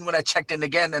 31-17 when I checked in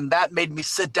again, and that made me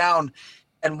sit down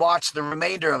and watch the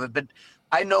remainder of it. But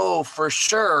I know for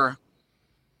sure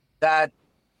that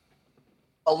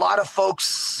a lot of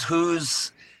folks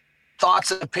whose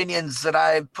thoughts and opinions that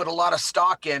I put a lot of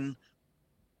stock in,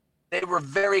 they were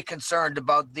very concerned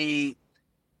about the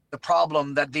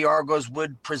problem that the Argos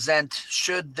would present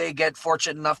should they get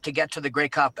fortunate enough to get to the Grey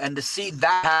Cup. And to see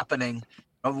that happening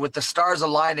with the stars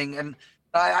aligning, and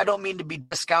I don't mean to be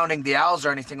discounting the Owls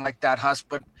or anything like that, Huss,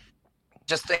 but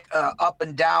just think up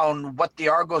and down what the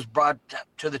Argos brought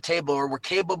to the table or were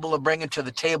capable of bringing to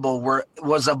the table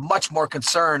was a much more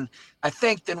concern, I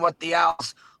think, than what the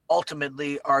Owls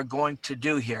ultimately are going to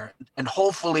do here. And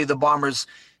hopefully the Bombers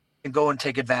can go and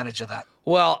take advantage of that.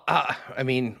 Well, I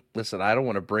mean, listen, I don't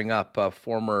want to bring up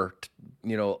former,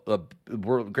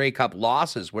 World Grey Cup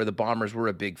losses where the Bombers were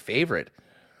a big favorite,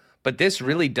 but this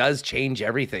really does change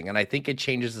everything. And I think it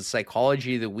changes the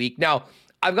psychology of the week. Now,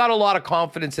 I've got a lot of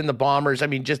confidence in the Bombers. I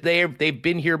mean, just they've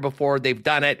been here before. They've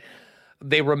done it.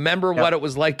 They remember what it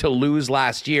was like to lose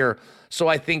last year. So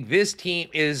I think this team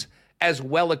is as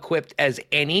well equipped as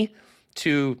any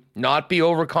to not be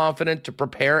overconfident, to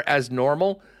prepare as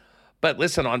normal. But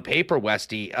listen, on paper,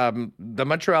 Westy, the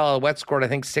Montreal Alouettes scored, I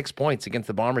think, 6 points against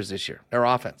the Bombers this year, their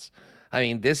offense. I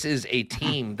mean, this is a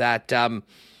team that, and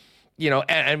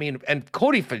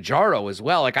Cody Fajardo as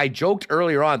well. Like I joked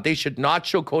earlier on, they should not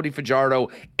show Cody Fajardo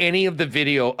any of the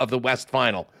video of the West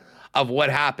Final of what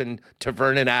happened to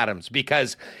Vernon Adams,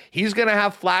 because he's going to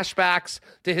have flashbacks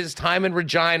to his time in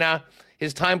Regina,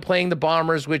 his time playing the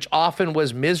Bombers, which often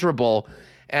was miserable.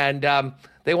 And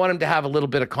they want him to have a little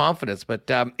bit of confidence. But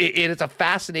it's a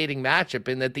fascinating matchup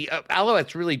in that the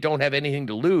Alouettes really don't have anything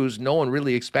to lose. No one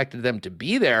really expected them to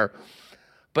be there.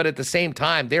 But at the same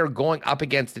time, they're going up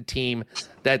against a team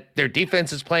that their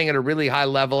defense is playing at a really high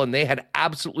level, and they had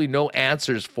absolutely no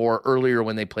answers for earlier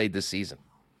when they played this season.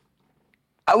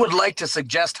 I would like to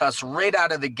suggest, us right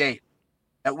out of the gate,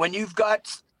 that when you've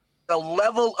got the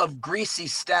level of greasy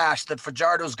stash that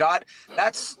Fajardo's got,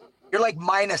 you're like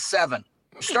 -7.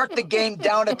 You start the game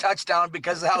down a touchdown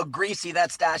because of how greasy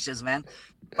that stash is, man.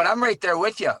 But I'm right there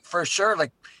with you for sure.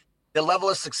 Like the level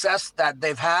of success that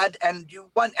they've had, and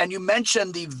you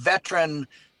mentioned the veteran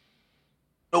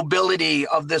nobility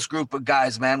of this group of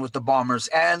guys, man, with the Bombers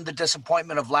and the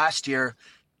disappointment of last year.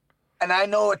 And I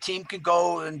know a team can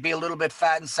go and be a little bit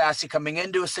fat and sassy coming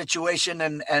into a situation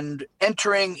and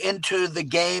entering into the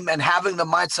game and having the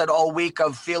mindset all week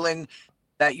of feeling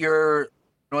that you're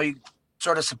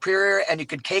sort of superior and you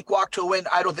could cakewalk to a win.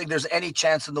 I don't think there's any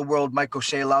chance in the world Mike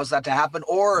O'Shea allows that to happen,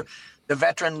 or the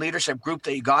veteran leadership group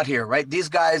that you got here, right? These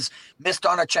guys missed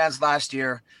on a chance last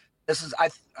year. This is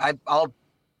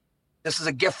this is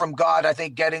a gift from God, I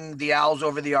think, getting the Owls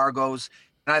over the Argos,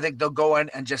 and I think they'll go in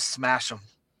and just smash them.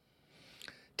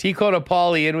 Tico to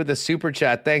Paulie in with a super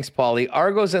chat. Thanks, Paulie.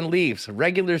 Argos and Leafs,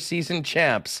 regular season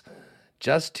champs.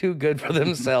 Just too good for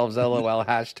themselves, LOL,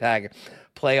 hashtag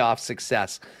playoff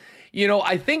success.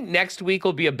 I think next week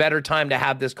will be a better time to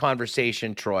have this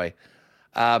conversation, Troy.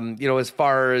 As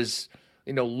far as,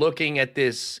 looking at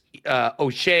this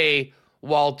O'Shea,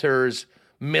 Walters,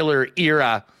 Miller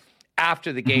era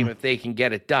after the game, if they can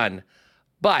get it done.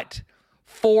 But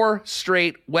 4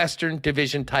 straight Western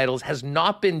Division titles has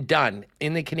not been done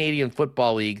in the Canadian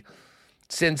Football League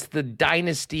since the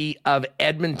dynasty of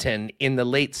Edmonton in the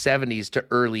late 70s to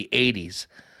early 80s.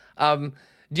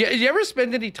 Do you ever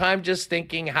spend any time just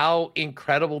thinking how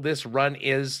incredible this run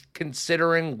is,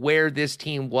 considering where this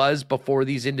team was before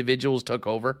these individuals took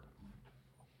over?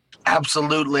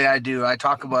 Absolutely, I do. I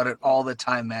talk about it all the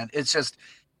time, man. It's just,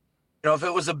 if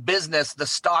it was a business, the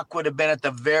stock would have been at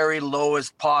the very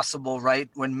lowest possible, right?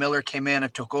 When Miller came in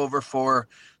and took over for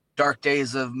dark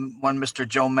days of one Mr.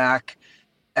 Joe Mack.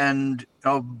 And,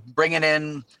 bringing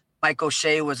in Mike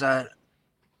O'Shea was a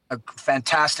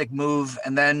fantastic move.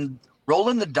 And then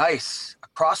rolling the dice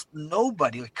across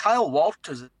nobody, like Kyle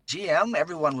Walters, GM,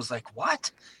 everyone was like,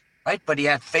 what? Right? But he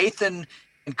had faith in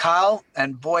Kyle,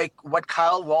 and boy, what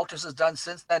Kyle Walters has done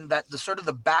since then, that the sort of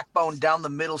the backbone down the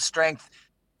middle strength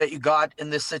that you got in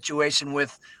this situation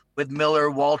with Miller,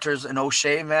 Walters, and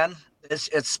O'Shea, man,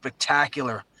 it's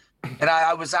spectacular. And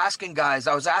I was asking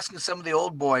some of the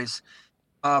old boys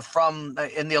from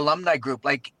in the alumni group,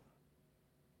 like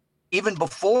even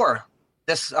before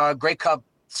this Grey Cup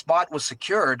spot was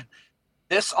secured,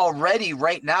 this already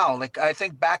right now, like I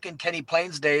think back in Kenny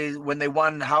Plain's day when they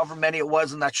won however many it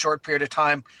was in that short period of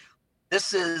time,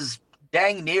 this is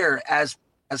dang near as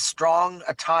strong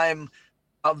a time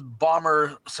of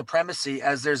Bomber supremacy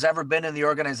as there's ever been in the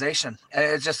organization. And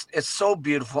it's so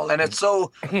beautiful, and it's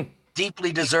so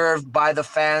deeply deserved by the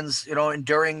fans,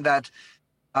 enduring that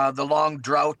the long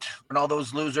drought when all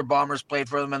those loser Bombers played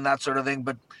for them and that sort of thing,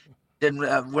 but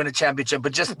didn't win a championship.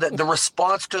 But just the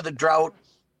response to the drought,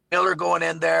 Miller going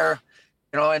in there,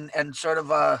 and sort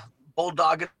of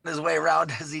bulldogging his way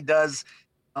around as he does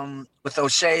with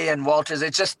O'Shea and Walters.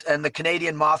 It's just, and the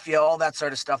Canadian Mafia, all that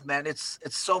sort of stuff, man. It's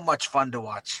so much fun to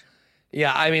watch.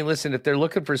 Yeah, I mean, listen, if they're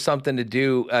looking for something to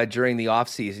do during the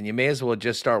offseason, you may as well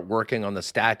just start working on the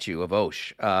statue of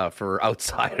Osh for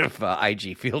outside of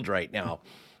IG Field right now,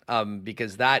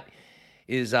 because that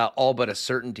is all but a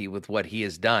certainty with what he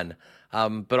has done.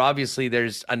 But obviously,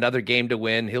 there's another game to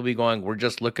win. He'll be going, we're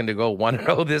just looking to go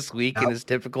 1-0 this week in his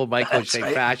typical Michael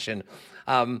O'Shea fashion.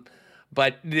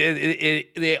 But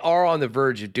they are on the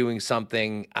verge of doing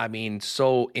something, I mean,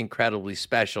 so incredibly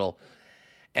special.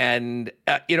 And,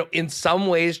 in some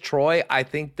ways, Troy, I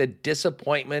think the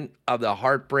disappointment of the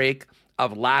heartbreak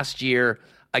of last year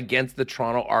against the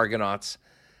Toronto Argonauts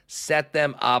set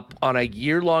them up on a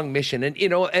year-long mission. And,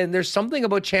 and there's something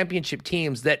about championship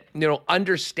teams that,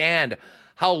 understand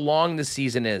how long the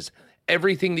season is,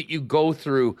 everything that you go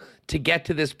through to get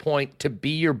to this point, to be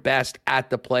your best at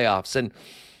the playoffs. And,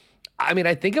 I mean,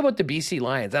 I think about the BC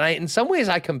Lions, and in some ways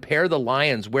I compare the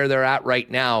Lions where they're at right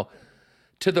now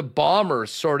to the Bombers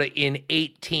sort of in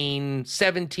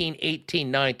 17,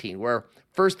 18, 19, where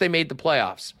first they made the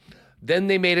playoffs. Then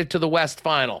they made it to the West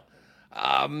Final.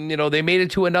 They made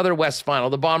it to another West Final.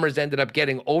 The Bombers ended up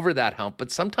getting over that hump,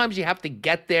 but sometimes you have to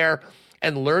get there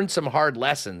and learn some hard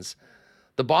lessons.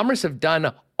 The Bombers have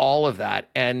done all of that,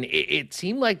 and it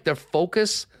seemed like their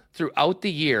focus throughout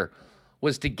the year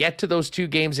was to get to those 2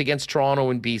 games against Toronto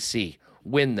and BC,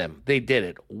 win them. They did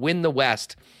it, win the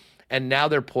West. And now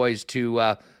they're poised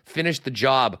to finish the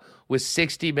job with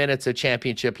 60 minutes of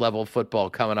championship-level football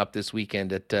coming up this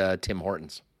weekend at Tim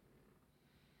Hortons.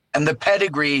 And the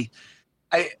pedigree,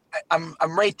 I'm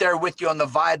right there with you on the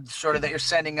vibe sort of that you're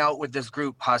sending out with this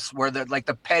group, Huss, where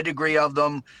the pedigree of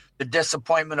them, the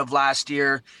disappointment of last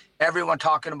year, everyone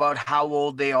talking about how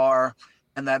old they are,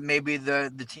 and that maybe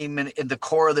the team in the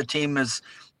core of the team is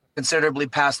considerably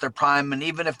past their prime. And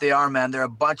even if they are, man, they're a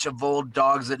bunch of old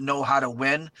dogs that know how to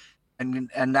win.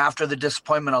 And after the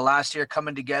disappointment of last year,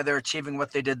 coming together, achieving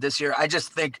what they did this year, I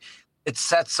just think it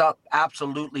sets up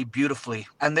absolutely beautifully.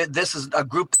 And this is a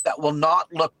group that will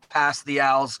not look past the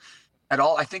Owls at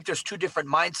all. I think there's 2 different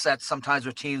mindsets sometimes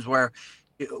with teams where,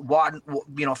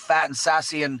 fat and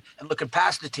sassy and looking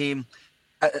past the team,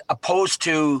 opposed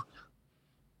to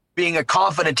being a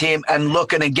confident team and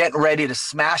looking and getting ready to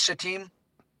smash a team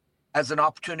as an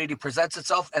opportunity presents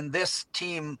itself. And this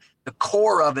team, the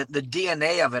core of it, the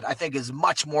DNA of it, I think is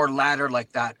much more ladder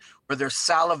like that, where they're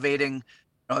salivating.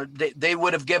 They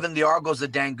would have given the Argos a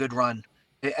dang good run.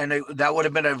 And that would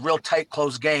have been a real tight,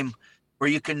 close game where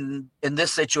you can, in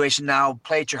this situation now,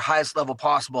 play at your highest level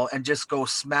possible and just go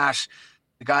smash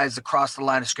the guys across the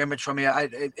line of scrimmage from you.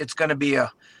 It's going to be an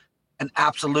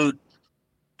absolute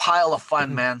pile of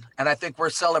fun, man. And I think we're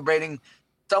celebrating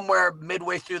somewhere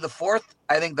midway through the 4th.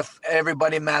 I think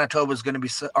everybody in Manitoba is going to be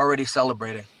already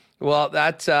celebrating. Well,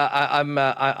 that's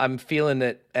I'm feeling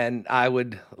it, and I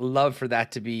would love for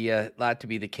that to be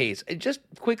the case. And just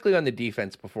quickly on the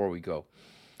defense before we go,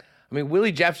 I mean,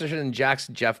 Willie Jefferson and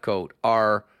Jackson Jeffcoat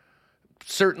are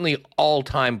certainly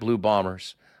all-time Blue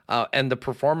Bombers, and the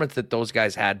performance that those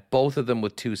guys had, both of them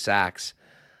with 2 sacks.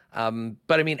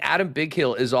 But I mean, Adam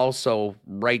Bighill is also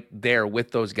right there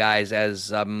with those guys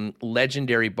as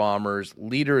legendary Bombers,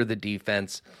 leader of the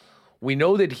defense. We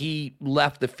know that he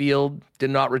left the field,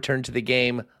 did not return to the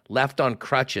game, left on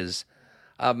crutches.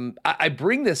 I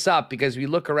bring this up because we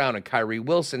look around and Kyrie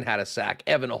Wilson had a sack.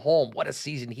 Evan Holm, what a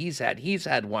season he's had. He's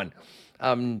had one.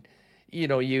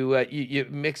 You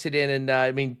mix it in, and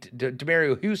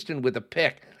Demario Houston with a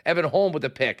pick, Evan Holm with a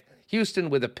pick, Houston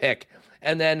with a pick,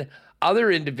 and then other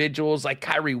individuals like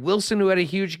Kyrie Wilson who had a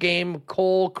huge game,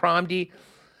 Cole, Cromdy.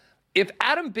 If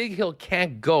Adam Bighill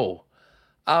can't go,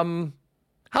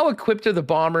 how equipped are the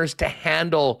Bombers to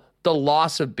handle the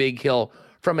loss of Bighill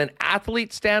from an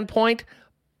athlete standpoint,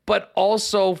 but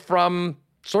also from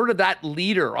sort of that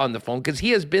leader on the phone? Because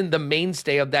he has been the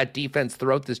mainstay of that defense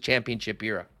throughout this championship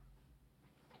era.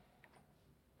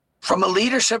 From a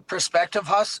leadership perspective,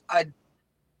 Huss,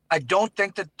 I don't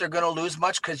think that they're going to lose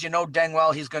much because dang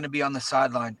well he's going to be on the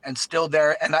sideline and still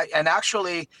there. And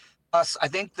actually, Huss, I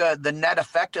think the net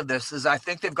effect of this is I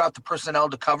think they've got the personnel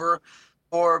to cover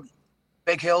for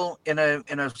Bighill in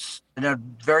a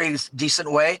very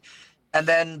decent way, and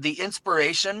then the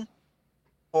inspiration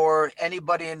for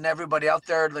anybody and everybody out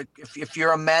there, like if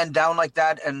you're a man down like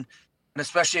that, and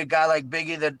especially a guy like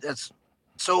Biggie that's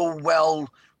so well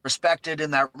respected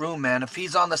in that room, man, if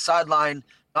he's on the sideline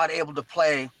not able to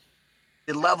play,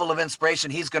 the level of inspiration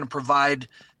he's going to provide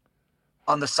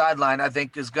on the sideline, I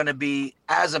think, is going to be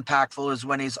as impactful as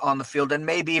when he's on the field, and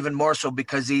maybe even more so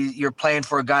because you're playing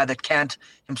for a guy that can't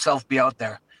himself be out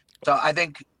there. So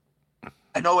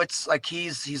I know it's like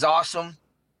he's awesome.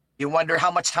 You wonder how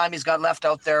much time he's got left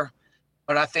out there,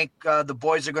 but I think the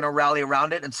boys are going to rally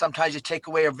around it. And sometimes you take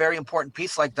away a very important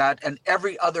piece like that, and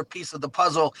every other piece of the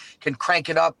puzzle can crank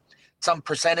it up some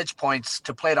percentage points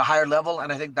to play at a higher level.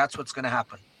 And I think that's what's going to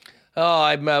happen. Oh,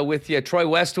 I'm with you. Troy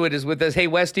Westwood is with us. Hey,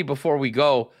 Westy, before we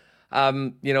go,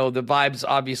 the vibes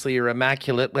obviously are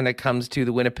immaculate when it comes to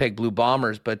the Winnipeg Blue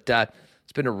Bombers, but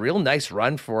it's been a real nice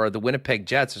run for the Winnipeg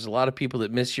Jets. There's a lot of people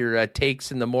that miss your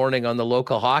takes in the morning on the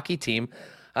local hockey team.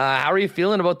 How are you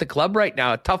feeling about the club right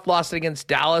now? A tough loss against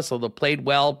Dallas, although played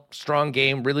well, strong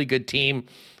game, really good team.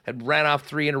 Had ran off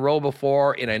 3 in a row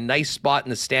before, in a nice spot in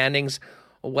the standings.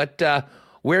 Where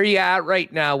are you at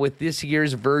right now with this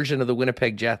year's version of the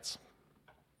Winnipeg Jets?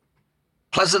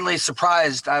 Pleasantly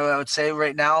surprised, I would say,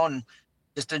 right now, and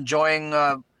just enjoying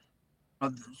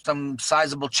some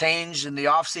sizable change in the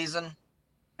offseason.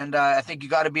 And I think you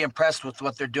got to be impressed with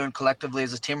what they're doing collectively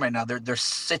as a team right now. They're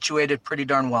situated pretty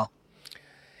darn well.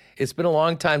 It's been a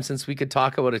long time since we could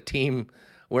talk about a team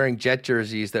wearing Jet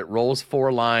jerseys that rolls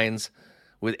 4 lines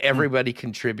with everybody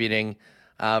contributing,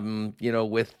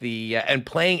 with the and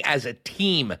playing as a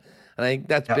team. And I think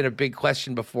that's been a big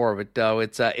question before, but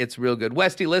it's real good.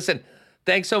 Westy, listen,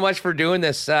 thanks so much for doing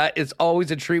this. It's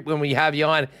always a treat when we have you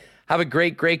on. Have a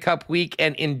great Grey Cup week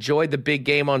and enjoy the big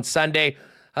game on Sunday.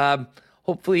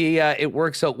 Hopefully it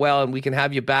works out well and we can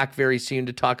have you back very soon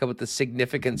to talk about the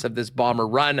significance of this Bomber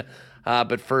run.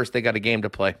 But first, they got a game to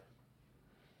play.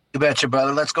 You betcha,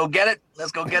 brother. Let's go get it.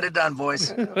 Let's go get it done,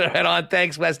 boys. Right on.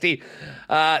 Thanks, Westy.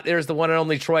 There's the one and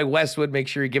only Troy Westwood. Make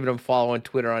sure you're giving him a follow on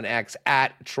Twitter, on X,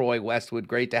 @Troy Westwood.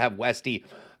 Great to have Westy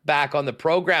back on the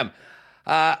program.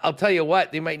 I'll tell you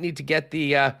what, they might need to get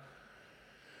the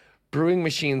brewing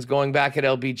machines going back at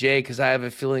LBJ, because I have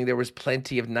a feeling there was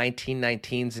plenty of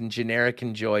 1919s and generic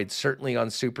enjoyed, certainly on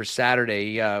Super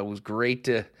Saturday. It was great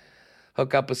to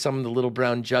hook up with some of the Little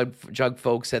Brown Jug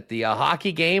folks at the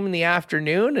hockey game in the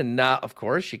afternoon. And, of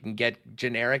course, you can get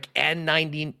generic and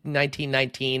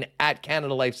 1919 at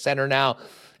Canada Life Center now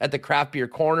at the Craft Beer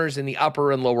Corners in the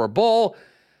upper and lower bowl.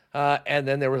 And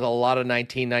then there was a lot of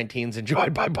 1919s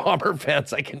enjoyed by Bomber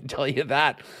fans, I can tell you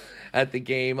that, at the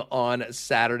game on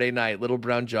Saturday night. Little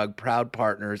Brown Jug, proud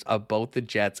partners of both the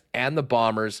Jets and the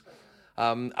Bombers.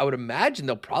 I would imagine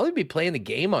they'll probably be playing the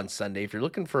game on Sunday. If you're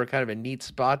looking for a kind of a neat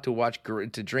spot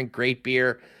to drink great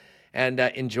beer and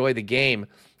enjoy the game,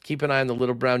 keep an eye on the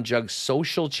Little Brown Jug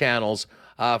social channels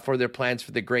for their plans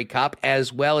for the Grey Cup,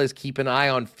 as well as keep an eye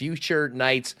on future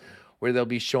nights where they'll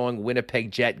be showing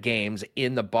Winnipeg Jet games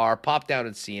in the bar. Pop down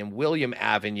and see them, William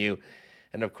Avenue.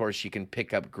 And, of course, you can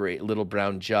pick up great Little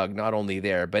Brown Jug, not only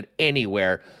there, but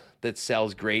anywhere that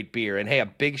sells great beer. And, hey, a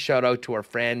big shout-out to our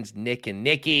friends Nick and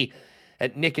Nikki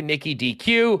at Nick and Nikki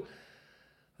DQ.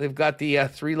 They've got the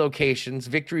 3 locations.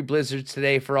 Victory Blizzards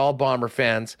today for all Bomber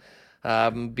fans.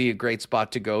 Be a great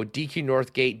spot to go. DQ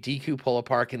Northgate, DQ Polo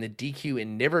Park, and the DQ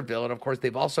in Niverville. And, of course,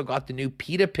 they've also got the new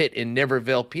Pita Pit in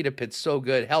Niverville. Pita Pit's so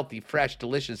good, healthy, fresh,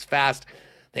 delicious, fast.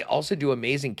 They also do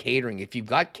amazing catering. If you've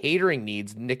got catering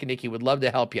needs, Nick and Nikki would love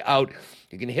to help you out.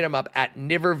 You can hit them up at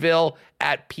Niverville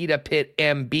at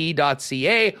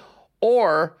pitapitmb.ca,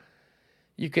 or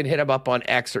you can hit them up on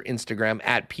X or Instagram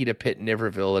at Pita Pit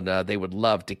Niverville, and they would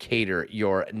love to cater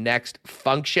your next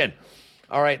function.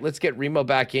 All right, let's get Remo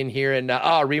back in here. And,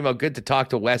 Remo, good to talk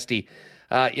to Westy.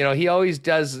 He always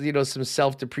does, some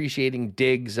self-depreciating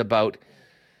digs about,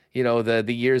 the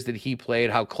years that he played,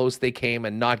 how close they came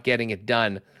and not getting it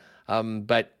done.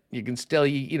 But you can still,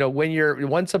 when you're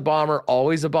once a Bomber,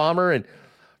 always a Bomber. And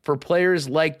for players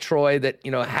like Troy that,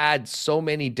 had so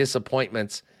many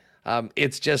disappointments,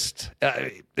 it's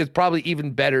probably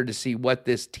even better to see what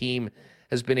this team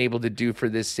has been able to do for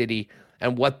this city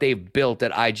and what they've built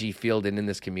at IG Field and in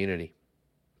this community.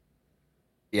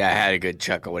 Yeah, I had a good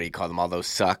chuckle. What do you call them? All those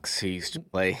sucks who used to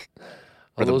play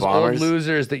for the those Bombers. Old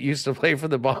losers that used to play for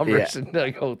the Bombers and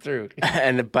go through.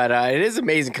 But it is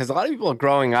amazing because a lot of people are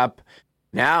growing up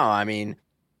now. I mean,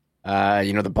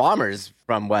 the Bombers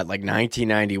from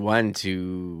 1991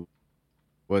 to,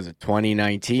 was it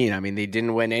 2019? I mean, they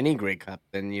didn't win any Grey Cup.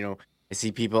 And, I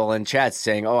see people in chat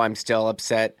saying, oh, I'm still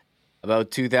upset about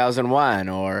 2001,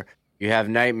 or you have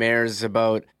nightmares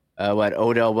about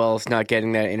Odell Willis not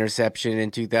getting that interception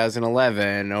in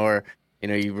 2011, or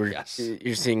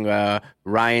you're seeing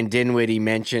Ryan Dinwiddie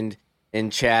mentioned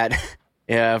in chat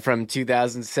from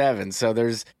 2007. So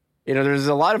there's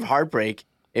a lot of heartbreak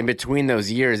in between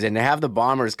those years, and to have the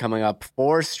Bombers coming up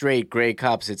 4 straight Grey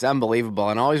Cups, it's unbelievable.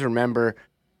 And I always remember,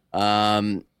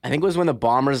 I think it was when the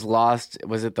Bombers lost.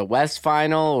 Was it the West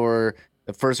Final or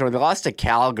the first one? They lost to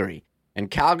Calgary. And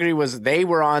Calgary they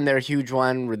were on their huge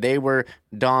one where they were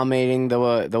dominating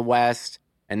the West,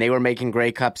 and they were making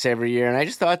Grey Cups every year. And I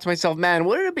just thought to myself, man,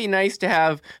 wouldn't it be nice to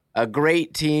have a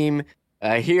great team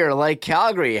here like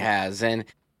Calgary has? And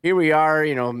here we are,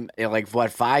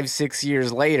 5-6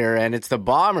 years later, and it's the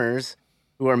Bombers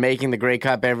who are making the Grey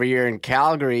Cup every year. In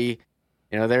Calgary,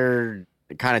 they're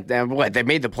kind of they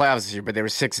made the playoffs this year, but they were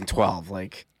 6-12.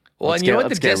 Well, and you know what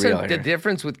the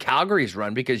difference with Calgary's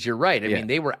run, because you're right. I mean,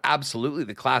 they were absolutely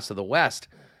the class of the West,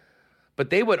 but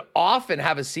they would often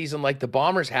have a season like the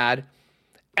Bombers had,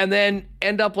 and then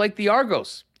end up like the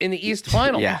Argos in the East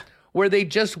Final, where they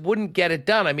just wouldn't get it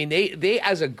done. I mean, they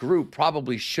as a group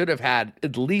probably should have had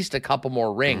at least a couple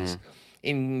more rings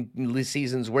in the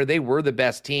seasons where they were the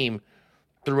best team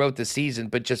throughout the season,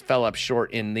 but just fell up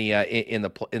short in the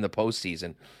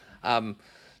postseason.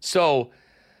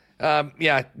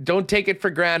 Don't take it for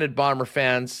granted, Bomber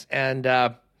fans. And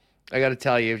I got to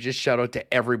tell you, just shout out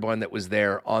to everyone that was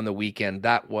there on the weekend.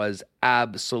 That was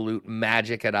absolute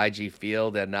magic at IG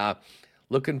Field. And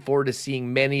looking forward to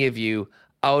seeing many of you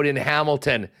out in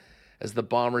Hamilton as the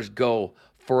go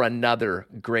for another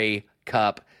Grey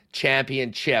Cup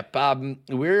championship.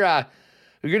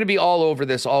 We're going to be all over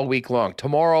this all week long.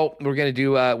 Tomorrow, we're going to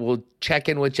do, we'll check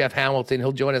in with Jeff Hamilton.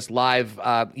 He'll join us live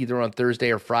either on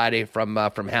Thursday or Friday from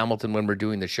Hamilton when we're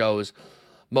doing the shows.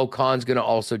 Mo Khan's going to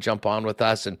also jump on with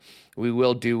us, and we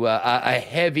will do a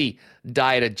heavy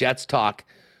diet of Jets talk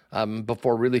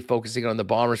before really focusing on the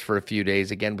Bombers for a few days,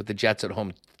 again, with the Jets at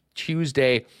home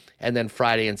Tuesday and then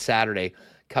Friday and Saturday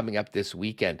coming up this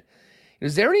weekend.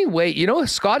 Is there any way,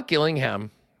 Scott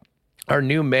Gillingham, our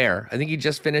new mayor, I think he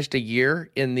just finished a year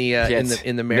in the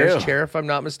in the mayor's chair, if I'm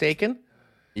not mistaken.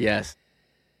 Yes.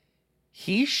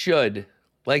 He should,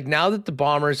 now that the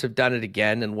Bombers have done it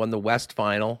again and won the West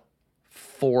Final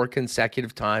 4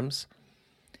 consecutive times,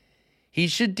 he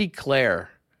should declare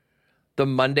the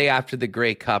Monday after the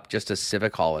Grey Cup just a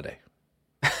civic holiday.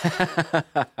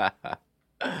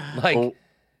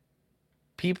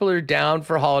 People are down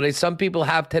for holidays. Some people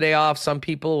have today off. Some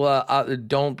people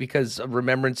don't, because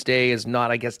Remembrance Day is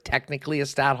not, I guess, technically a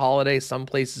stat holiday. Some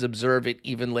places observe it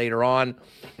even later on.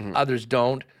 Others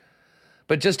don't.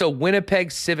 But just a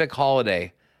Winnipeg civic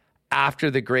holiday after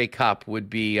the Grey Cup would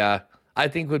be, I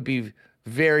think, would be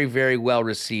very, very well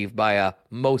received by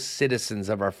most citizens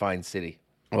of our fine city.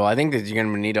 Well, I think that you're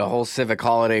going to need a whole civic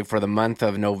holiday for the month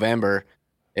of November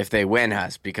if they win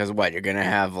us, because you're going to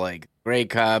have Grey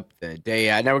Cup the day.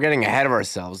 Now we're getting ahead of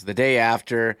ourselves. The day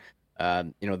after,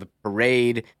 the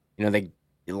parade.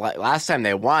 Last time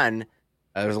they won,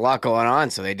 there was a lot going on,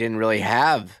 so they didn't really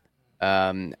have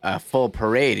a full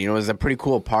parade. It was a pretty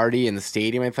cool party in the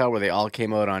stadium, I thought, where they all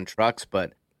came out on trucks.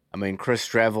 But Chris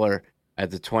Streveler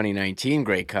at the 2019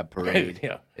 Grey Cup parade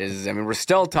is. We're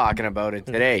still talking about it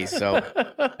today. So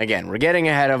again, we're getting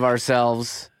ahead of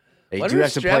ourselves. They do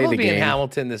have to play the game. In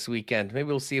Hamilton this weekend. Maybe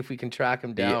we'll see if we can track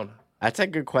him down. Yeah, that's a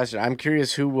good question. I'm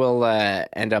curious who will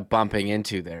end up bumping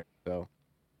into there. So,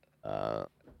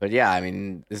 but yeah,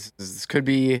 this could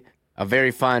be a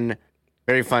very fun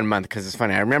month, because it's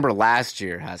funny. I remember last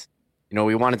year,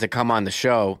 we wanted to come on the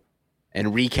show and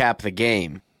recap the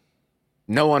game.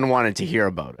 No one wanted to hear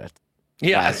about it.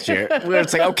 Yeah. Last year,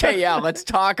 it's okay, let's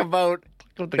talk about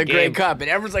the Grey Cup, and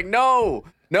everyone's like, no,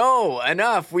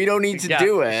 enough. We don't need to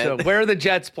do it. So where are the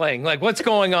Jets playing? What's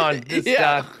going on?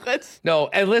 No,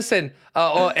 and listen,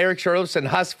 Eric Charlson,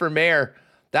 Huss for mayor,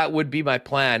 that would be my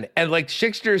plan. And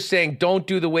Schickster is saying, don't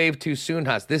do the wave too soon,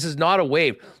 Huss. This is not a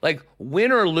wave.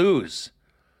 Win or lose,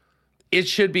 it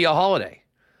should be a holiday.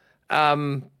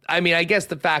 I guess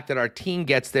the fact that our team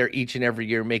gets there each and every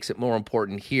year makes it more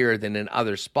important here than in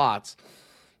other spots.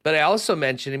 But I also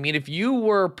mentioned, if you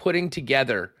were putting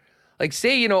together,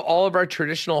 say, all of our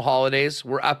traditional holidays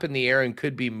were up in the air and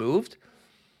could be moved,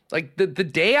 the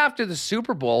day after the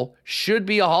Super Bowl should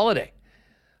be a holiday.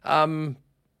 Either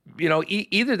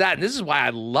that, and this is why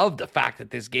I love the fact that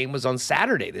this game was on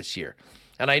Saturday this year.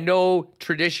 And I know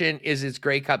tradition is it's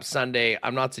Grey Cup Sunday.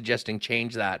 I'm not suggesting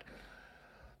change that.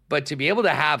 But to be able to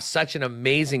have such an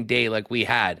amazing day like we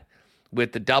had,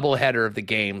 with the doubleheader of the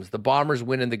games, the Bombers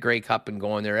winning the Grey Cup and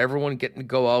going there, everyone getting to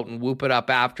go out and whoop it up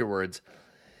afterwards,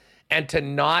 and to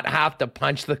not have to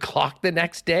punch the clock the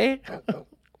next day,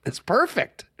 it's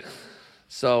perfect.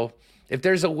 So if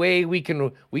there's a way we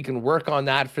can work on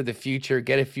that for the future,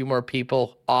 get a few more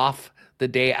people off the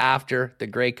day after the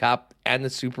Grey Cup and the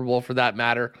Super Bowl for that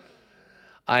matter,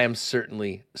 I am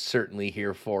certainly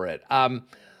here for it.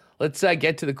 Let's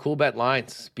get to the Cool Bet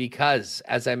lines, because,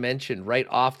 as I mentioned right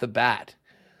off the bat,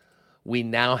 we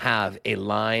now have a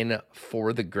line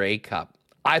for the Grey Cup.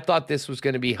 I thought this was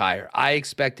going to be higher. I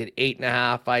expected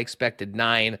 8.5. I expected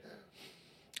 9.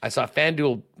 I saw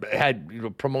FanDuel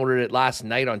had promoted it last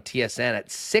night on TSN at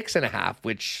 6.5,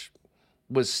 which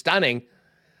was stunning.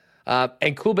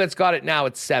 And Coolbet's got it now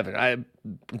at 7. I'm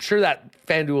sure that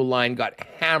FanDuel line got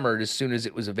hammered as soon as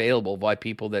it was available by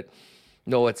people that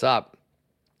know what's up.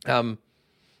 But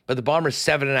the Bombers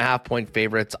 7.5-point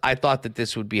favorites. I thought that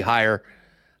this would be higher.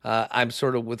 I'm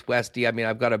sort of with Westy. I mean,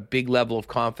 I've got a big level of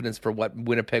confidence for what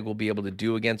Winnipeg will be able to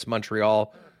do against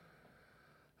Montreal.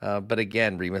 But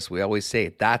again, Remus, we always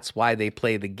say that's why they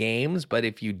play the games. But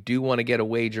if you do want to get a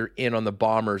wager in on the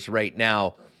Bombers right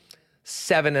now,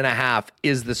 7.5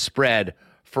 is the spread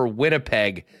for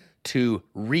Winnipeg to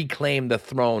reclaim the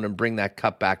throne and bring that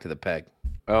cup back to the Peg.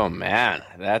 Oh, man.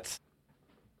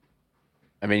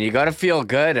 You got to feel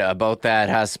good about that,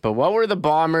 Huss. But what were the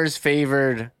Bombers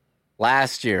favored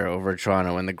last year over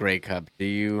Toronto in the Grey Cup?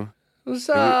 It was,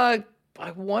 I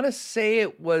want to say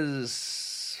it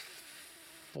was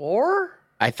 4?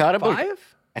 I thought about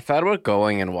 5? I thought about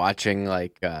going and watching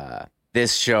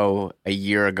this show a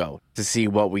year ago to see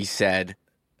what we said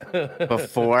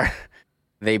before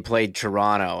they played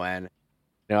Toronto, and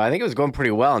I think it was going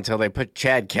pretty well until they put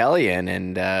Chad Kelly in,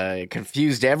 and it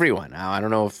confused everyone. Now, I don't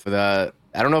know if the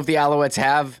Alouettes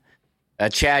have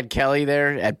Chad Kelly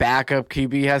there at backup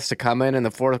QB, has to come in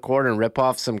the fourth quarter and rip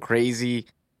off some crazy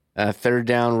third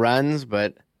down runs,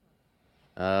 but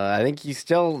I think he's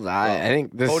still. I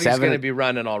think the Cody's going to be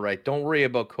running all right. Don't worry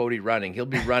about Cody running. He'll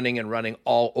be running and running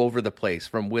all over the place,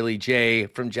 from Willie J,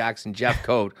 from Jackson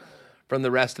Jeffcoat, from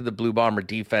the rest of the Blue Bomber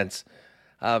defense.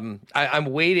 I'm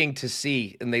waiting to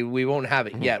see, and we won't have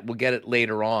it yet. We'll get it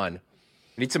later on.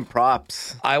 Need some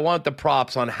props. I want the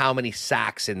props on how many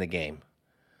sacks in the game,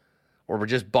 or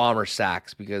just Bomber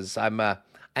sacks, because I'm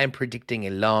predicting a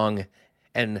long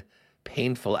and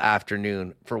painful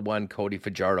afternoon for one Cody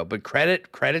Fajardo. But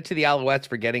credit to the Alouettes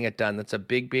for getting it done. That's a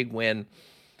big win.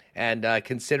 And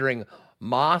considering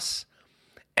Moss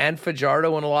and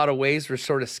Fajardo in a lot of ways were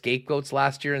sort of scapegoats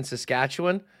last year in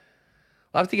Saskatchewan,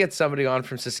 I'll have to get somebody on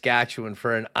from Saskatchewan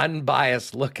for an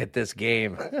unbiased look at this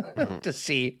game to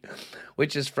see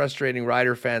which is frustrating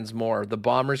Rider fans more, the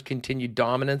Bombers' continued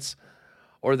dominance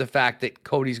or the fact that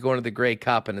Cody's going to the Grey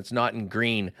Cup and it's not in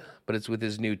green, but it's with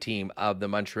his new team of the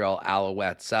Montreal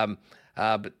Alouettes.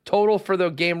 But total for the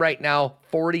game right now,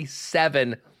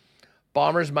 47.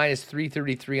 Bombers minus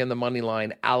 333 on the money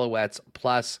line. Alouettes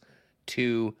plus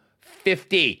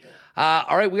 250.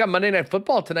 All right, we got Monday Night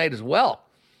Football tonight as well.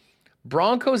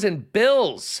 Broncos and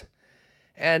Bills.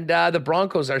 And the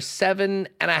Broncos are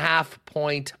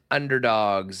 7.5-point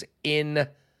underdogs in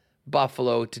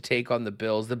Buffalo to take on the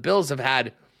Bills. The Bills have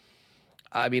had,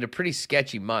 a pretty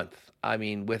sketchy month.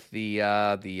 With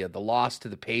the loss to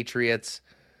the Patriots,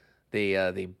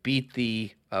 they beat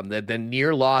the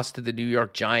near loss to the New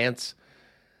York Giants.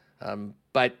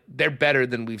 But they're better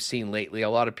than we've seen lately.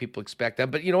 A lot of people expect them.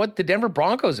 But you know what? The Denver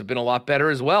Broncos have been a lot better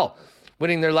as well,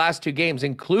 winning their last 2 games,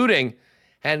 including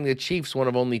handing the Chiefs one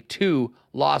of only 2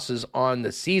 losses on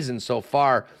the season so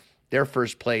far. Their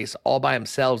first place all by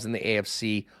themselves in the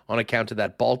AFC on account of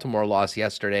that Baltimore loss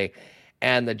yesterday,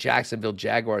 and the Jacksonville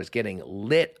Jaguars getting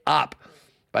lit up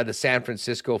by the San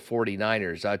Francisco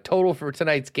 49ers. Total for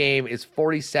tonight's game is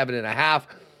 47.5.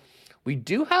 We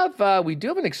do have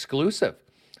an exclusive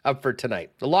up for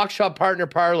tonight. The Lock Shop Partner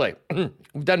Parlay.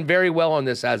 We've done very well on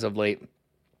this as of late.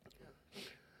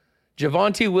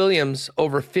 Javonte Williams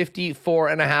over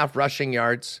 54.5 rushing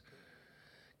yards.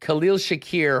 Khalil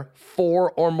Shakir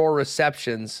 4 or more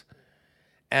receptions.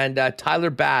 And Tyler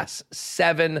Bass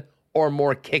 7 or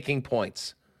more kicking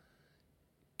points.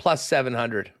 Plus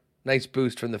 700. Nice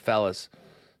boost from the fellas.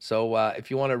 So if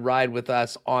you want to ride with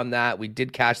us on that, we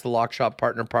did cash the Lock Shop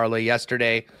Partner Parlay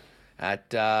yesterday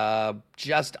at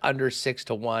just under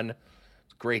 6-1.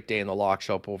 Great day in the Lock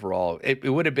Shop overall. It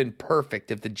would have been perfect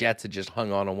if the Jets had just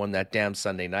hung on and won that damn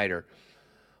Sunday nighter.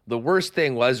 The worst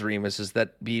thing was, Remus, is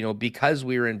that because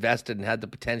we were invested and had the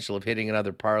potential of hitting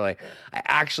another parlay, I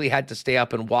actually had to stay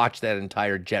up and watch that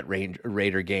entire Jet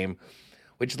Raider game,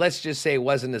 which, let's just say,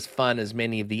 wasn't as fun as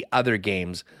many of the other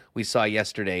games we saw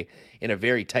yesterday in a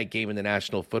very tight game in the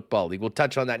National Football League. We'll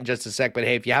touch on that in just a sec, but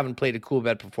hey, if you haven't played a cool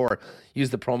bet before, use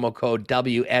the promo code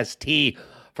WST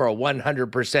for a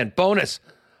 100% bonus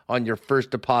on your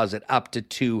first deposit up to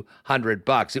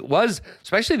 $200. It was,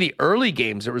 especially the early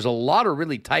games, there was a lot of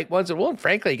really tight ones. And well, and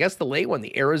frankly, I guess the late one,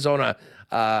 the Arizona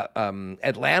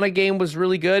Atlanta game was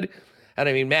really good.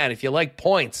 And man, if you like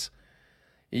points,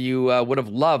 you would have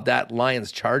loved that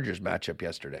Lions-Chargers matchup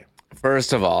yesterday.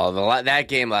 First of all, that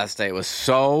game last night was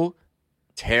so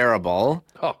terrible.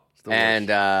 Oh, And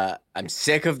I'm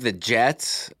sick of the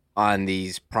Jets on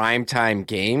these primetime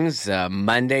games.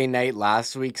 Monday night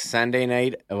last week, Sunday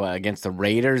night against the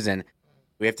Raiders, and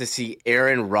we have to see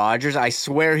Aaron Rodgers. I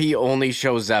swear he only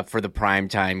shows up for the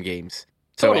primetime games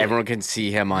so everyone can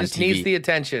see him on Just TV. Needs the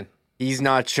attention. He's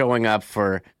not showing up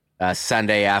for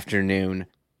Sunday afternoon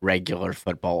regular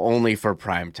football, only for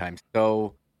primetime.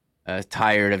 So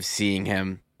tired of seeing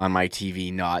him on my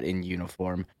TV, not in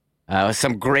uniform.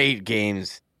 Some great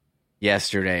games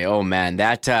yesterday. Oh man,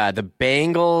 that the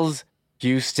Bengals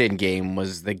Houston game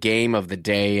was the game of the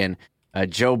day, and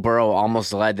Joe Burrow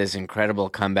almost led this incredible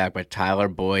comeback, but Tyler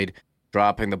Boyd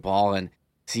dropping the ball, and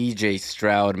CJ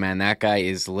Stroud, man, that guy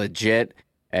is legit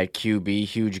at QB.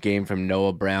 Huge game from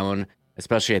Noah Brown,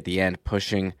 especially at the end,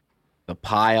 pushing the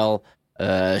pile.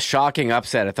 Shocking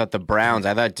upset. I thought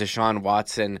Deshaun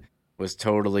Watson was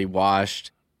totally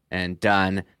washed and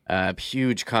done.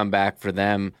 Huge comeback for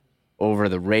them over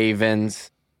the Ravens.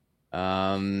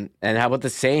 And how about the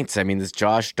Saints? I mean, this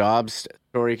Josh Dobbs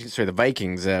story, the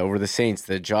Vikings over the Saints.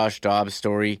 The Josh Dobbs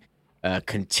story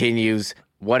continues.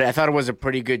 I thought it was a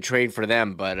pretty good trade for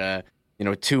them, but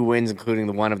 2 wins,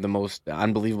 including one of the most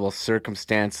unbelievable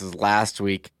circumstances last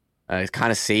week, is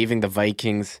kind of saving the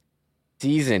Vikings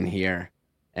season here.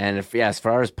 And as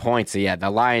far as points, the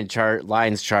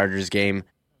Lions-Chargers game,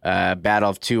 battle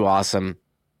of 2 awesome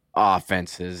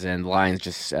offenses, and Lions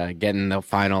just getting the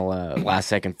final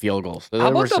last-second field goal. So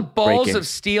how about the balls of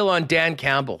steel on Dan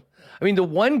Campbell? I mean, the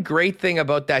one great thing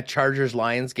about that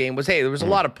Chargers-Lions game was, there was a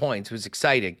lot of points. It was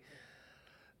exciting.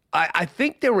 I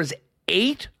think there was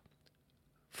 8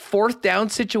 fourth down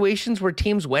situations where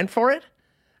teams went for it.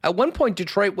 At one point,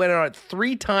 Detroit went on it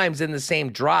 3 times in the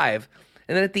same drive,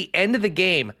 and then at the end of the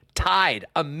game, tied,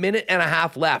 a minute and a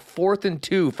half left, 4th and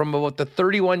 2 from about the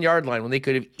 31-yard line when they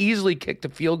could have easily kicked a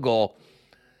field goal.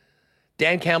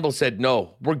 Dan Campbell said,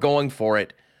 no, we're going for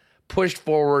it. Pushed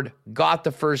forward, got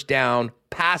the first down,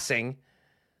 passing,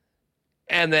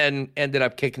 and then ended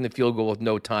up kicking the field goal with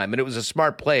no time. And it was a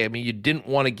smart play. I mean, you didn't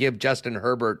want to give Justin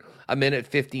Herbert a minute,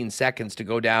 15 seconds to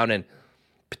go down and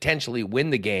potentially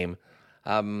win the game.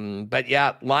 But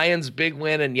yeah, Lions, big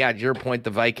win. And yeah, to your point, the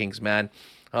Vikings, man.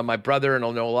 My brother and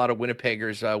I know a lot of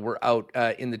Winnipeggers were out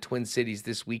in the Twin Cities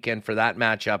this weekend for that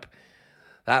matchup.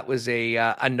 That was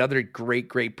another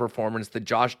great performance. The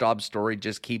Josh Dobbs story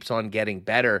just keeps on getting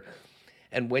better.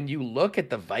 And when you look at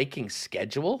the Vikings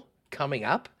schedule coming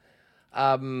up,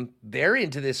 they're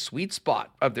into this sweet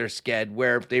spot of their sched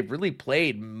where they've really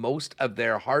played most of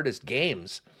their hardest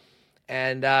games.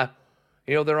 And,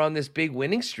 they're on this big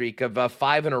winning streak of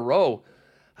 5 in a row.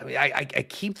 I mean, I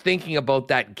keep thinking about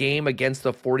that game against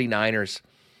the 49ers.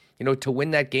 To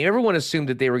win that game, everyone assumed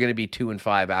that they were going to be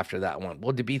 2-5 after that one.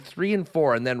 Well, to be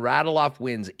 3-4 and then rattle off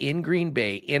wins in Green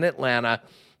Bay, in Atlanta,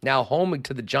 now home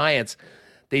to the Giants.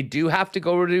 They do have to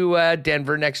go to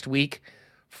Denver next week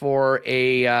for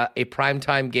a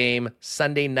primetime game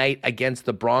Sunday night against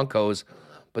the Broncos.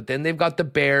 But then they've got the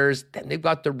Bears, then they've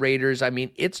got the Raiders. I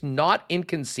mean, it's not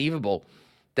inconceivable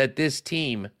that this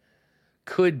team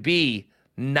could be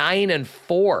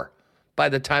 9-4 by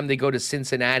the time they go to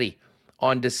Cincinnati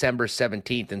on December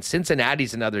 17th. And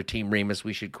Cincinnati's another team, Remus,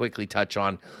 we should quickly touch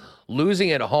on.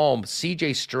 Losing at home,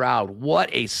 CJ Stroud, what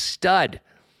a stud.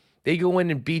 They go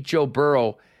in and beat Joe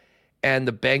Burrow and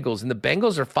the Bengals. And the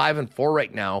Bengals are 5-4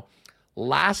 right now,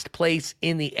 last place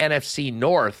in the NFC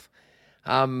North,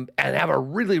 and have a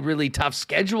really tough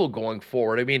schedule going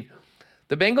forward. I mean,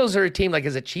 the Bengals are a team, like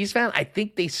as a Chiefs fan, I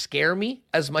think they scare me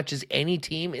as much as any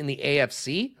team in the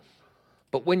AFC.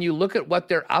 But when you look at what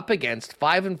they're up against,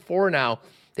 5-4 now,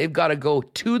 they've got to go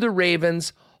to the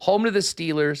Ravens, home to the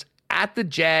Steelers, at the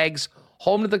Jags,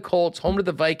 home to the Colts, home to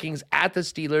the Vikings, at the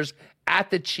Steelers, at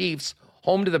the Chiefs,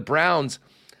 home to the Browns.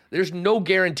 There's no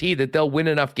guarantee that they'll win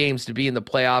enough games to be in the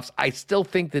playoffs. I still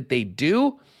think that they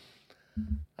do,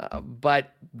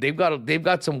 but they've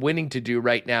got some winning to do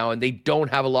right now, and they don't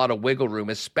have a lot of wiggle room,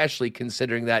 especially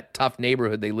considering that tough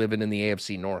neighborhood they live in the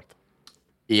AFC North.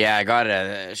 Yeah, I got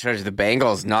to shout out the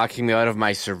Bengals knocking me out of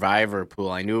my Survivor pool.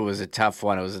 I knew it was a tough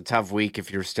one. It was a tough week if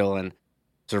you're still in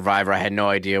Survivor. I had no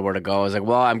idea where to go. I was like,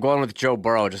 well, I'm going with Joe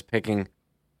Burrow, just picking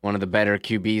one of the better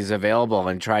QBs available,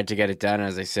 and tried to get it done.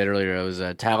 As I said earlier, it was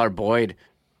Tyler Boyd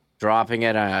dropping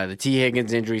it. The T.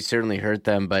 Higgins injury certainly hurt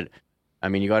them, but, I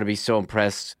mean, you got to be so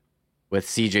impressed with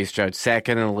C.J. Stroud,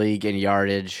 second in the league in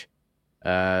yardage.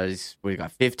 We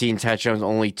got 15 touchdowns,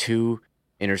 only 2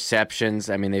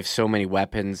 interceptions. I mean, they have so many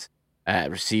weapons at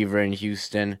receiver in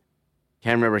Houston.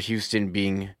 Can't remember Houston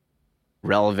being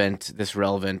relevant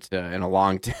in a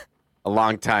long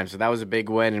time. So that was a big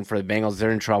win, and for the Bengals,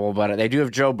 they're in trouble. But they do have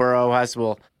Joe Burrow.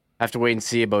 We'll have to wait and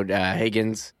see about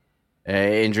Higgins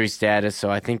injury status. So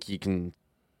I think you can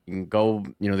go,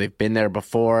 they've been there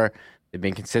before. They've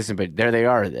been consistent, but there they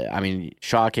are. I mean,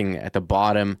 shocking at the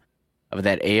bottom of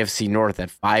that AFC North at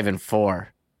 5-4,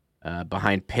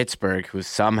 behind Pittsburgh, who's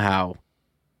somehow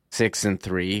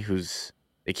 6-3,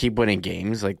 they keep winning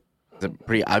games. Like, it's a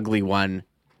pretty ugly one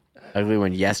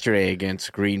yesterday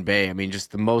against Green Bay. I mean,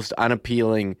 just the most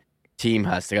unappealing team.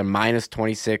 They got minus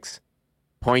 26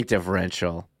 point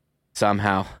differential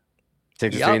somehow.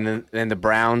 6-3, yep. And then the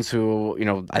Browns, who,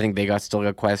 I think they still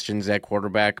got questions at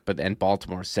quarterback, and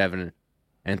Baltimore 7-3.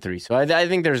 So I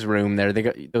think there's room there.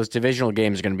 Those divisional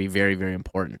games are going to be very, very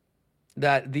important.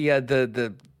 That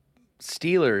the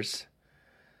Steelers,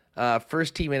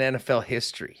 first team in NFL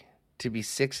history to be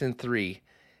 6-3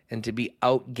 and to be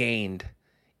outgained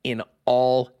in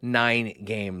all 9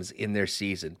 games in their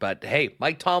season. But hey,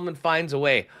 Mike Tomlin finds a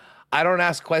way. I don't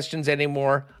ask questions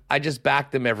anymore. I just back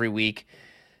them every week.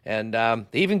 And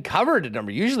they even covered a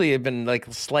number. Usually they've been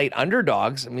like slight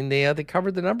underdogs. I mean, they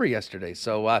covered the number yesterday.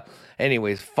 So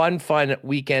anyways, fun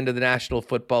weekend of the National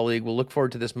Football League. We'll look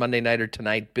forward to this Monday nighter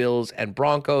tonight, Bills and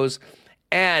Broncos.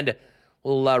 And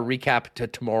we'll recap to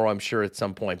tomorrow, I'm sure, at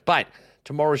some point. But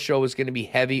tomorrow's show is going to be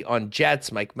heavy on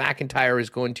Jets. Mike McIntyre is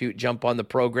going to jump on the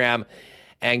program,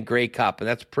 and Grey Cup. And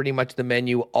that's pretty much the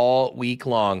menu all week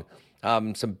long.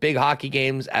 Some big hockey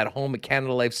games at home at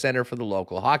Canada Life Center for the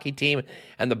local hockey team.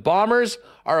 And the Bombers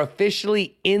are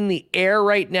officially in the air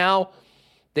right now.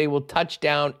 They will touch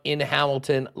down in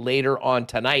Hamilton later on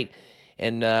tonight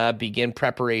and begin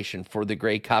preparation for the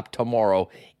Grey Cup tomorrow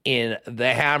in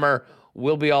the Hammer.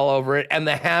 We'll be all over it. And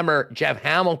the Hammer, Jeff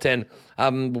Hamilton,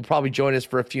 will probably join us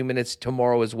for a few minutes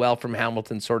tomorrow as well from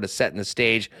Hamilton, sort of setting the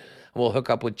stage. We'll hook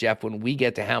up with Jeff when we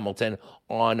get to Hamilton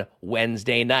on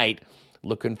Wednesday night.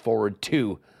 Looking forward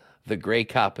to the Grey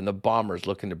Cup, and the Bombers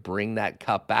looking to bring that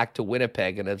cup back to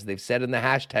Winnipeg. And as they've said in the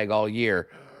hashtag all year,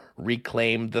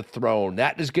 reclaim the throne.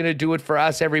 That is going to do it for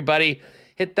us, everybody.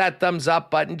 Hit that thumbs up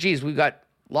button. Geez, we've got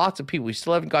lots of people. We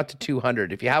still haven't got to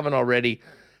 200. If you haven't already,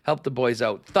 help the boys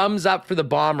out. Thumbs up for the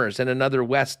Bombers and another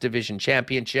West Division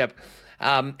championship.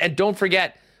 And don't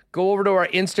forget, go over to our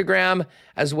Instagram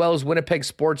as well as Winnipeg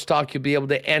Sports Talk. You'll be able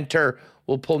to enter.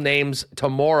 We'll pull names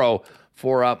tomorrow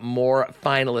for more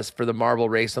finalists for the marble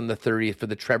race on the 30th for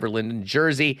the Trevor Linden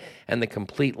jersey and the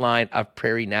complete line of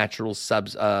Prairie Natural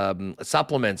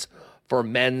supplements for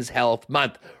Men's Health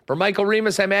Month. For Michael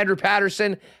Remus, I'm Andrew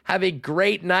Patterson. Have a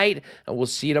great night, and we'll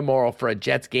see you tomorrow for a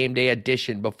Jets Game Day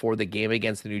edition before the game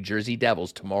against the New Jersey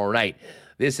Devils tomorrow night.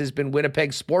 This has been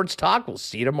Winnipeg Sports Talk. We'll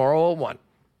see you tomorrow at 1.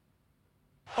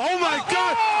 Oh, my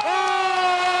God!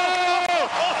 Oh!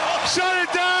 Shut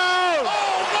it down!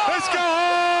 Let's go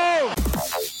home!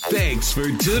 Thanks for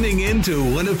tuning in to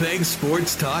Winnipeg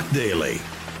Sports Talk Daily.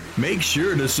 Make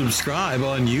sure to subscribe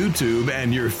on YouTube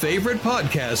and your favorite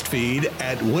podcast feed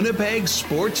at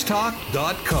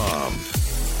winnipegsportstalk.com.